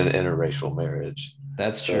 you're in an interracial marriage.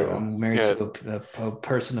 That's true. I'm married to a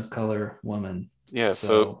person of color woman. Yeah.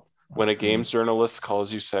 So when a games journalist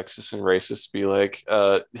calls you sexist and racist, be like,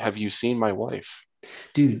 have you seen my wife?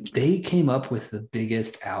 Dude, they came up with the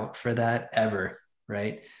biggest out for that ever,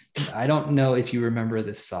 right? I don't know if you remember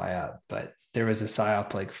this PSYOP, but there was a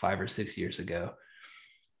PSYOP like 5 or 6 years ago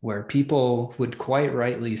where people would quite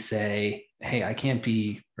rightly say, hey, I can't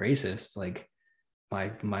be racist. Like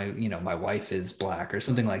my wife is Black or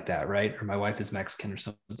something like that, right? Or my wife is Mexican or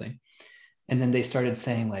something. And then they started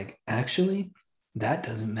saying, like, actually, that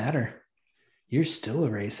doesn't matter. You're still a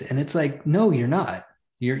racist. And it's like, no, you're not.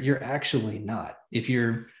 You're actually not. If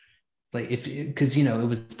you're like, because it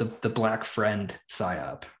was the Black friend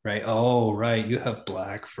PSYOP, right? Oh, right, you have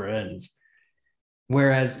Black friends.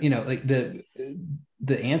 Whereas, like the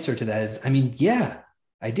answer to that is, I mean, yeah,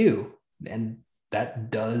 I do. And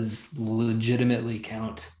that does legitimately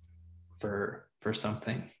count for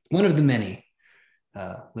something. One of the many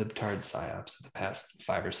libtard PSYOPs of the past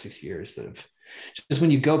 5 or 6 years that have, just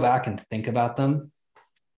when you go back and think about them,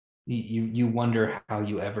 you wonder how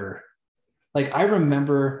you ever, like, I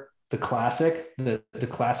remember the classic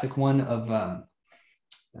one of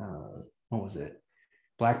what was it?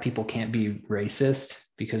 Black people can't be racist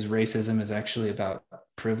because racism is actually about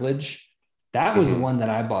privilege. That was one that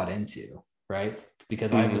I bought into, right?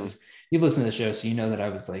 Because you've listened to the show, so you know that I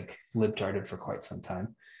was like libtarded for quite some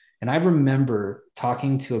time. And I remember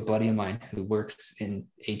talking to a buddy of mine who works in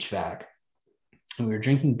HVAC, and we were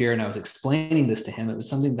drinking beer, and I was explaining this to him. It was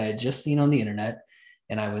something that I had just seen on the internet,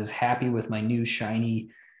 and I was happy with my new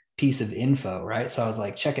shiny piece of info, right? So I was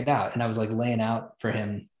like, check it out. And I was like laying out for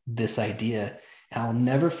him this idea. And I'll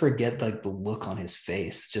never forget like the look on his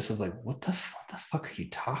face, just of like, what the fuck are you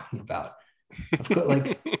talking about?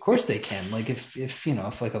 Of course they can. Like if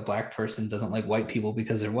like a Black person doesn't like white people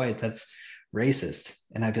because they're white, that's racist.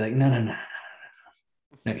 And I'd be like, no.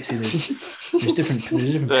 No, you see, there's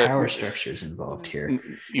different power structures involved here.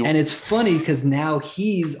 And it's funny because now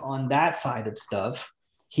he's on that side of stuff.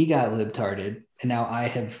 He got libtarded, and now I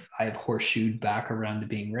have horseshoed back around to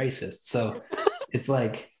being racist. So it's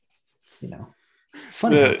like, it's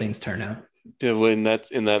funny how things turn out. Yeah, when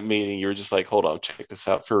that's in that meeting, you're just like, hold on, check this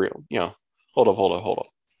out for real. Hold up. Hold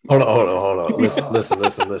on.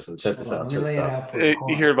 Listen. Check this out.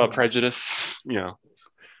 You hear about prejudice? Yeah.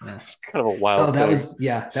 It's kind of a wild thing.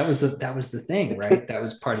 That was the thing, right? That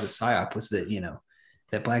was part of the PSYOP, was that,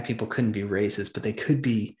 that Black people couldn't be racist, but they could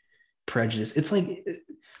be prejudiced. It's like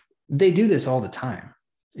they do this all the time.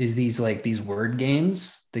 Is these word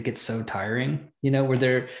games that get so tiring,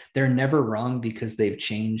 where they're never wrong because they've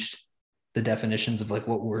changed the definitions of like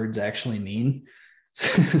what words actually mean.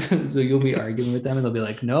 So you'll be arguing with them and they'll be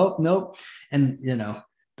like, nope. And,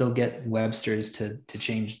 they'll get Webster's to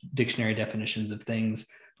change dictionary definitions of things,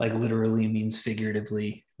 like literally means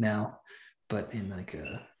figuratively now, but in like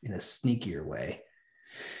in a sneakier way.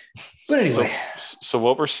 But anyway, so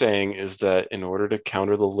what we're saying is that in order to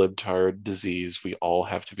counter the libtard disease, we all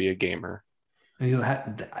have to be a gamer. I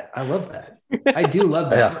love that. I do love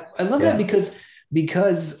that. I love that because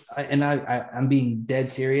because I'm being dead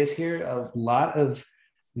serious here. A lot of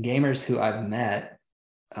gamers who I've met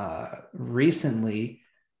recently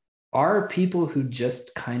are people who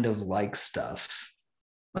just kind of like stuff.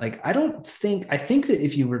 Like, I think that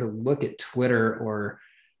if you were to look at Twitter or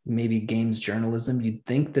maybe games journalism, you'd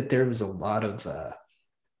think that there was a lot of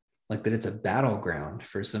like that it's a battleground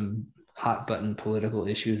for some hot button political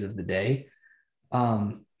issues of the day.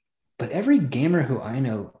 But every gamer who I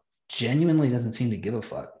know genuinely doesn't seem to give a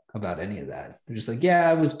fuck about any of that. They're just like, yeah,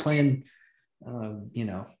 I was playing,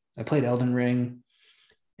 I played Elden Ring,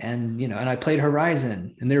 and and I played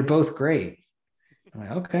Horizon, and they're both great. I'm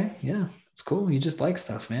like, okay, yeah, it's cool. You just like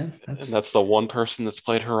stuff, man. And that's the one person that's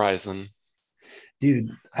played Horizon. Dude,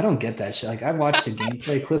 I don't get that shit. Like, I watched a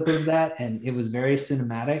gameplay clip of that, and it was very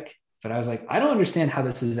cinematic, but I was like, I don't understand how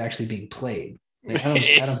this is actually being played. Like,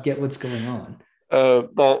 I don't get what's going on.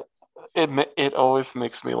 That it always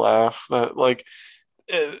makes me laugh that like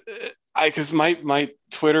because my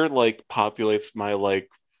Twitter like populates my like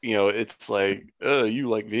it's like you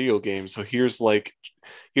like video games, so here's a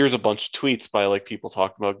bunch of tweets by like people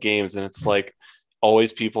talking about games, and it's like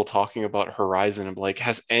always people talking about Horizon and like,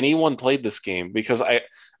 has anyone played this game? Because I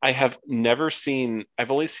have never seen,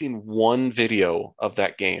 I've only seen one video of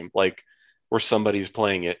that game like where somebody's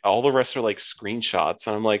playing it. All the rest are like screenshots,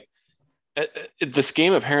 and I'm like, this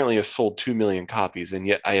game apparently has sold 2 million copies, and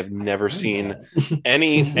yet I have never seen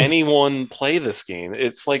anyone play this game.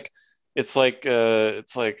 It's like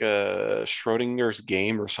Schrodinger's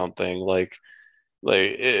game or something.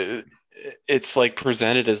 It's like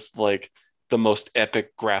presented as like the most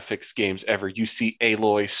epic graphics games ever. You see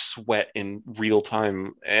Aloy sweat in real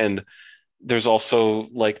time, and there's also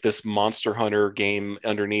like this Monster Hunter game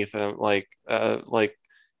underneath, and I'm like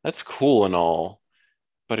that's cool and all.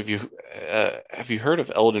 But have you heard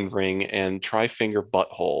of Elden Ring and Tri-Finger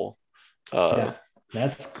Butthole? Yeah,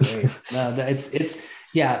 that's great. No, it's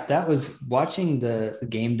yeah. That was watching the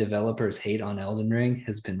game developers hate on Elden Ring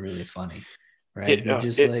has been really funny, right? They're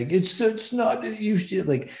just like it's not you should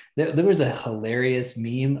like. There was a hilarious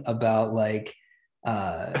meme about like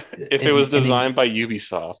if it was designed by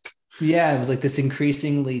Ubisoft. Yeah, it was like this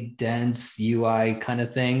increasingly dense UI kind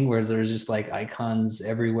of thing where there's just like icons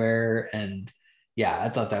everywhere, and yeah, I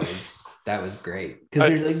thought that was great because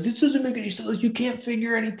they're like, this doesn't make any sense. Like, you can't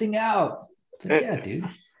figure anything out. It's like, yeah, dude.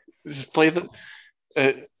 Just play the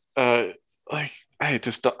like I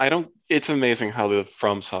don't. It's amazing how the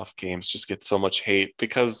FromSoft games just get so much hate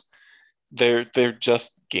because they're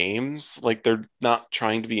just games. Like, they're not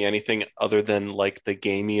trying to be anything other than like the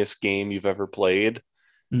gamiest game you've ever played,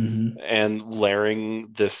 and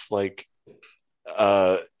layering this like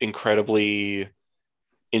incredibly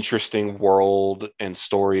interesting world and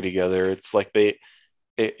story together. It's like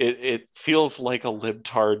it feels like a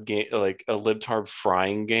libtard game, like a libtard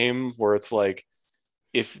frying game, where it's like,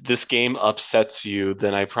 if this game upsets you,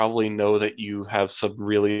 then I probably know that you have some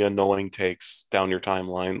really annoying takes down your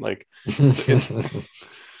timeline. Like it's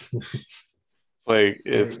like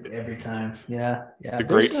it's every time. Yeah. it's a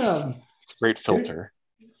great filter.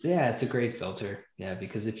 Yeah, it's a great filter. Yeah,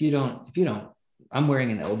 because if you don't, I'm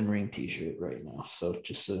wearing an Elden Ring t-shirt right now. So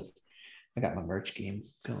just so I got my merch game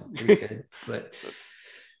going pretty good. But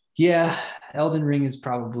yeah, Elden Ring is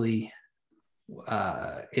probably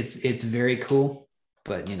it's very cool.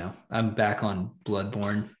 But I'm back on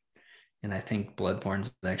Bloodborne, and I think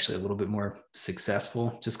Bloodborne's actually a little bit more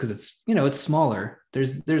successful just because it's it's smaller.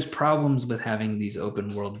 There's problems with having these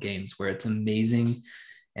open world games where it's amazing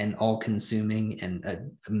and all consuming and a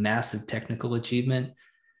massive technical achievement.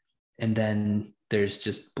 And then there's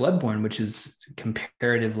just Bloodborne, which is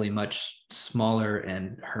comparatively much smaller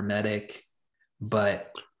and hermetic,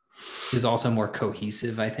 but is also more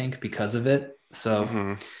cohesive, I think, because of it.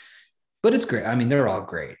 So, but it's great. I mean, they're all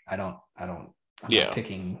great. I'm not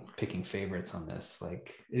picking favorites on this,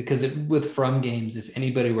 like, because with From games, if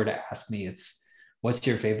anybody were to ask me, it's what's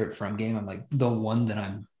your favorite From game? I'm like, the one that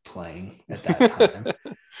I'm playing at that time.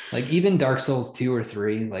 Like, even Dark Souls 2 or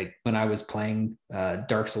 3, like when I was playing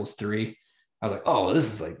Dark Souls 3, I was like, oh,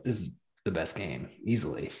 this is the best game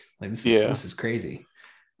easily. Like, this is crazy.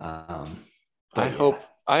 I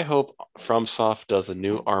hope FromSoft does a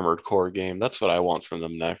new Armored Core game. That's what I want from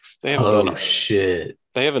them next. They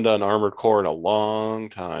haven't done Armored Core in a long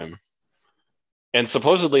time. And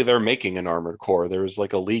supposedly they're making an Armored Core. There was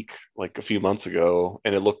like a leak like a few months ago,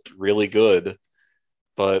 and it looked really good.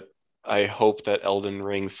 But I hope that Elden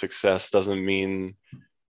Ring's success doesn't mean,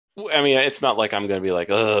 I mean, it's not like I'm going to be like,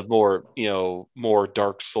 more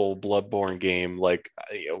Dark Soul Bloodborne game. Like,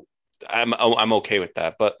 I'm okay with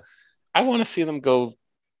that, but I want to see them go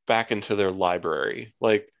back into their library.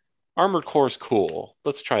 Like, Armored Core is cool.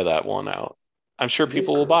 Let's try that one out. I'm sure It is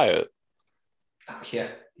people will cool. buy it. Oh, yeah.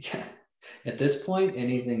 Yeah. At this point,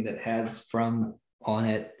 anything that has From on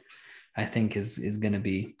it, I think is going to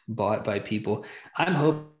be bought by people. I'm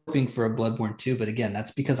hoping for a Bloodborne 2, but again,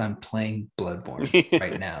 that's because I'm playing Bloodborne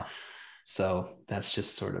right now. So that's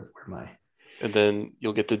just sort of where my And then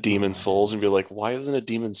you'll get to Demon Souls and be like, why isn't a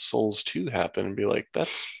Demon Souls 2 happen? And be like,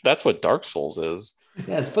 that's what Dark Souls is.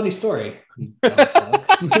 yeah, it's a funny story.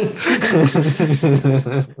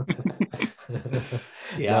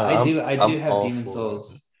 Yeah, No, I do I'm have all Demon for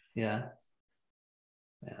Souls. Yeah.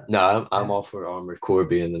 No, I'm Yeah. all for Armored Core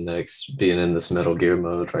being in this Metal Gear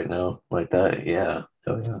mode right now, like that. Yeah,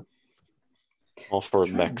 hell yeah. All for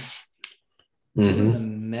Trying- mechs. There was Mhm. a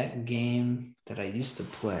mech game that I used to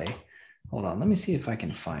play. Hold on, let me see if I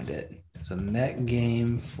can find it. There's a mech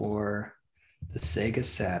game for the Sega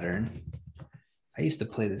Saturn. I used to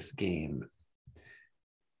play this game.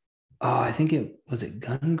 Oh, I think it was it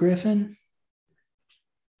Gun Griffin.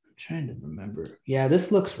 I'm trying to remember. Yeah,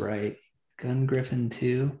 this looks right. Gun Griffin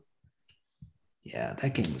 2. Yeah,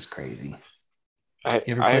 that game was crazy. You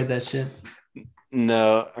ever played that shit?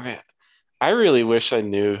 No, I mean, I really wish I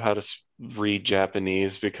knew how to read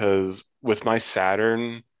Japanese because with my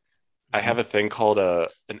Saturn, I have a thing called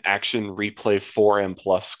an Action Replay 4M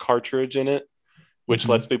Plus cartridge in it, which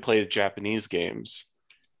lets me play Japanese games.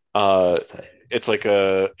 It's like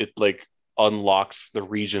it like unlocks the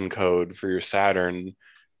region code for your Saturn,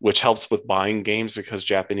 which helps with buying games because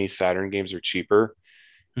Japanese Saturn games are cheaper.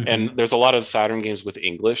 And there's a lot of Saturn games with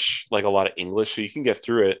English, like a lot of English, so you can get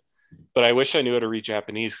through it. But I wish I knew how to read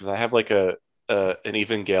Japanese because I have like an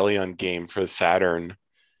Evangelion game for Saturn,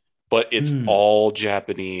 but it's all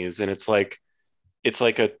Japanese, and it's like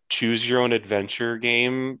a choose your own adventure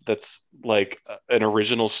game that's like an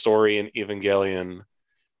original story in Evangelion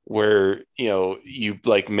where you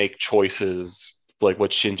like make choices like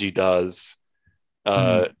what Shinji does,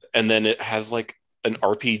 and then it has like an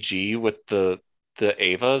RPG with the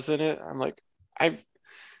Avas in it. I'm like, I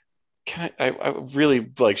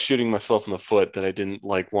really like shooting myself in the foot that I didn't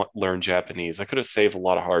like learn Japanese. I could have saved a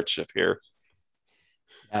lot of hardship here.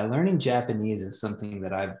 Learning Japanese is something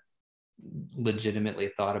that I've legitimately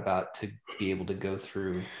thought about to be able to go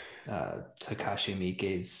through Takashi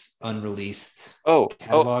Miike's unreleased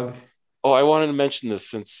catalog. I wanted to mention this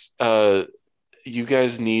since you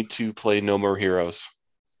guys need to play No More Heroes.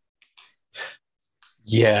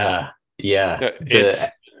 Yeah.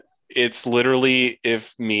 It's literally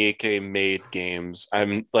if Miike made games.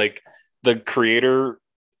 I'm like the creator,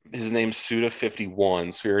 his name's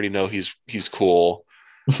Suda51, so we already know he's cool.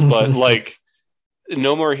 But like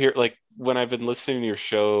No More Hero, like when I've been listening to your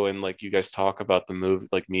show and like you guys talk about the movie,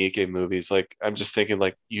 like Miike movies, like I'm just thinking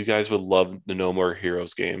like you guys would love the No More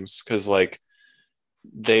Heroes games because like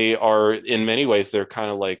they are in many ways they're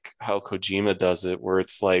kind of like how Kojima does it, where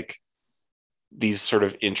it's like these sort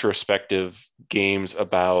of introspective games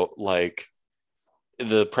about like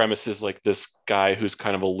the premise is like this guy who's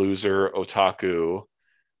kind of a loser otaku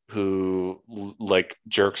who like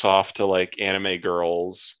jerks off to like anime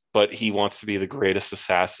girls, but he wants to be the greatest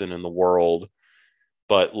assassin in the world.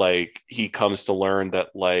 But like he comes to learn that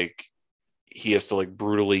like he has to like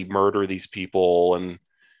brutally murder these people, and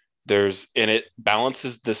it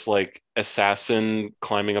balances this like assassin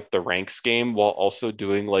climbing up the ranks game while also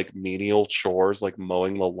doing like menial chores like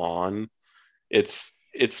mowing the lawn. It's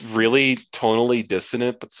really tonally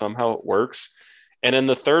dissonant, but somehow it works. And then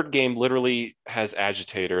the third game literally has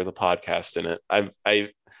Agitator, the podcast, in it.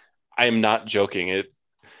 I am not joking. It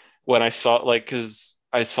when I saw like because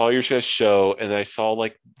I saw your show and I saw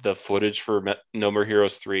like the footage for No More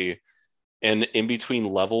Heroes 3, and in between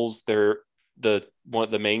levels, the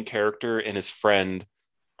main character and his friend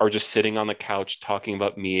are just sitting on the couch talking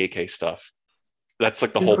about Miike stuff. That's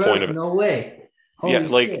like the whole point of it. No way. Holy yeah,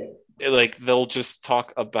 shit. like they'll just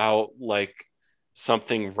talk about like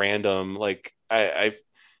something random. Like I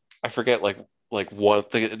forget like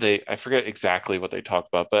what they I forget exactly what they talked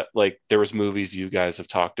about, but like there was movies you guys have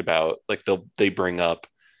talked about. Like they bring up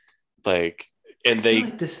like and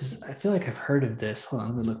I feel like I've heard of this. Hold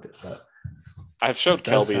on, let me look this up. I've showed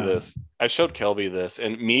Kelby this. I've showed Kelby this,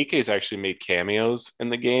 and Miike's actually made cameos in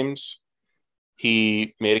the games.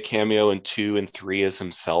 He made a cameo in 2 and 3 as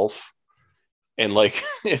himself, and like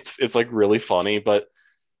it's like really funny. But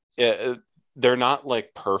they're not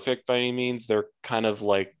like perfect by any means. They're kind of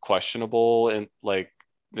like questionable, and like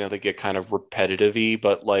they get kind of repetitive-y.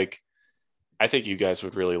 But like I think you guys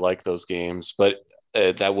would really like those games. But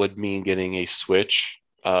that would mean getting a Switch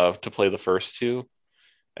to play the first two.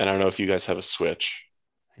 And I don't know if you guys have a Switch.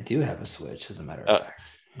 I do have a Switch, as a matter of fact.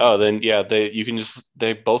 Oh, then yeah,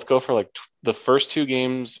 they both go for like the first two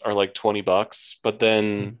games are like $20, but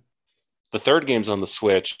then the third game's on the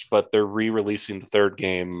Switch, but they're re-releasing the third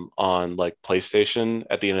game on like PlayStation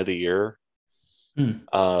at the end of the year. Hmm.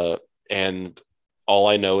 And all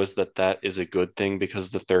I know is that that is a good thing because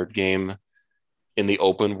the third game in the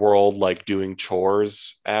open world, like doing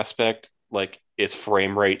chores aspect, like its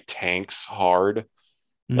frame rate tanks hard.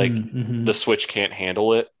 Like the Mm-hmm. Switch can't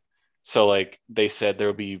handle it. So like they said there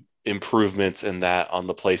will be improvements in that on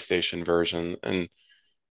the PlayStation version. And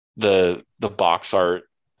the box art,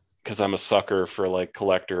 because I'm a sucker for like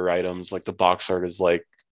collector items, like the box art is like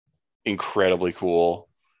incredibly cool.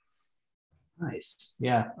 Nice.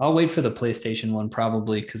 Yeah, I'll wait for the PlayStation one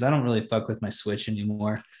probably because I don't really fuck with my Switch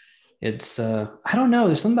anymore. It's I don't know.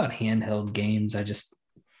 There's something about handheld games. I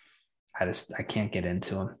can't get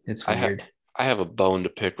into them. It's I have weird. I have a bone to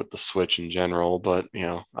pick with the Switch in general, but you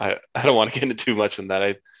know, I don't want to get into too much in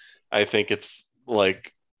that. I think it's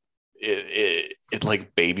like it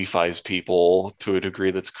like babyfies people to a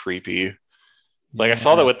degree that's creepy. Like I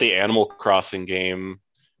saw that Yeah, with the Animal Crossing game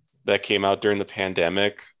that came out during the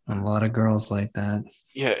pandemic. a lot of girls like that.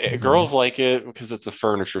 Yeah, Mhm. girls like it because it's a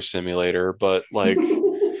furniture simulator, but like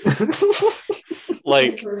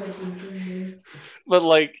but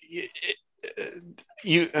like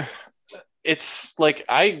you it's like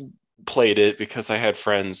I played it because I had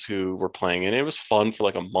friends who were playing it and it was fun for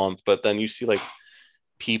like a month, but then you see like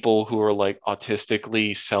people who are like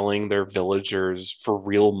autistically selling their villagers for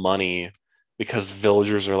real money because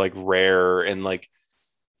villagers are like rare, and like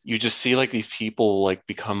you just see like these people like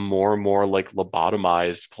become more and more like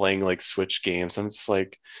lobotomized playing like Switch games. I'm just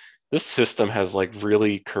like, this system has like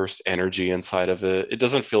really cursed energy inside of it. It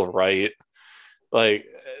doesn't feel right. Like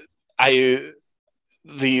I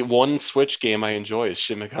the one Switch game I enjoy is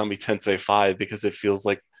Shin Megami Tensei 5 because it feels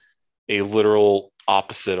like a literal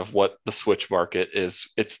opposite of what the Switch market is.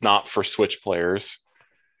 It's not for Switch players.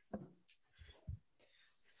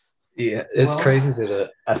 Yeah, it's Well, crazy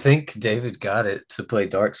that I think David got it to play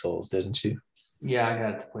Dark Souls, didn't you? yeah, I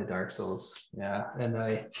got to play Dark Souls. Yeah, and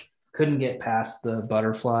I couldn't get past the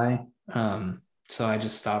butterfly, so I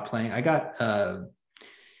just stopped playing. I got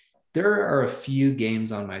there are a few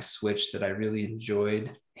games on my Switch that I really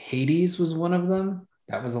enjoyed. Hades was one of them.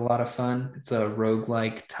 That was a lot of fun. It's a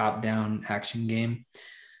roguelike top-down action game,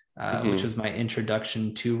 which Mm-hmm. was my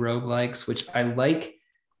introduction to roguelikes, which I like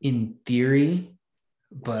in theory,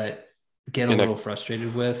 but get a And little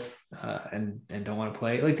frustrated with and don't want to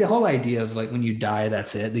play. Like the whole idea of like when you die,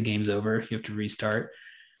 that's it, the game's over. You have to restart.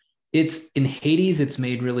 It's in Hades, it's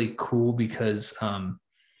made really cool because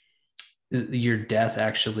your death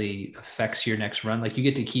actually affects your next run. Like you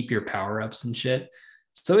get to keep your power ups and shit.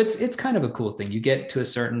 So it's kind of a cool thing. You get to a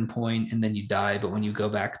certain point and then you die, but when you go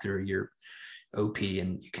back through, your OP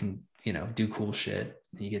and you can do cool shit.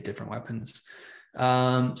 And you get different weapons.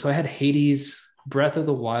 So I had Hades, Breath of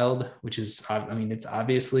the Wild, which is I mean it's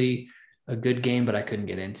obviously a good game, but I couldn't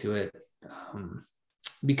get into it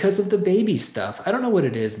because of the baby stuff. I don't know what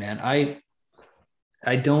it is, man.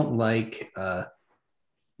 I don't like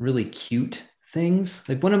really cute things.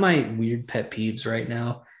 Like one of my weird pet peeves right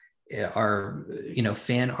now are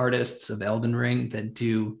fan artists of Elden Ring that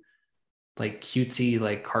do like cutesy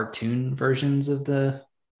like cartoon versions of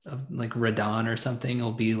like Radon or something.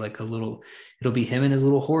 It'll be him and his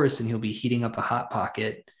little horse and he'll be heating up a hot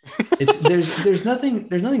pocket. It's there's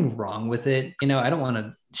nothing wrong with it. I don't want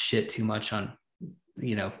to shit too much on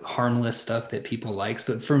harmless stuff that people likes,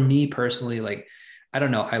 but for me personally, like I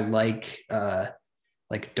don't know, I like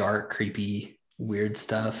dark, creepy, weird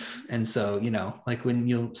stuff. And so, like when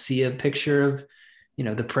you'll see a picture of,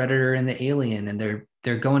 the Predator and the Alien, and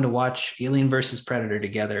they're going to watch Alien versus Predator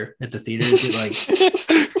together at the theaters, it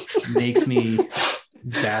like makes me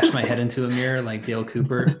bash my head into a mirror like Dale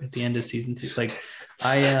Cooper at the end of season 2. Like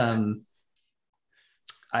I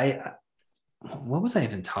what was I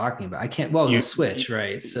even talking about? I can't. Well, the you Switch,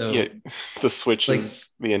 right? yeah, So the Switch like is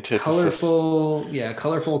the antithesis. colorful, yeah,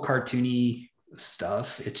 colorful, cartoony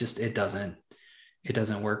stuff. It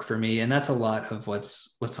doesn't work for me, and that's a lot of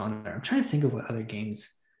what's on there. I'm trying to think of what other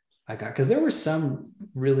games I got because there were some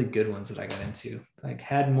really good ones that I got into. Like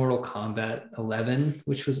had Mortal Kombat 11,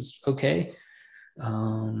 which was okay.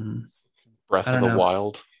 Um, Breath I of don't the know.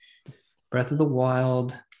 Wild, Breath of the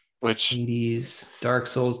Wild, which Hades, Dark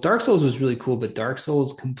Souls. Dark Souls was really cool, but Dark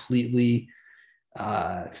Souls completely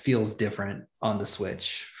feels different on the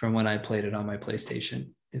Switch from when I played it on my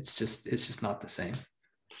PlayStation. It's just not the same.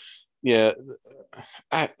 yeah,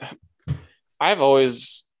 I I've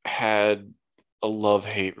always had a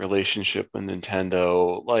love-hate relationship with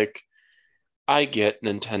Nintendo. Like I get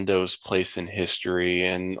Nintendo's place in history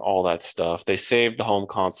and all that stuff. They saved the home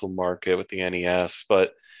console market with the NES,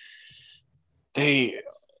 but they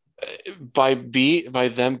by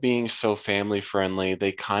them being so family friendly,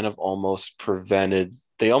 they kind of almost prevented,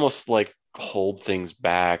 they almost like hold things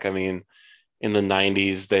back. I mean, in the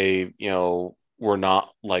 90s, they, were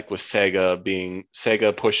not like with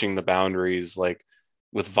Sega pushing the boundaries, like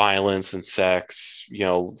with violence and sex,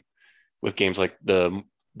 with games like the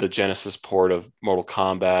Genesis port of Mortal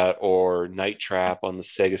Kombat or Night Trap on the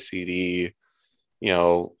Sega CD.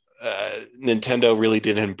 Nintendo really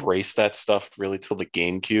didn't embrace that stuff really till the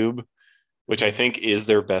GameCube, which I think is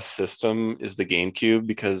their best system, is the GameCube,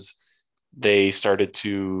 because they started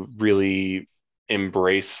to really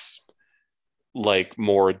embrace like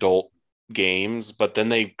more adult games, but then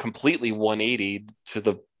they completely 180 to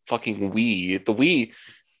the fucking Wii. The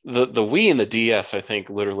Wii and the DS, I think,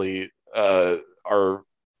 literally are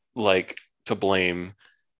like to blame,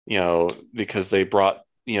 because they brought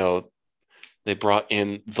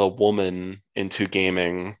in the woman into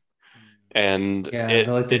gaming. And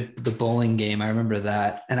the bowling game, I remember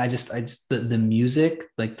that. And I just the music,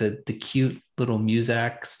 like the cute little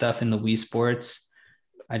Muzak stuff in the Wii Sports,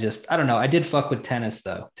 I don't know. I did fuck with tennis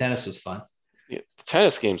though. Tennis was fun. Yeah, the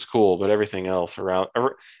tennis game's cool, but everything around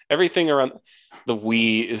the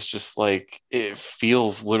Wii is just like, it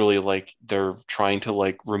feels literally like they're trying to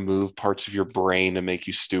like remove parts of your brain to make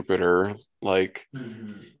you stupider. Like,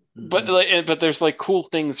 but there's like cool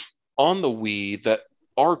things on the Wii that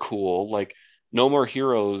are cool. Like No More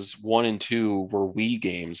Heroes 1 and 2 were Wii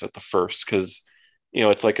games at the first, because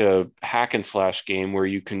it's like a hack and slash game where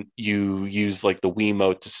you use like the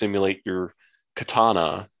Wiimote to simulate your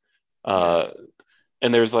katana. And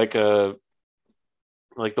there's like the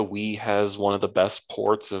Wii has one of the best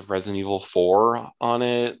ports of Resident Evil 4 on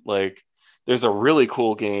it. Like there's a really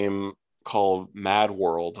cool game called Mad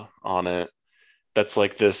World on it that's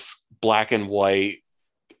like this black and white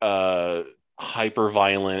hyper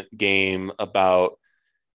violent game about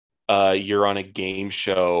you're on a game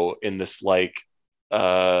show in this like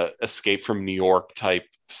Escape from New York type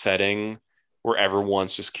setting where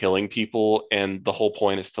everyone's just killing people, and the whole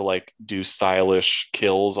point is to like do stylish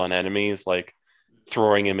kills on enemies, like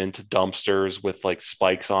throwing them into dumpsters with like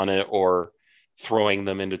spikes on it, or throwing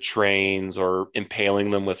them into trains, or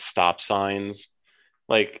impaling them with stop signs.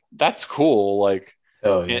 Like that's cool. Like,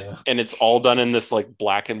 oh yeah, and it's all done in this like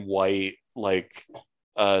black and white, like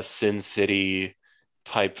Sin City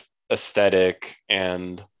type aesthetic,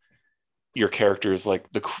 and your character is like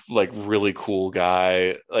the like really cool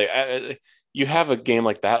guy. Like you have a game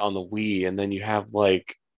like that on the Wii, and then you have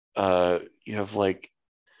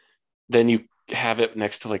then you have it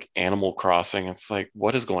next to like Animal Crossing. It's like,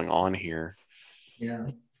 what is going on here? Yeah.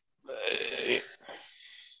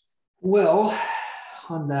 Well,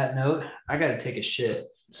 on that note, I gotta take a shit,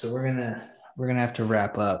 so we're gonna have to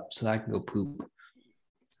wrap up so that I can go poop.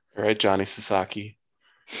 All right, Johnny Sasaki.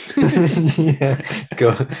 Yeah,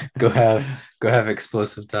 go have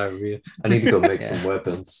explosive diarrhea. I need to go make some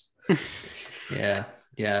weapons. Yeah.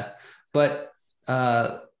 But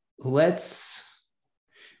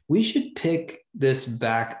we should pick this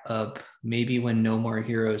back up maybe when No More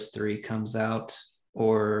Heroes 3 comes out,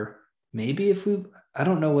 or maybe I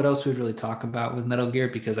don't know what else we'd really talk about with Metal Gear,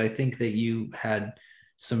 because I think that you had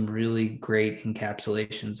some really great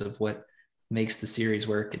encapsulations of what makes the series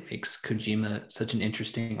work. It makes Kojima such an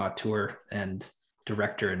interesting auteur and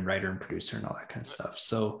director and writer and producer and all that kind of stuff.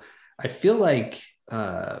 So I feel like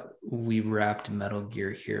we wrapped Metal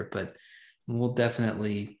Gear here, but we'll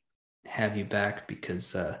definitely have you back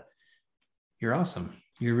because you're awesome.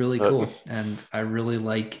 You're really cool. And I really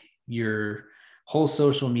like your whole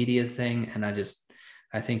social media thing. And I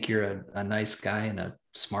think you're a nice guy and a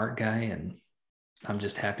smart guy, and I'm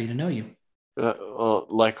just happy to know you. Well,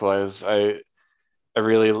 likewise. I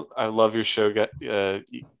love your show,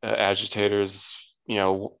 Agitators.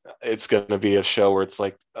 It's going to be a show where it's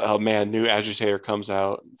like, oh man, new Agitator comes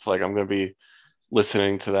out. It's like, I'm going to be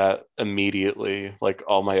listening to that immediately, like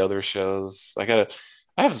all my other shows. I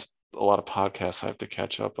have a lot of podcasts I have to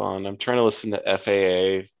catch up on. I'm trying to listen to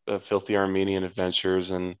FAA, Filthy Armenian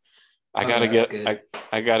Adventures, and I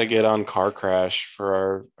gotta get on Car Crash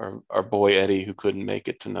for our boy Eddie, who couldn't make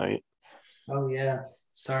it tonight. Oh yeah,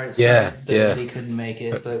 sorry. Yeah. Eddie couldn't make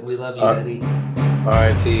it, but we love you, Eddie.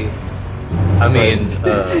 R.I.P. I mean,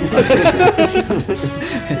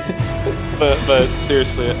 but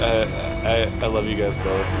seriously, I love you guys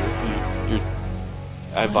both.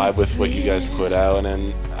 I vibe with what you guys put out,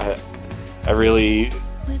 and I really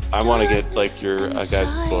I want to get like your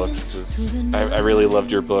guys' books because I really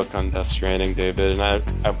loved your book on Death Stranding, David, and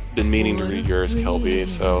I've been meaning to read yours, Kelby.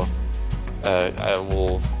 So I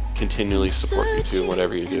will continually support you too,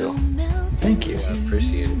 whatever you do. Thank you. I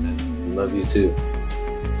appreciate it, man. Love you too.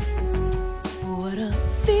 What a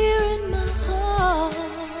fear in my heart,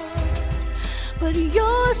 but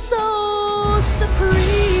you're so supreme.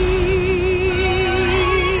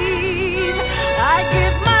 I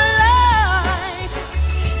give my life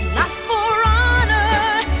not for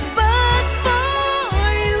honor, but for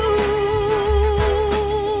you.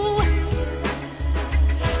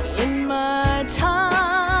 In my time,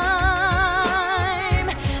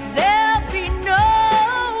 there'll be no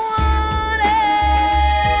one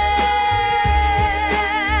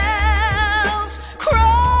else. Crime,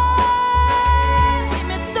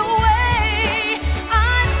 it's the way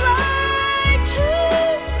I fly to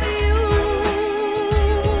you.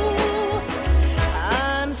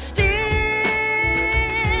 I'm still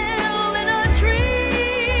in a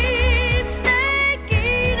dream, snake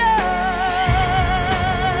eater.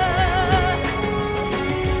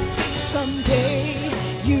 Someday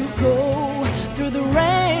you go through the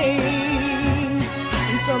rain,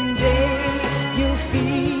 and someday you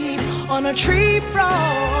feed on a tree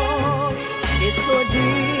frog. It's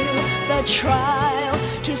ordeal, the trial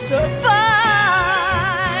to survive.